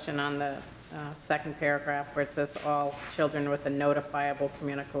question on the second paragraph where it says all children with a notifiable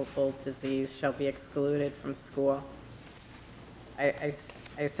communicable disease shall be excluded from school. I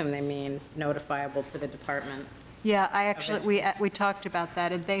assume they mean notifiable to the department. Yeah, I actually, we talked about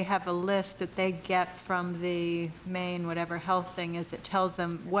that, and they have a list that they get from the Maine, whatever health thing is, that tells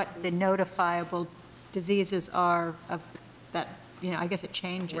them what the notifiable diseases are of that, you know, I guess it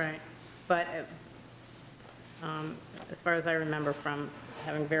changes. Right. But as far as I remember from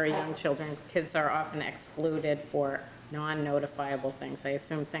having very young children, kids are often excluded for non-notifiable things. I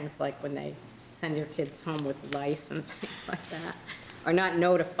assume things like when they send your kids home with lice and things like that are not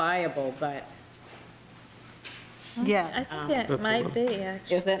notifiable, but. Yeah. I think it might be,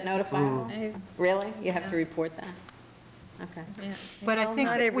 actually. Is it notifiable? I- Really? You have to report that? Okay. Yeah. But I Well, think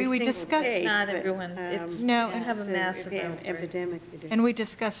not that every we single discussed. case, Not but, everyone. It's, No. you have a it's massive an outbreak. epidemic. you do. And we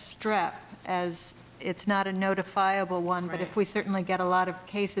discussed strep as it's not a notifiable one, but if we certainly get a lot of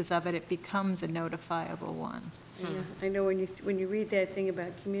cases of it, it becomes a notifiable one. Yeah, I know when you read that thing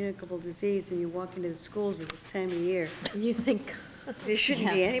about communicable disease and you walk into the schools at this time of year, You think. there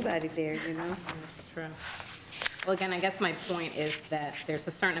shouldn't be anybody there, you know? That's true. Well, again, I guess my point is that there's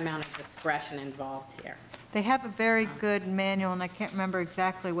a certain amount of discretion involved here. They have a very good manual, and I can't remember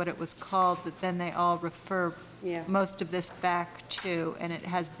exactly what it was called, that then they all refer most of this back to, and it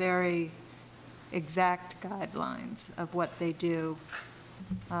has very exact guidelines of what they do.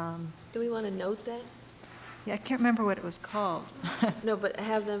 Do we want to note that? Yeah, I can't remember what it was called. No, but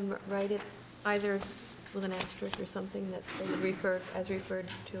have them write it either with an asterisk or something that they would refer, as referred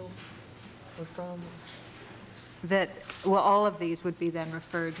to or from. That, well, all of these would be then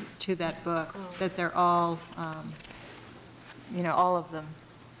referred to that book, that they're all, you know, all of them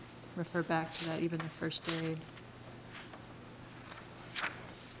refer back to that, even the first aid.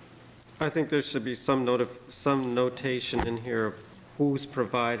 I think there should be some notation in here of who's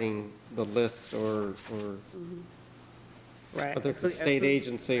providing the list or Right. whether it's a state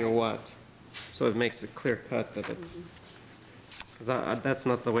agency or what. So it makes it clear cut that it's, because that's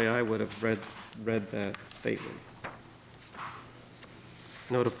not the way I would have read that statement.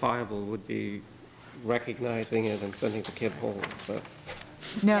 Notifiable would be recognizing it and sending the kid home, but.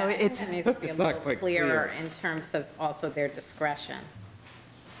 No, Yeah, it's it needs to be a it's not little quite clearer clear. in terms of also their discretion.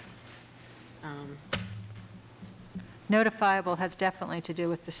 notifiable has definitely to do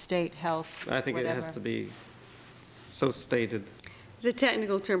with the state health, I think it has whatever. to be so stated. It's a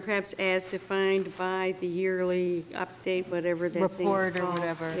technical term, perhaps as defined by the yearly update, whatever that thing's Report or called.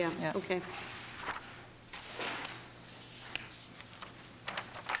 whatever, Yeah, yeah. okay.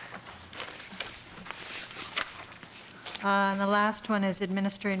 And the last one is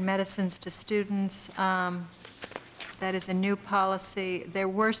administering medicines to students. That is a new policy. There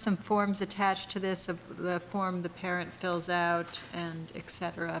were some forms attached to this, of the form the parent fills out and et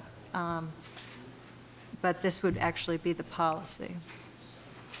cetera. But this would actually be the policy.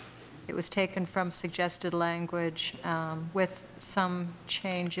 It was taken from suggested language with some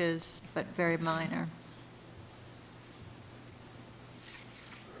changes, but very minor.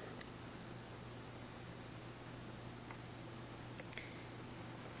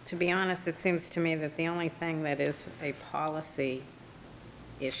 To be honest, it seems to me that the only thing that is a policy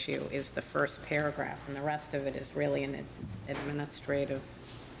issue is the first paragraph, and the rest of it is really an administrative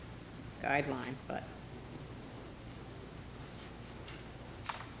guideline, but.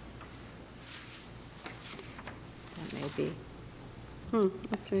 That may be.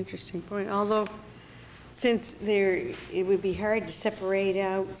 That's an interesting point, although, since it would be hard to separate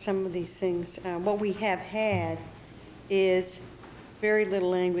out some of these things, what we have had is very little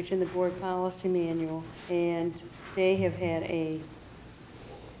language in the board policy manual, and they have had a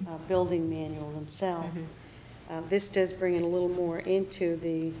building manual themselves. This does bring it a little more into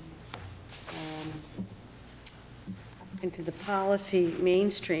the policy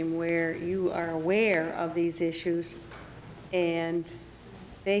mainstream, where you are aware of these issues, and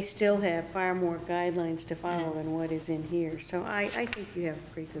they still have far more guidelines to follow than what is in here. So I think you have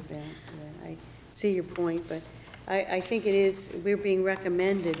a pretty good balance of that. I see your point, but I think it is, we're being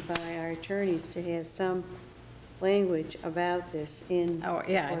recommended by our attorneys to have some language about this in. Oh,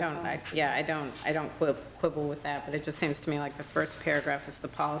 yeah, I don't quibble with that, but it just seems to me like the first paragraph is the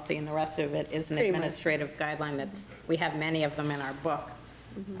policy, and the rest of it is an Pretty much. administrative guideline that's, we have many of them in our book,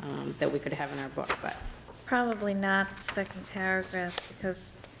 that we could have in our book, but. Probably not the second paragraph,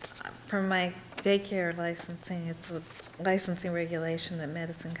 because from my daycare licensing, it's a licensing regulation that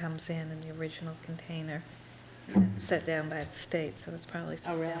medicine comes in the original container, set down by the state, so it's probably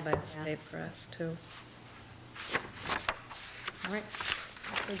set down by the state for us, too. All right.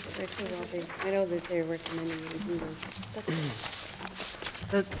 I know that they're recommending you to do this.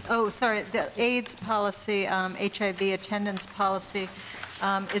 The AIDS policy, HIV attendance policy,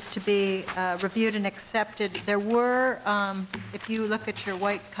 is to be reviewed and accepted. There were, if you look at your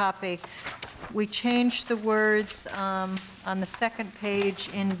white copy, we changed the words on the second page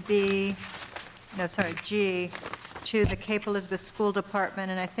in G, to the Cape Elizabeth School Department,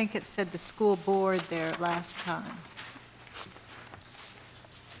 and I think it said the school board there last time.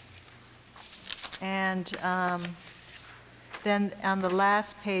 And then on the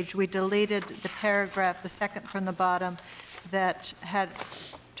last page, we deleted the paragraph, the second from the bottom, that had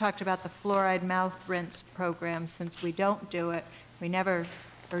talked about the fluoride mouth rinse program. Since we don't do it, we never,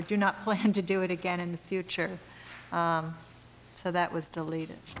 or do not plan to do it again in the future. So that was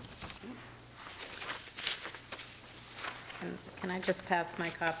deleted. Can I just pass my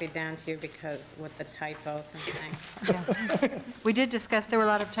copy down to you because with the typos and things? We did discuss, there were a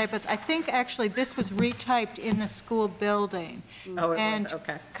lot of typos. I think actually this was retyped in the school building. Oh, it was, And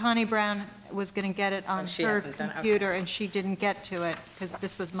okay. Connie Brown was going to get it on she her hasn't done it, okay. computer, and she didn't get to it because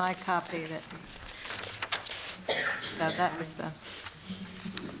this was my copy that, so that was the,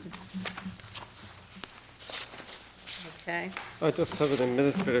 Okay. I just have an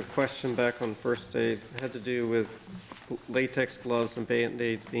administrative question back on first aid. It had to do with latex gloves and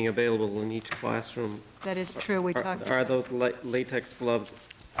Band-Aids being available in each classroom. That is true, we talked. Are those latex gloves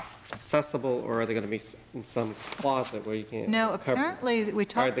accessible, or are they going to be in some closet where you can't? No, cover- apparently, we Are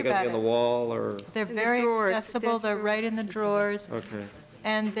talked they going to about be on it. the wall, or? They're the very drawers, accessible, desk they're drawers. right in the drawers, Okay.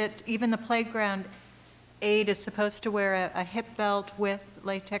 and that even the playground aide is supposed to wear a hip belt with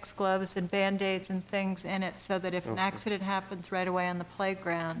latex gloves and Band-Aids and things in it, so that if an Okay. accident happens right away on the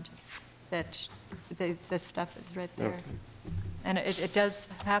playground, that the stuff is right there. Okay. And it does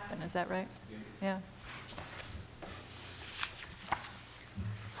happen, is that right? Yeah.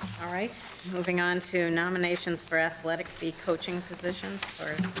 All right, moving on to nominations for athletic fee coaching positions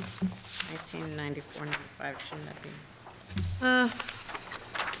for 1994-95, shouldn't that be?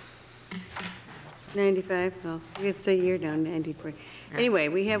 95, well, I guess the year down, 94. Anyway,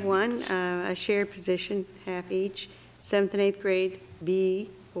 we have one, a shared position, half each, 7th and 8th grade, B,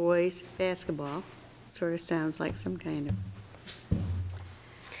 boys basketball. Sort of sounds like some kind of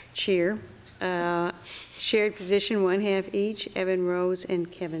cheer. Shared position, one half each, Evan Rose and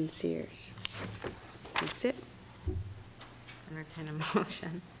Kevin Sears. That's it. Entertain a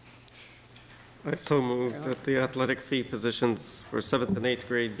motion. I so move that the athletic fee positions for 7th and 8th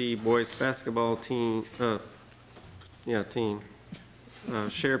grade B boys basketball team,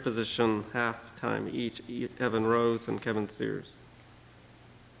 share position half-time each, Evan Rose and Kevin Sears.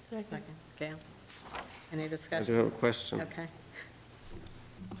 Second. Gail? Any I discussion? do have a question. Okay.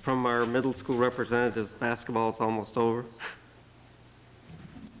 From our middle school representatives, basketball's almost over.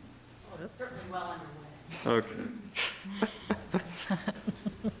 It's certainly well underway. Okay.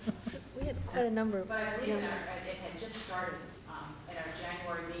 We had quite a number of. But I believe it had just started at our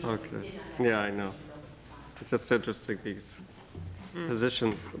January meeting. We Okay. did not have Yeah, I know. It's just interesting, these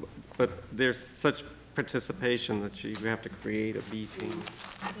positions, but there's such participation that you have to create a B team.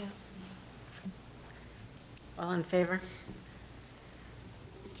 All in favor?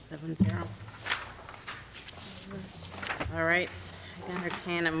 7-0. All right, I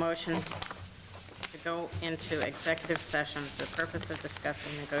entertain a motion to go into executive session for the purpose of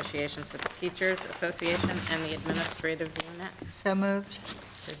discussing negotiations with the Teachers Association and the Administrative Unit. So moved.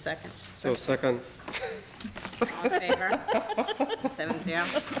 Is there a second? So second. All in favor? 7-0.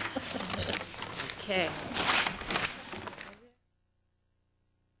 Okay.